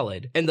much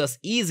solid, and thus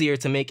easier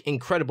to make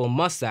incredible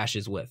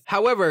mustaches with.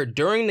 However,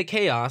 during the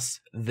chaos,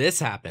 this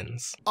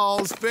happens.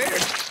 All's fair.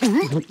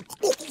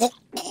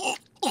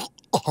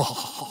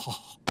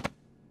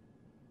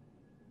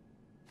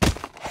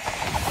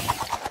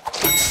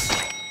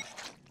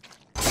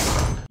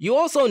 You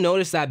also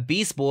notice that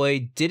Beast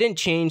Boy didn't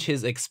change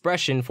his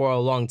expression for a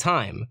long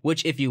time,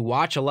 which if you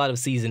watch a lot of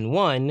season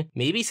 1,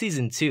 maybe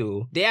season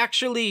 2, they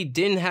actually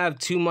didn't have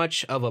too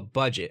much of a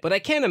budget. But I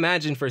can't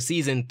imagine for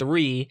season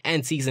 3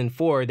 and season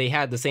 4 they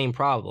had the same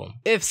problem.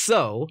 If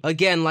so,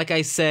 again, like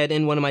I said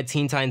in one of my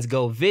Teen Titans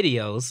Go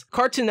videos,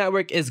 Cartoon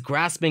Network is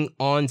grasping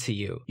onto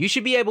you. You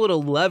should be able to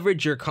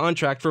leverage your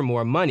contract for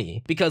more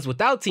money, because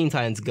without Teen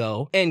Titans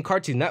Go, and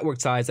Cartoon Network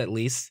size at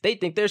least, they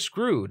think they're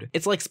screwed.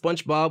 It's like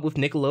SpongeBob with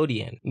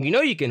Nickelodeon. You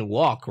know you can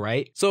walk,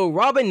 right? So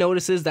Robin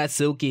notices that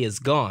Silky is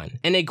gone,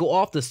 and they go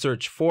off to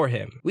search for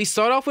him. We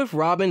start off with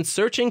Robin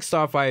searching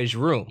Starfire's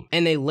room,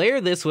 and they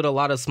layer this with a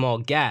lot of small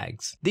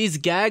gags. These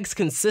gags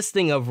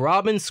consisting of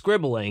Robin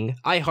scribbling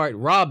 "I heart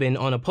Robin"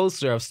 on a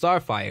poster of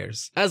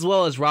Starfire's, as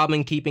well as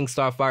Robin keeping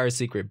Starfire's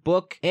secret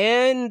book,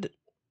 and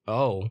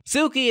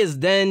Silky is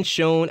then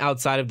shown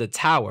outside of the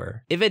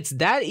tower. If it's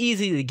that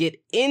easy to get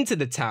into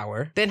the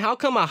tower, then how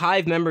come a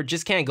Hive member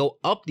just can't go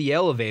up the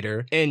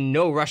elevator and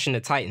no rush into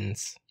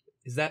Titans?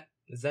 Is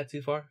that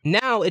too far?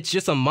 Now it's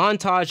just a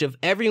montage of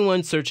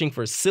everyone searching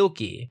for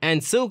Silky,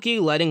 and Silky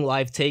letting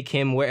life take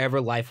him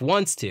wherever life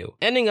wants to,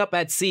 ending up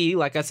at sea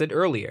like I said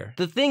earlier.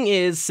 The thing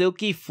is,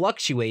 Silky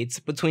fluctuates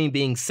between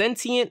being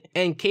sentient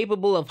and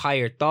capable of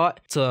higher thought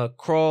to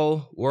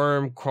crawl,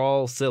 worm,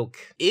 crawl, silk.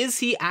 Is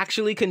he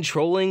actually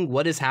controlling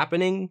what is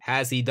happening?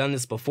 Has he done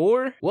this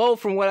before? Well,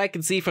 from what I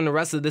can see from the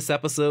rest of this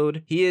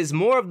episode, he is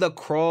more of the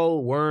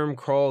crawl, worm,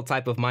 crawl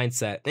type of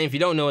mindset. And if you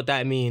don't know what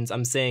that means,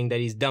 I'm saying that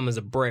he's dumb as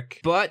a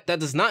brick. But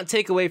that does not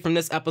take away from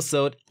this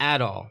episode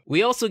at all.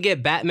 We also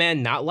get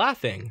Batman not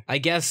laughing. I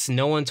guess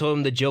no one told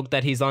him the joke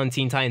that he's on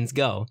Teen Titans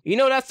Go. You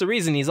know that's the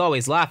reason he's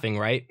always laughing,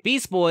 right?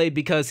 Beast Boy,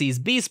 because he's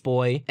Beast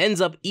Boy,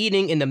 ends up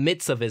eating in the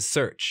midst of his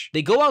search.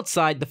 They go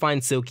outside to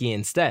find Silky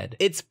instead.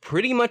 It's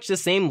pretty much the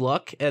same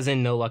luck as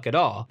in no luck at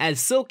all, as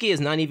Silky is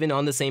not even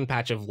on the same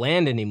patch of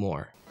land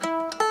anymore.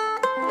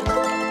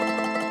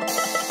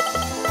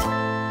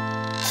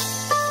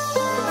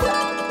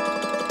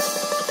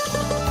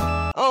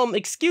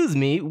 Excuse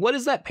me, what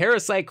is that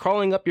parasite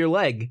crawling up your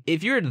leg?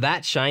 If you're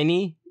that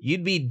shiny,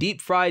 you'd be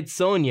deep fried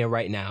Sonia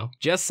right now.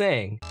 Just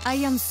saying. I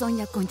am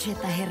Sonia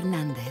Concheta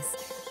Hernandez.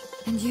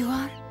 And you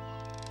are?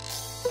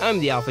 I'm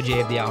the Alpha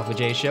J of the Alpha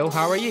J Show.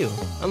 How are you?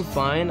 I'm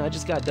fine. I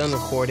just got done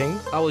recording.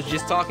 I was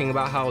just talking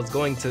about how I was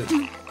going to...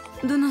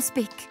 Do not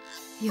speak.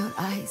 Your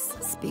eyes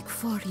speak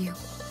for you.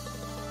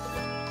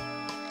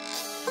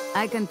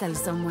 I can tell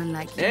someone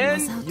like you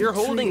knows how And you're to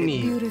treat holding a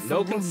me. beautiful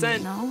No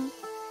consent. woman, no?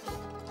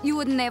 You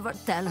would never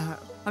tell her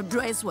her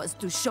dress was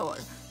too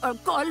short or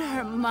call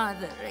her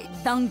mother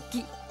a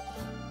donkey.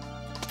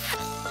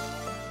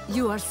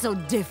 You are so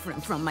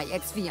different from my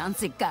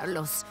ex-fiancé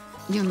Carlos.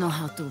 You know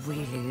how to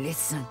really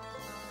listen.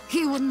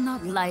 He would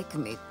not like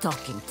me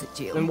talking to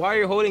Jill. And why are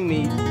you holding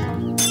me?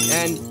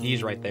 And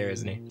he's right there,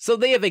 isn't he? So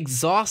they have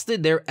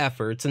exhausted their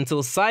efforts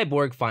until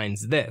Cyborg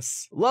finds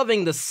this.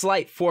 Loving the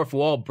slight fourth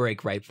wall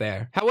break right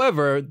there.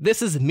 However,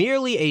 this is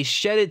merely a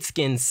shedded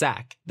skin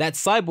sack that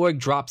Cyborg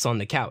drops on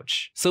the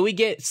couch. So we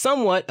get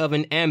somewhat of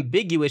an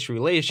ambiguous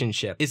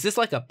relationship. Is this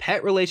like a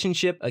pet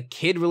relationship, a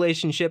kid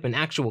relationship, an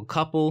actual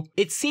couple?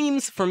 It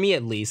seems, for me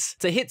at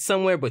least, to hit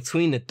somewhere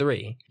between the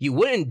three. You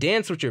wouldn't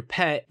dance with your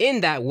pet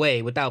in that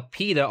way without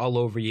PETA all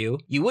over you.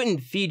 You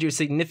wouldn't feed your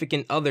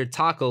significant other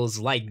tacos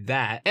like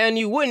that. And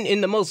you wouldn't,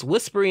 in the most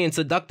whispery and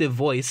seductive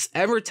voice,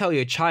 ever tell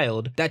your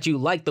child that you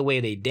like the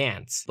way they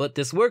dance. But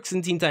this works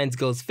in Teen Titans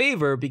Go's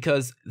favor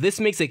because this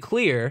makes it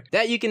clear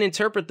that you can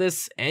interpret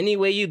this any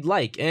way you'd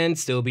like and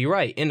still be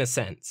right, in a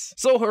sense.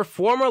 So her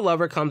former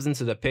lover comes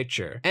into the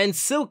picture, and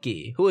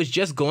Silky, who is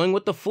just going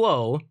with the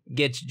flow,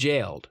 gets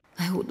jailed.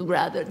 I would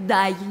rather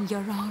die in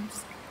your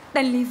arms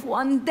than live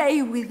one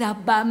day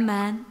without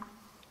Batman.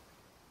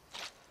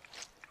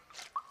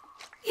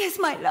 Yes,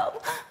 my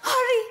love.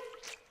 Hurry!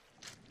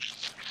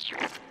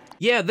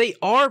 Yeah, they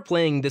are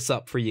playing this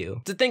up for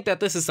you, to think that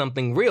this is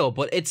something real,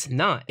 but it's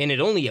not, and it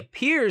only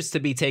appears to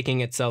be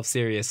taking itself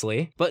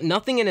seriously. But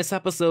nothing in this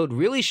episode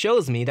really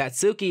shows me that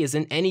Silky is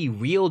in any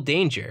real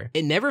danger.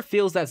 It never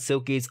feels that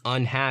Silky's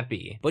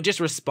unhappy, but just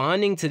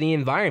responding to the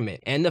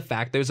environment and the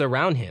factors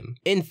around him.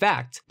 In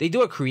fact, they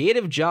do a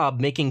creative job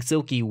making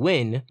Silky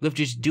win with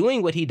just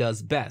doing what he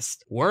does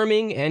best,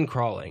 worming and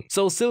crawling.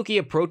 So Silky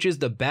approaches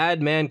the bad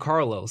man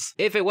Carlos,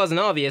 if it wasn't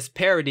obvious,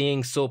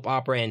 parodying soap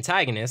opera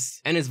antagonists,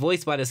 and is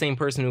voiced by the same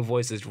person who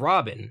voices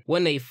Robin.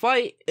 When they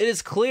fight, it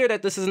is clear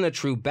that this isn't a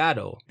true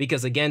battle,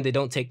 because again, they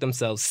don't take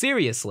themselves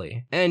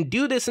seriously, and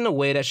do this in a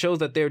way that shows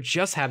that they're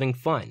just having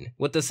fun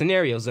with the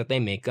scenarios that they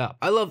make up.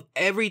 I love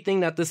everything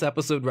that this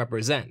episode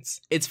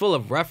represents. It's full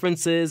of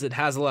references, it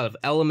has a lot of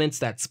elements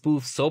that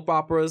spoof soap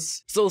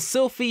operas, so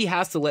Sylphie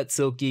has to let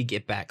Silky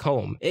get back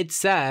home. It's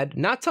sad,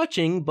 not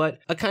touching, but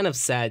a kind of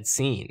sad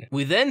scene.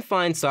 We then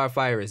find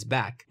Starfire is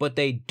back, but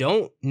they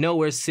don't know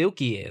where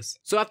Silky is.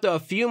 So after a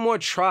few more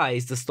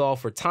tries to stall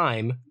for time,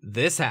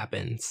 this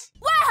happens.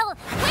 Well,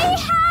 we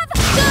have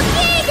the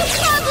big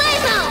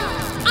problemo!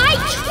 I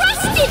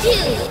trusted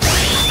you!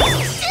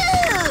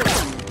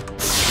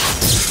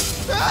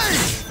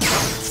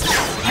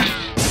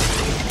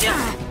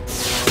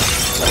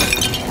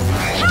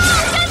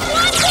 How does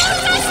one do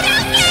so,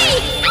 Silky?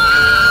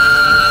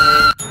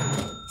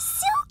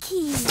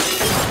 Silky!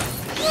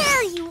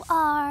 There you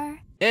are.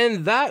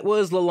 And that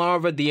was La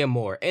Larva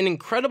d'Amor, an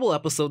incredible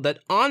episode that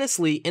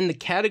honestly, in the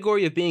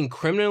category of being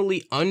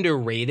criminally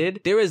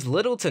underrated, there is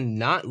little to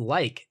not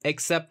like,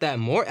 except that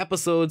more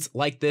episodes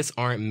like this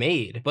aren't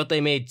made, but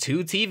they made 2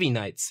 TV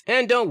nights.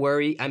 And don't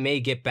worry, I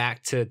may get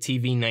back to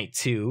TV Night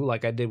 2,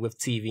 like I did with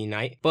TV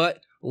Night,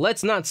 but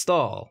let's not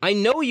stall. I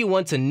know you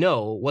want to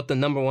know what the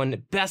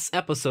 #1 best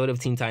episode of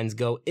Teen Titans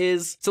Go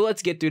is, so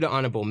let's get through the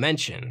honorable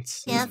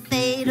mentions. Can't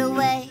fade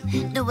away,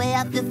 the way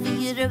I feel for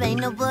you, there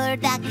ain't no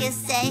word I can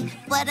say.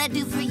 What I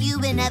do for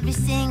you in every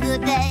single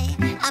day,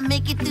 I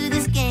make it through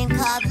this game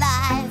called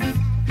life.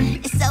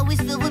 It's always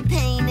filled with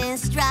pain and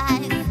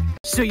strife.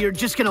 So you're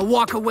just gonna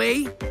walk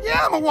away?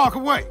 Yeah, I'm gonna walk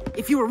away.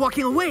 If you were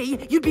walking away,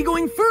 you'd be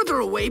going further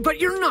away, but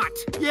you're not.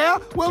 Yeah?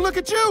 Well, look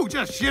at you,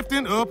 just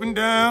shifting up and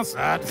down,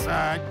 side to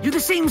side. You're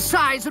the same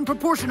size and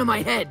proportion of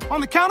my head.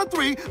 On the count of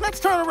 3, let's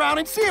turn around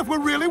and see if we're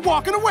really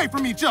walking away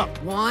from each other.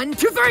 1,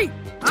 2, 3.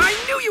 I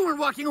knew you were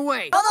walking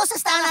away. Todos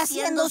están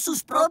haciendo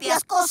sus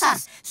propias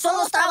cosas.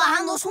 Solos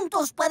trabajando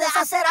juntos puedes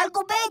hacer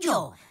algo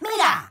bello.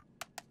 Mira.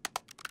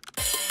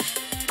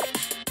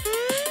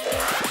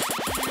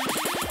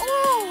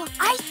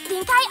 I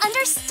think I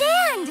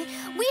understand!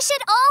 We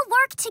should all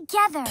work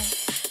together.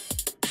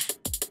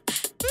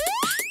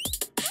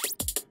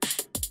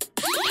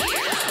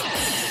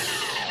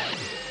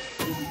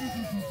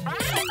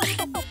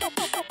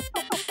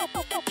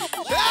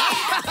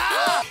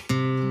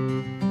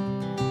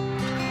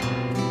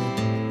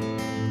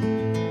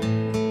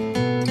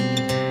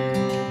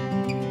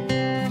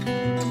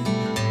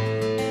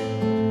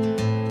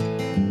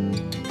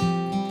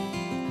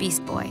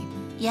 Beast Boy,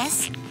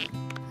 Yes?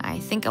 I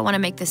think I want to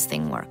make this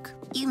thing work.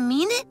 You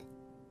mean it?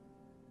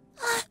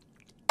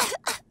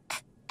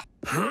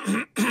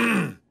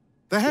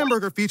 The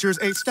hamburger features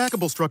a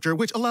stackable structure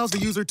which allows the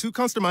user to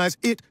customize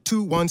it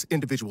to one's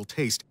individual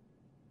taste.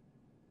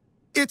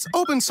 Its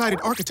open-sided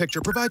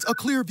architecture provides a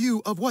clear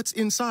view of what's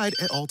inside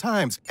at all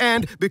times.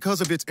 And because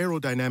of its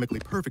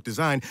aerodynamically perfect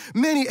design,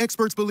 many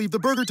experts believe the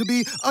burger to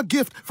be a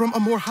gift from a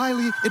more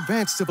highly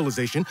advanced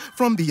civilization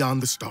from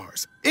beyond the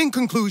stars. In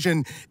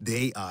conclusion,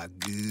 they are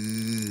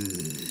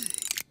good.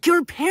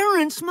 Your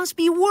parents must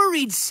be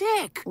worried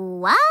sick.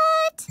 What?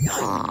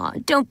 Aw,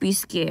 don't be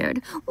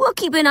scared. We'll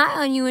keep an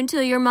eye on you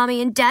until your mommy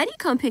and daddy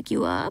come pick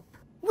you up.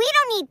 We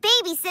don't need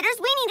babysitters,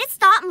 we need to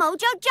stop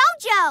Mojo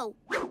Jojo!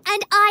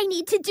 And I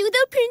need to do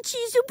the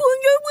pinchies upon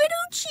your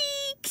widow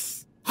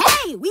cheeks!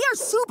 Hey, we are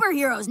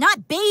superheroes,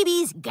 not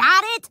babies,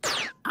 got it?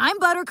 I'm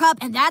Buttercup,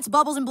 and that's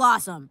Bubbles and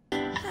Blossom.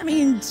 I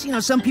mean, you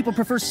know, some people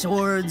prefer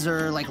swords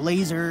or, like,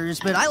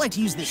 lasers, but I like to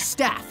use this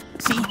staff.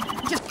 See?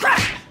 Just crack,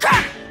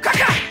 crack, crack,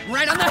 crack!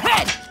 Right on the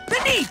head! The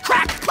knee,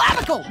 crack,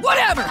 clavicle,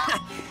 whatever!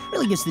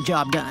 Really gets the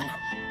job done.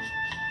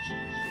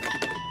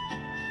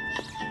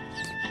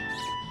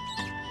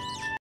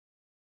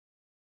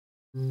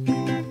 You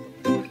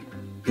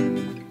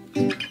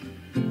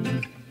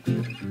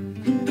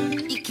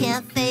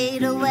can't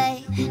fade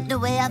away, the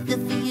way I feel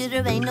for you,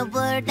 there ain't no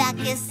word I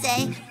can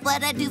say.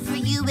 What I do for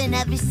you in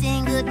every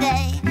single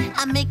day,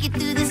 I make it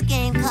through this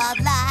game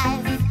called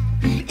life.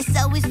 It's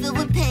always filled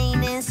with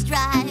pain and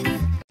strife.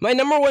 My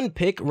number one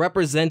pick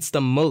represents the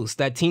most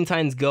that Teen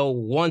Titans Go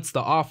wants to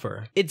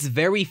offer. It's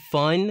very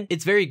fun,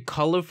 it's very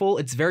colorful,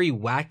 it's very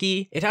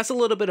wacky, it has a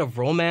little bit of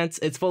romance,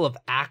 it's full of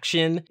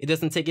action, it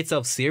doesn't take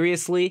itself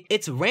seriously,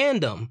 it's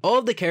random. All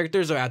of the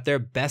characters are at their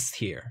best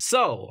here.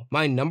 So,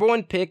 my number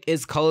one pick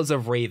is Colors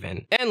of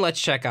Raven, and let's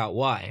check out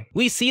why.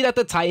 We see that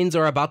the Titans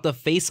are about to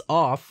face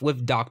off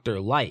with Dr.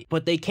 Light,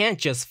 but they can't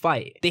just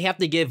fight. They have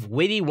to give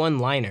witty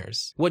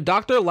one-liners. What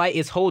Dr. Light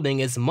is holding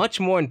is much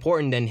more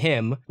important than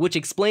him, which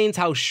explains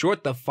how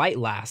short the fight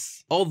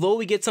lasts. Although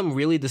we get some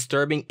really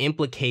disturbing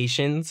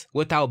implications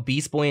with how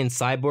Beast Boy and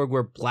Cyborg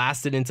were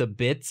blasted into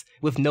bits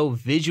with no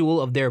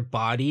visual of their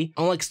body,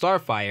 unlike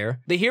Starfire,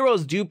 the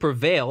heroes do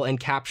prevail and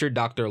capture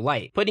Dr.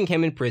 Light, putting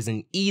him in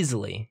prison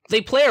easily.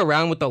 They play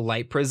around with the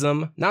light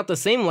prism, not the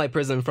same light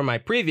prism from my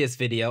previous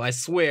video, I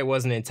swear it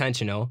wasn't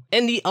intentional,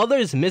 and the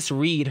others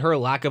misread her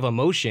lack of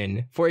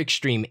emotion for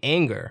extreme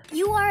anger.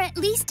 You are at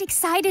least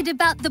excited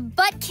about the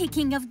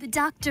butt-kicking of the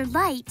Dr.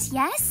 Light,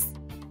 yes?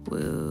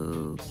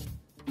 Woo.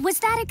 Was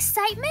that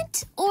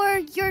excitement, or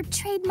your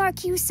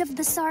trademark use of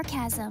the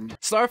sarcasm?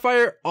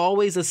 Starfire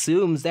always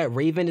assumes that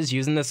Raven is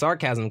using the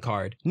sarcasm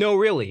card. No,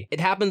 really, it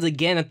happens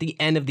again at the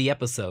end of the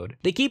episode.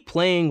 They keep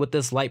playing with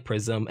this light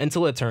prism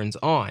until it turns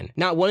on,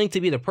 not wanting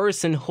to be the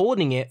person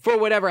holding it for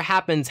whatever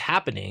happens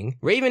happening.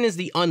 Raven is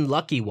the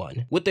unlucky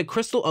one, with the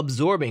crystal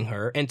absorbing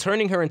her and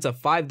turning her into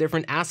 5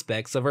 different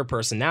aspects of her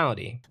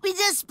personality. We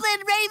just split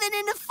Raven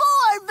into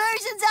 4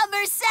 versions of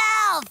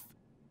herself!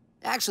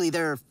 Actually,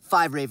 there are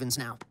 5 Ravens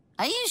now.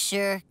 Are you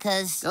sure?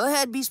 Cause... Go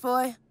ahead, Beast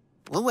Boy.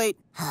 We'll wait.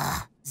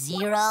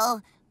 0,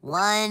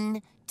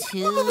 1, 2...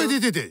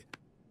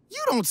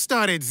 You don't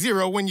start at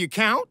 0 when you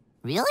count.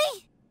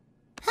 Really?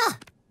 Huh.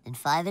 And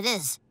 5 it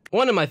is.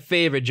 One of my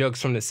favorite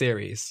jokes from the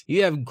series.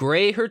 You have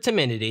gray her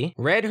timidity,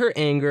 red her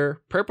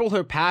anger, purple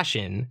her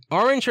passion,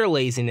 orange her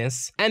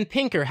laziness, and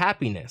pink her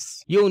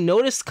happiness. You'll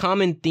notice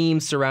common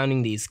themes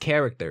surrounding these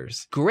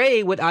characters.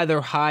 Gray would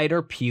either hide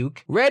or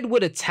puke, red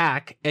would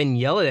attack and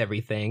yell at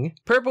everything,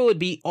 purple would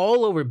be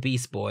all over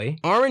Beast Boy,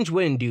 orange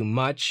wouldn't do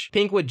much,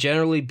 pink would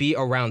generally be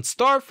around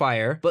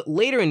Starfire, but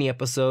later in the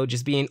episode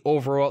just be an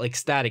overall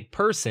ecstatic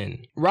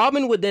person.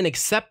 Robin would then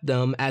accept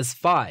them as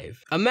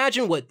 5.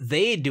 Imagine what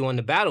they'd do on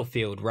the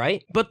battlefield, right?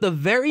 But the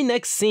very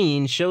next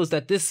scene shows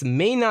that this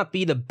may not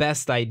be the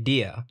best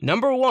idea.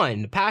 Number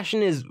 1,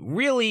 passion is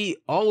really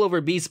all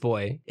over Beast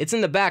Boy. It's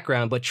in the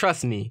background, but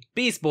trust me,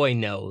 Beast Boy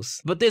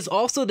knows. But there's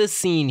also this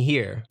scene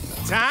here.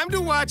 Time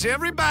to watch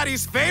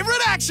everybody's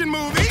favorite action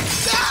movie.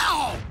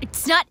 Now!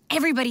 It's not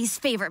everybody's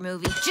favorite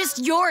movie,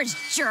 just yours,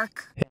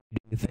 jerk. Do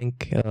you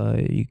think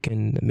you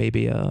can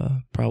maybe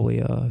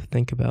probably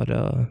think about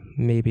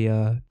maybe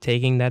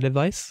taking that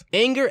advice?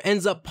 Anger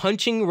ends up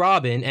punching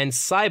Robin and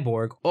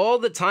Cyborg all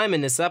the time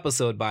in this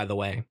episode, by the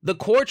way. The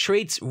core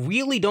traits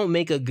really don't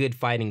make a good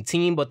fighting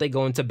team, but they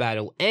go into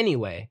battle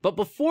anyway. But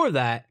before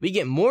that, we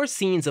get more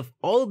scenes of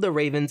all of the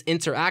Ravens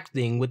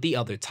interacting with the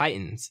other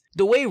Titans.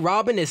 The way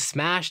Robin is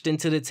smashed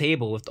into the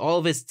table with all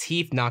of his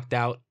teeth knocked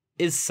out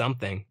is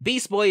something.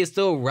 Beast Boy is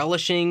still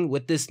relishing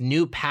with this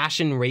new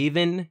passion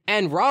Raven,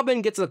 and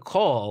Robin gets a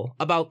call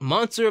about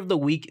Monster of the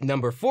Week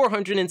number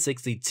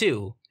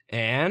 462,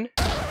 and...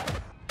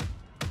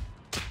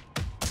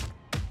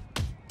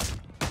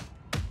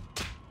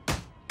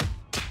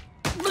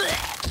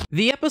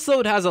 The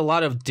episode has a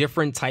lot of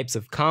different types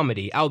of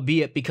comedy,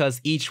 albeit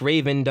because each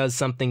Raven does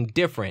something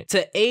different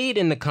to aid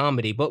in the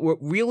comedy, but what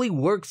really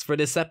works for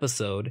this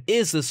episode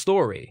is the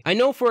story. I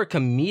know for a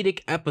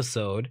comedic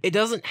episode, it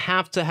doesn't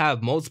have to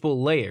have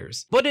multiple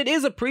layers, but it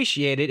is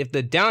appreciated if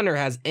the downer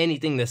has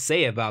anything to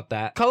say about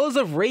that. Colors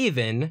of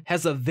Raven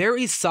has a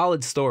very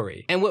solid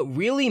story, and what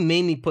really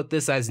made me put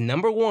this as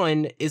number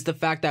 1 is the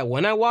fact that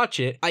when I watch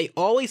it, I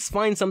always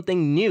find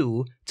something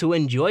new to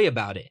enjoy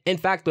about it. In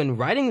fact, when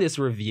writing this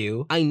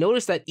review, I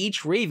noticed that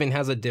each Raven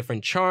has a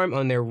different charm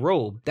on their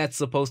robe that's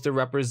supposed to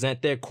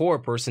represent their core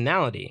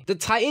personality. The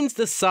Titans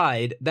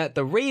decide that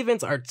the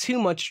Ravens are too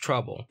much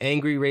trouble.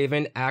 Angry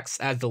Raven acts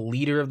as the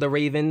leader of the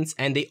Ravens,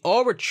 and they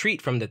all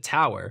retreat from the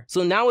tower.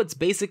 So now it's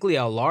basically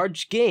a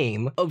large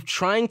game of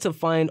trying to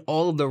find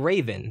all of the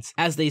Ravens,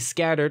 as they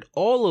scattered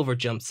all over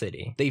Jump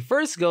City. They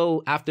first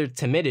go after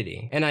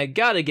timidity, and I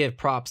gotta give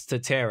props to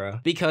Tara,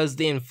 because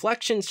the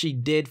inflections she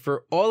did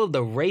for all of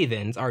the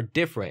Ravens are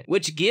different,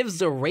 which gives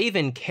the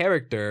Raven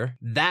character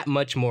that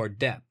much more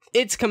depth.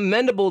 It's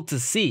commendable to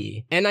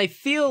see, and I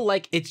feel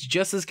like it's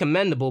just as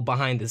commendable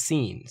behind the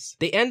scenes.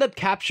 They end up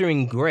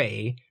capturing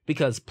Gray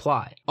because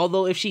plot.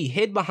 Although if she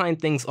hid behind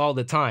things all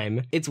the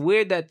time, it's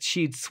weird that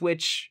she'd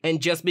switch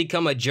and just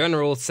become a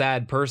general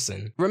sad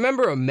person.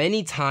 Remember,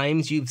 many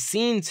times you've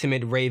seen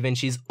timid Raven,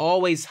 she's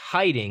always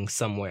hiding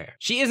somewhere.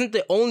 She isn't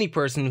the only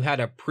person who had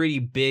a pretty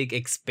big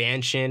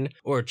expansion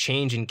or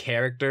change in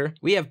character.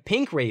 We have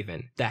Pink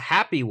Raven, the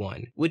happy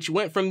one, which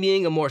went from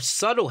being a more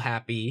subtle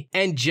happy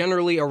and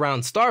generally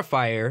around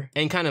Starfire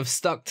and kind of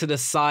stuck to the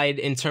side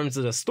in terms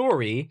of the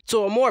story,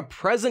 to a more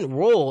present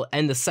role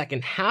in the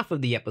second half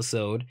of the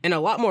episode episode, and a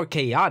lot more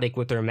chaotic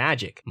with her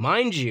magic.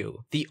 Mind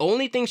you, the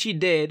only thing she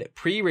did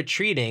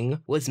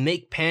pre-retreating was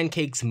make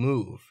pancakes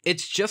move.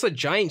 It's just a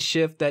giant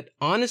shift that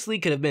honestly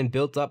could have been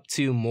built up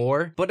to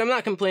more, but I'm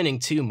not complaining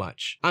too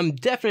much. I'm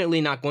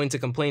definitely not going to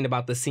complain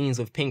about the scenes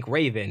with Pink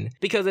Raven,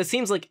 because it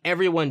seems like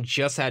everyone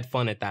just had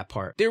fun at that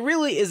part. There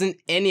really isn't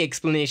any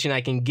explanation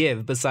I can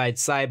give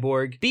besides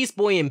Cyborg, Beast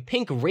Boy, and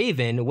Pink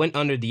Raven went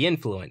under the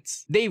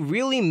influence. They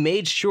really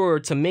made sure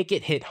to make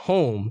it hit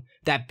home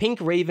that Pink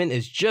Raven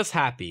is just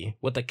happy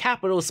with a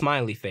capital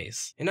smiley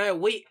face. And I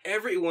await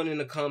everyone in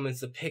the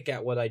comments to pick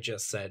at what I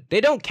just said.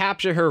 They don't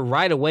capture her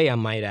right away, I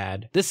might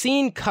add. The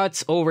scene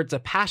cuts over to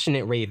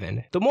Passionate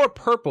Raven, the more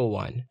purple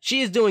one.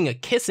 She is doing a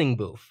kissing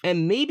booth,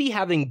 and maybe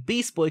having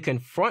Beast Boy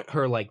confront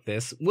her like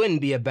this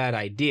wouldn't be a bad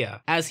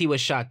idea, as he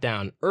was shot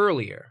down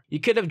earlier. You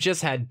could have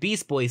just had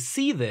Beast Boy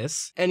see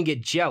this and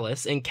get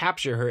jealous and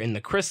capture her in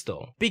the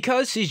crystal.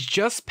 Because she's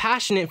just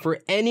passionate for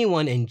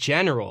anyone in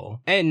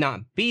general, and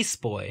not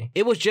Beast Boy.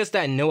 It was just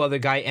that no other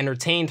guy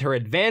entertained her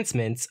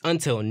advancements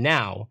until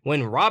now,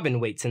 when Robin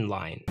waits in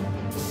line.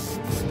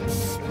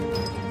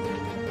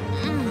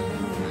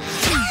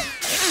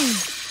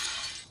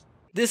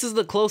 This is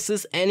the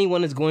closest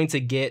anyone is going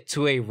to get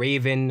to a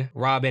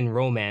Raven-Robin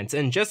romance,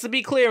 and just to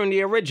be clear in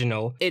the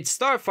original, it's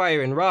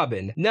Starfire and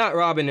Robin, not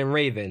Robin and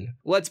Raven.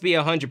 Let's be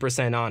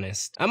 100%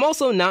 honest. I'm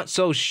also not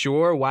so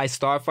sure why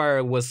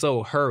Starfire was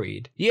so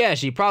hurried. Yeah,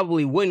 she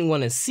probably wouldn't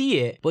want to see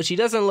it, but she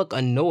doesn't look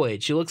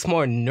annoyed, she looks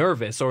more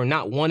nervous or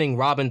not wanting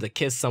Robin to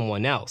kiss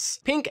someone else.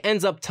 Pink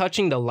ends up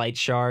touching the light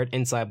shard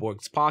in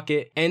Cyborg's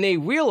pocket, and they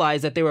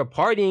realize that they were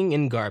partying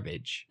in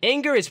garbage.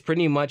 Anger is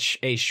pretty much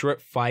a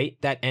short fight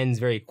that ends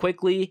very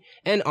quickly,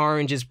 and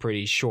Orange is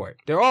pretty short.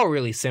 They're all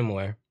really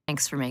similar.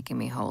 Thanks for making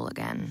me whole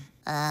again.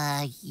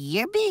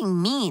 You're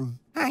being mean,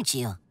 aren't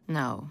you?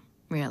 No,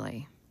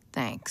 really.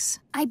 Thanks.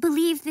 I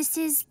believe this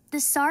is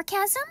the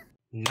sarcasm?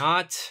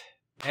 Not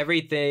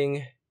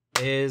everything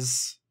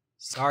is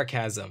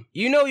sarcasm.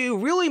 You know, you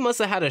really must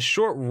have had a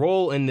short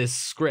role in this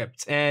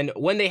script, and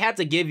when they had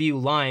to give you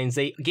lines,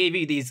 they gave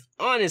you these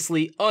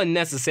honestly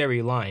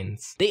unnecessary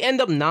lines. They end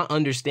up not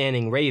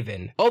understanding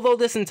Raven, although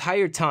this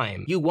entire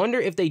time, you wonder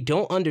if they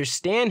don't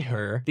understand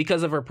her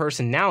because of her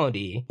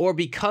personality, or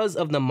because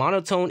of the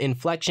monotone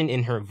inflection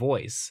in her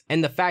voice,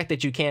 and the fact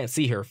that you can't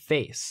see her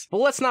face. But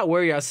let's not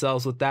worry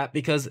ourselves with that,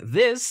 because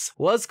this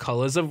was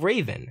Colors of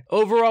Raven.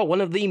 Overall,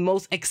 one of the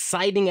most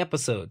exciting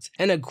episodes,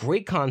 and a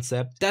great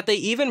concept that they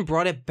even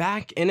brought it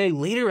back in a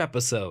later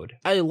episode.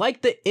 I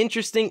like the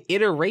interesting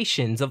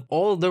iterations of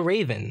all the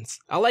Ravens.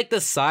 I like the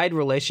side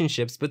relationships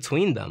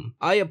between them.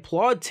 I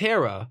applaud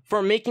Tara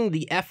for making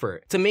the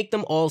effort to make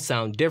them all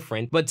sound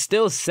different, but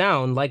still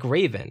sound like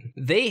Raven.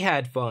 They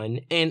had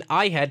fun, and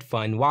I had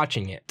fun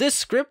watching it. This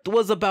script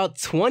was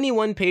about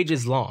 21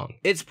 pages long.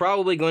 It's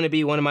probably going to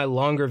be one of my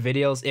longer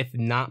videos, if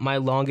not my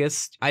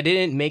longest. I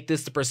didn't make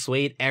this to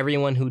persuade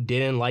everyone who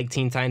didn't like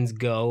Teen Titans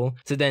Go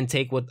to then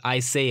take what I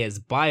say as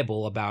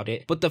Bible about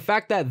it, but the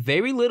fact that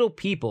very little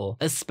people,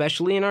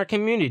 especially in our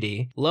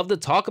community, love to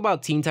talk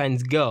about Teen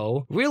Titans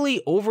Go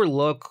really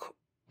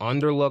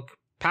underlook,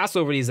 pass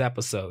over these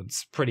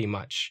episodes, pretty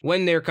much,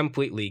 when they're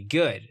completely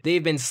good.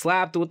 They've been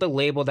slapped with a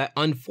label that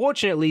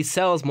unfortunately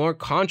sells more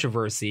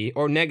controversy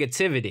or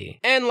negativity.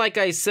 And like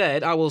I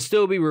said, I will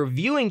still be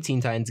reviewing Teen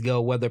Titans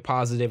Go whether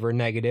positive or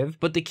negative,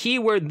 but the key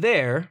word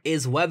there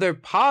is whether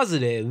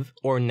positive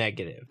or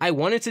negative. I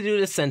wanted to do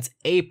this since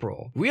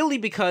April, really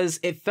because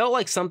it felt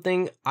like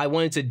something I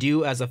wanted to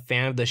do as a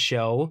fan of the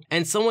show,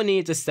 and someone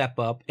needed to step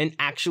up and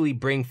actually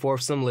bring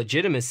forth some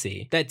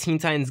legitimacy that Teen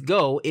Titans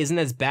Go isn't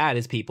as bad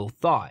as people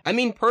thought. I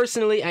mean,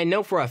 personally, I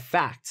know for a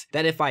fact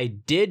that if I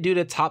did do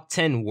the top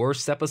 10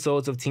 worst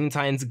episodes of Teen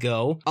Titans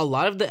Go, a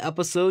lot of the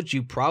episodes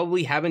you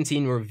probably haven't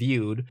seen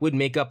reviewed would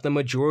make up the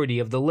majority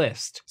of the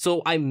list.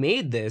 So I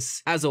made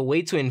this as a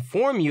way to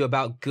inform you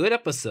about good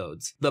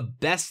episodes, the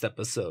best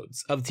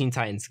episodes of Teen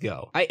Titans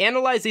Go. I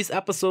analyze these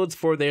episodes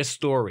for their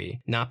story,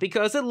 not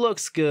because it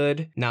looks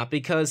good, not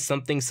because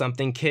something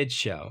kids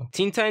show.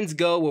 Teen Titans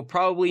Go will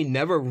probably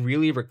never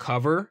really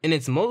recover, and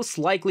it's most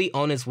likely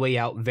on its way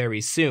out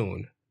very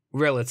soon.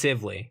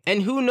 Relatively.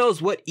 And who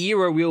knows what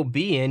era we'll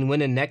be in when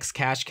the next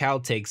cash cow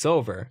takes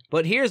over.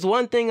 But here's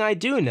one thing I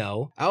do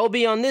know. I'll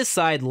be on this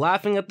side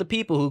laughing at the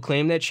people who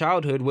claim their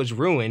childhood was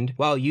ruined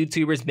while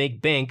YouTubers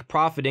make bank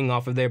profiting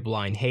off of their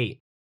blind hate.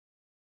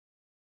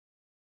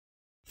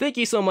 Thank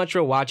you so much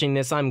for watching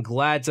this. I'm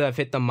glad to have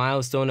hit the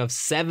milestone of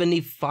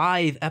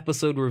 75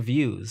 episode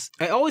reviews.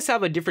 I always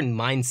have a different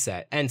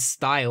mindset and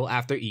style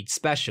after each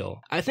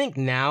special. I think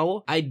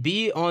now I'd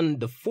be on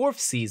the 4th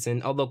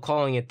season, although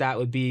calling it that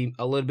would be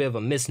a little bit of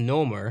a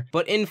misnomer,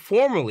 but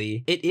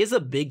informally, it is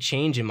a big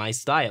change in my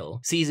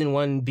style. Season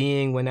 1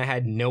 being when I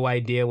had no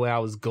idea what I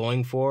was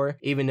going for,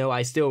 even though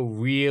I still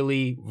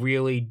really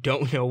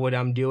don't know what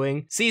I'm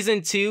doing.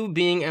 Season 2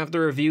 being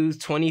after reviews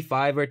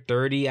 25 or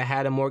 30, I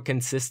had a more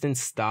consistent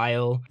style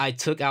style, I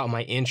took out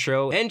my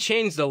intro and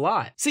changed a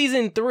lot.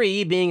 Season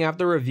 3 being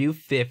after review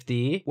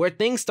 50, where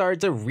things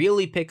started to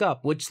really pick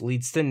up, which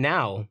leads to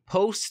now,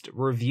 post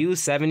review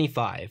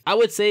 75. I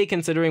would say,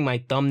 considering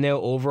my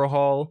thumbnail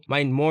overhaul,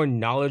 my more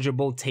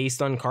knowledgeable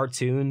taste on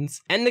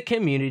cartoons, and the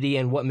community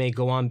and what may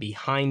go on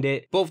behind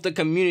it, both the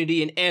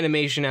community and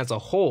animation as a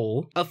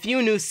whole, a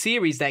few new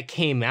series that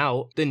came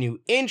out, the new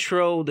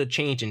intro, the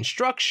change in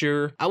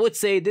structure, I would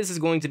say this is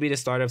going to be the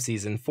start of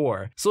season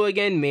 4. So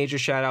again, major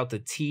shout out to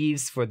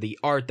Teeves for the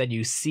art that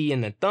you see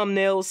in the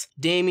thumbnails,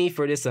 Damie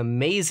for this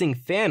amazing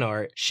fan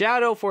art,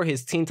 Shadow for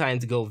his Teen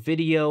Titans Go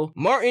video,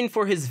 Martin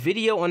for his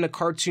video on the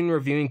cartoon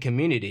reviewing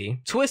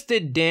community,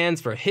 Twisted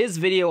Dan's for his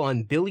video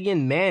on Billy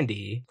and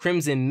Mandy,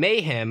 Crimson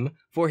Mayhem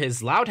for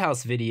his Loud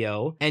House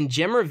video, and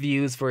Gem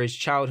Reviews for his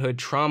childhood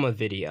trauma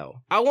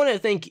video. I want to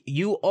thank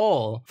you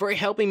all for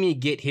helping me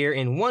get here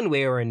in one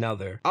way or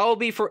another. I'll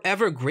be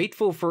forever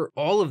grateful for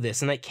all of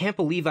this, and I can't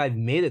believe I've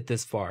made it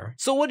this far.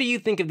 So what do you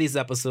think of these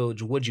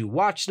episodes? Would you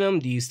watch them?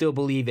 Do you still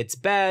believe it's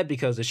bad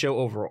because the show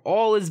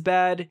overall is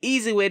bad?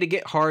 Easy way to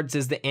get Hearts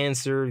is to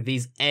answer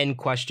these end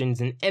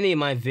questions in any of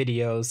my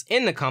videos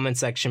in the comment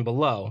section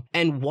below.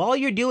 And while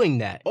you're doing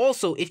that,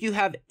 also if you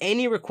have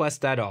any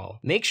requests at all,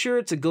 make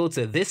sure to go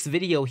to this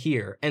video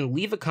here and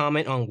leave a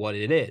comment on what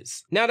it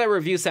is. Now that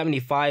review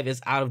 75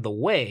 is out of the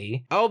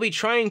way, I'll be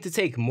trying to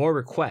take more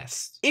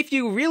requests. If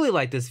you really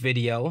like this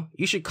video,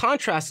 you should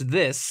contrast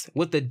this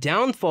with the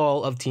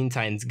downfall of Teen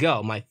Titans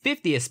Go, my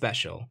 50th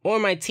special, or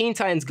my Teen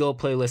Titans Go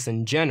playlist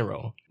in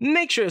general.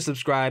 Make sure to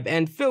subscribe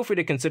and feel free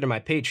to consider my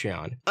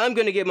Patreon. I'm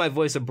gonna give my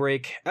voice a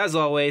break. As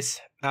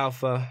always,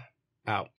 Alpha out.